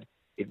outside,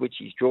 in which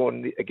he's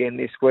drawn again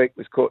this week,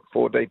 was caught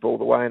 4 deep all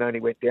the way and only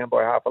went down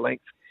by half a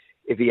length.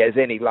 If he has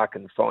any luck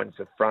and finds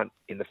the front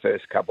in the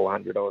first couple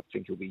hundred, I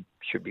think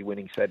should be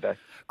winning Saturday.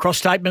 Cross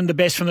Statement, the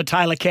best from the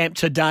Taylor camp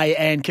today,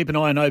 and keep an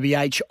eye on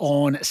OBH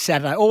on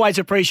Saturday. Always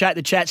appreciate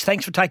the chats.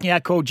 Thanks for taking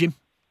our call, Jim.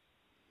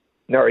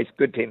 No worries.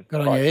 Good, Tim.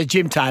 Good on you. There's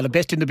Jim Taylor,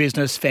 best in the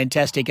business,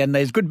 fantastic. And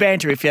there's good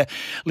banter if you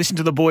listen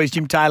to the boys,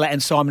 Jim Taylor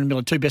and Simon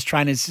Miller, two of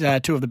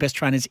the best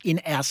trainers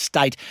in our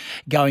state,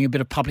 going a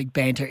bit of public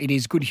banter. It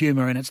is good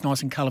humour, and it's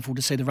nice and colourful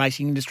to see the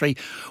racing industry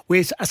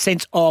with a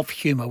sense of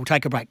humour. We'll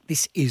take a break.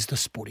 This is the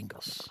Sporting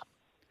Goss.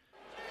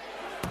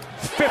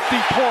 50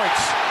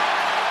 points.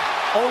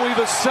 Only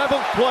the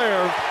 7th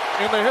player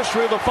in the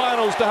history of the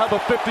finals to have a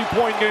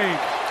 50-point game.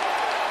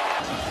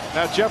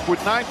 Now, Jeff, with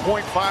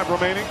 9.5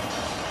 remaining,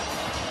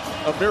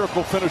 a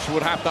miracle finish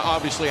would have to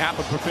obviously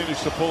happen for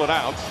Phoenix to pull it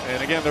out.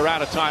 And again, they're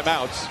out of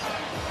timeouts.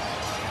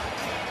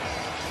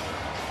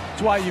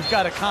 That's why you've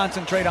got to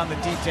concentrate on the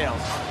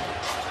details.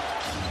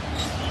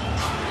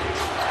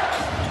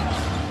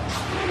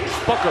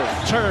 Booker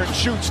turns,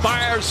 shoots,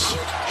 fires.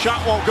 Shot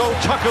won't go.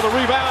 Tucker the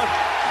rebound.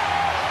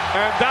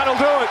 And that'll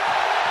do it.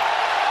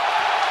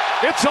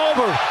 It's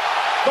over.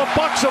 The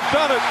Bucks have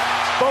done it.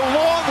 The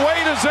long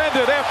wait has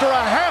ended. After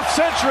a half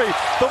century,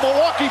 the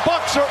Milwaukee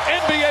Bucks are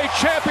NBA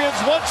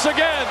champions once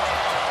again.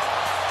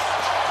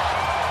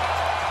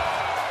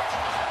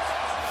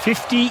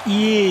 50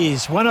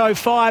 years,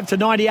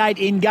 105-98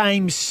 in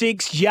Game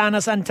 6.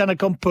 Giannis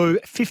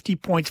Antetokounmpo, 50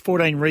 points,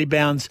 14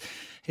 rebounds.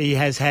 He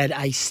has had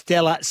a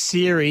stellar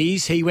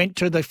series. He went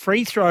to the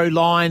free throw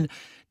line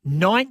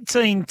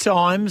 19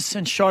 times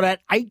and shot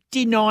at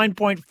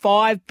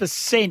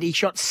 89.5%. He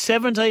shot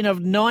 17 of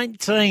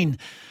 19. The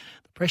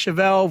pressure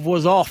valve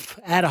was off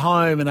at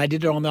home, and they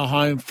did it on the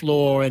home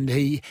floor, and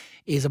he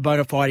is a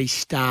bona fide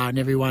star, and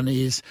everyone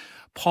is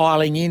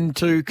piling in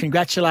to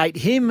congratulate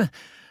him.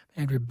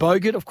 Andrew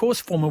Bogut, of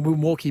course, former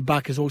Milwaukee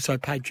Buck, has also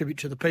paid tribute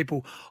to the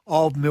people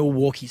of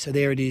Milwaukee. So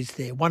there it is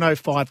there,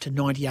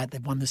 105-98.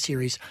 They've won the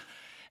series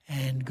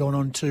and gone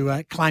on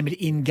to claim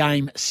it in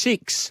Game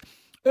 6.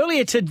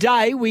 Earlier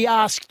today, we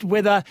asked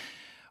what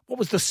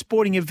was the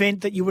sporting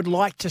event that you would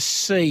like to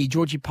see,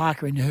 Georgie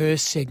Parker in her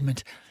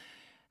segment.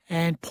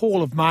 And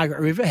Paul of Margaret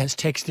River has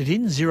texted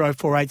in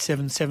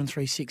 0487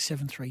 736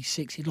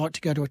 736. He'd like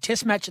to go to a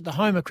test match at the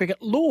home of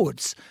cricket,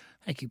 Lords.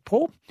 Thank you,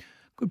 Paul.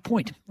 Good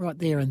point right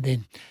there and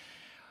then.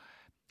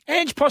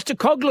 Ange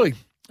Postecoglou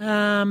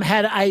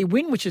had a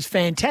win, which is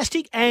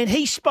fantastic, and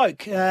he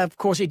spoke. Of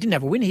course, he didn't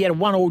have a win. He had a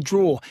 1-1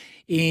 draw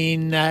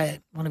in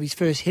one of his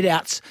first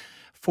hitouts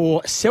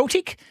for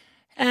Celtic,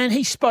 and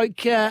he spoke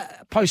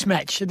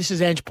post-match. This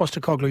is Ange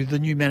Postecoglou, the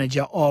new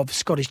manager of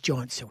Scottish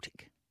giant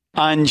Celtic.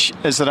 Ange,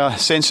 is there a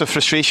sense of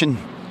frustration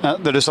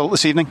at the result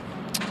this evening?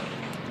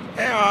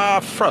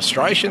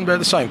 Frustration, but at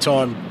the same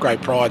time,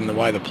 great pride in the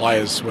way the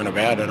players went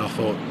about it. I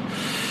thought,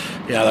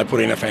 they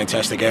put in a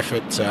fantastic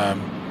effort.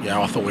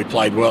 I thought we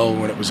played well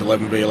when it was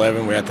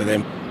 11v11. We had to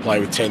then play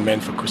with 10 men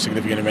for a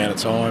significant amount of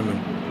time,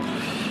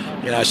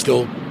 and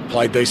still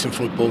played decent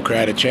football,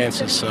 created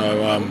chances.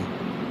 So,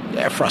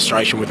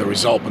 frustration with the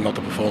result, but not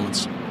the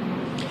performance.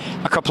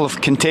 A couple of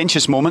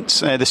contentious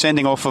moments. The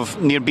sending off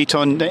of Nir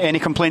Bitton. Any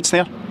complaints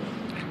there?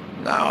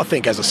 No, I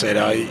think, as I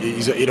said,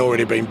 he'd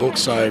already been booked.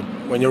 So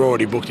when you're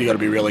already booked, you've got to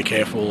be really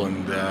careful.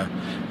 And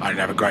I didn't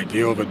have a great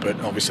deal of it, but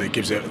obviously it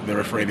gives the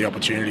referee the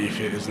opportunity, if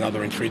there's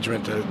another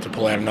infringement, to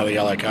pull out another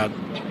yellow card.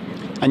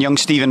 And young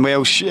Stephen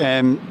Welsh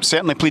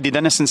certainly pleaded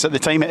innocence at the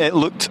time. It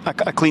looked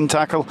a clean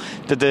tackle.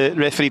 Did the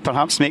referee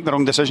perhaps make the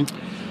wrong decision?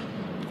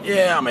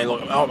 Yeah, I mean,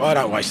 look, I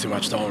don't waste too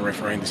much time on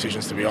refereeing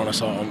decisions, to be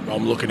honest.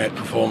 I'm looking at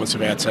performance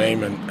of our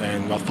team,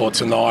 and I thought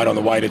tonight, on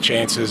the way to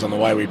chances, on the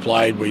way we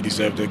played, we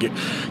deserved to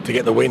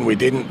get the win. We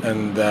didn't,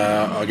 and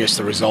I guess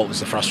the result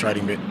is the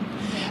frustrating bit.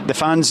 The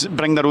fans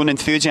bring their own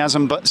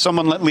enthusiasm, but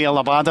someone like Liel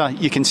Abada,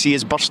 you can see,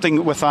 is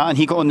bursting with that, and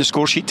he got on the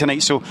score sheet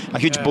tonight, so a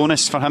huge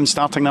bonus for him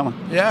starting that one.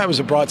 Yeah, it was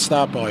a bright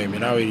start by him.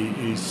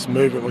 His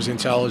movement was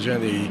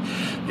intelligent. He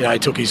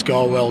took his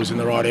goal well. He was in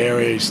the right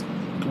area. He's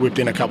whipped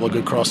in a couple of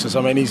good crosses.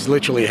 I mean, he's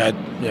literally had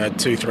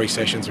 2-3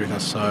 sessions with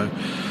us, so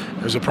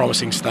it was a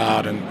promising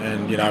start,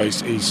 and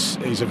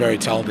he's a very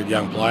talented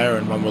young player,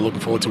 and one we're looking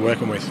forward to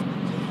working with.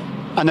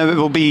 And now it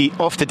will be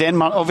off to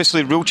Denmark.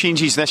 Obviously, rule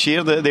changes this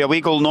year. The away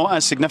goal not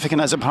as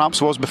significant as it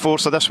perhaps was before,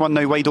 so this one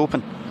now wide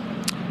open.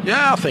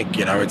 Yeah, I think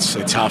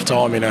it's half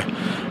time in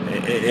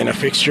a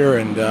fixture,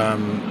 and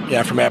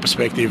from our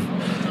perspective,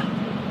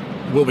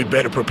 we'll be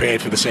better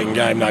prepared for the second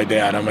game, no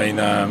doubt. I mean,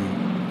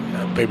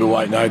 people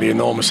won't know the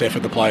enormous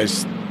effort the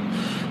players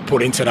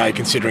put in today,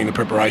 considering the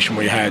preparation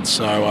we had.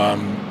 So,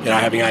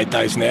 having 8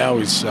 days now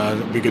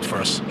will be good for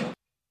us.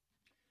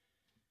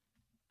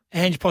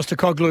 Ange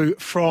Postecoglou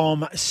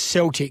from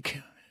Celtic.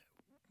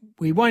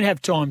 We won't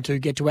have time to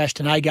get to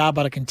Ashton Agar,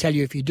 but I can tell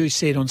you, if you do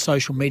see it on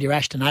social media,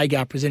 Ashton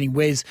Agar presenting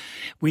Wes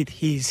with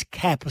his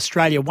cap.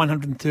 Australia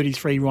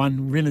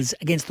 133-run winners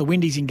against the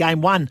Windies in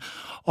Game 1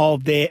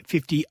 of their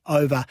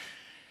 50-over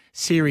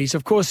series.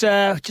 Of course,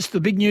 just the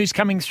big news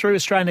coming through.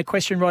 Australian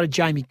equestrian rider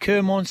Jamie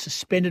Kermond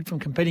suspended from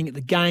competing at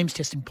the Games,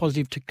 testing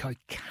positive to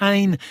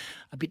cocaine.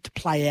 A bit to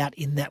play out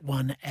in that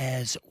one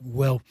as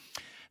well.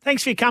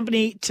 Thanks for your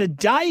company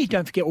today.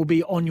 Don't forget, we'll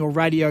be on your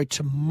radio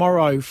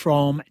tomorrow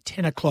from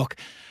 10 o'clock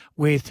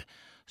with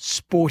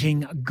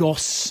Sporting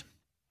Goss.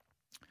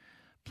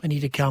 Plenty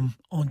to come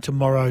on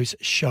tomorrow's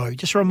show.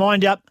 Just a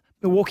reminder,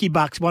 Milwaukee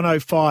Bucks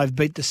 105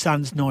 beat the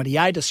Suns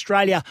 98.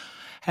 Australia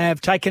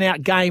have taken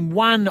out Game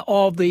 1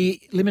 of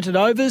the limited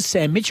overs.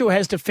 Sam Mitchell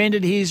has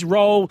defended his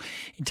role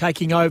in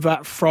taking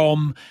over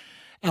from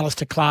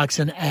Alistair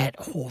Clarkson at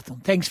Hawthorn.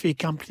 Thanks for your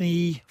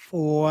company,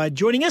 for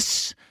joining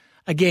us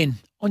again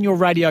on your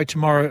radio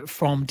tomorrow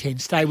from 10.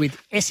 Stay with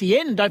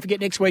SEN. And don't forget,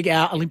 next week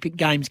our Olympic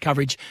Games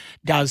coverage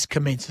does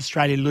commence.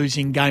 Australia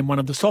losing Game 1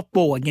 of the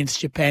softball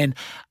against Japan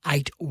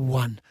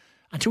 8-1.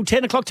 Until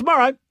 10 o'clock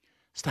tomorrow,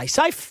 stay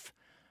safe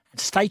and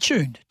stay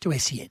tuned to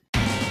SEN.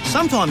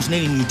 Sometimes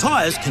needing new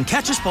tyres can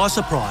catch us by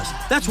surprise.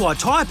 That's why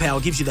Tyre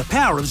Power gives you the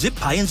power of Zip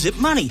Pay and Zip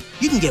Money.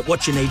 You can get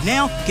what you need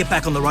now, get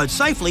back on the road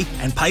safely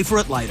and pay for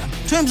it later.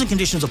 Terms and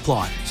conditions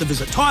apply. So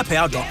visit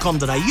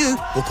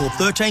tyrepower.com.au or call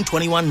 13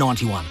 21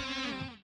 91.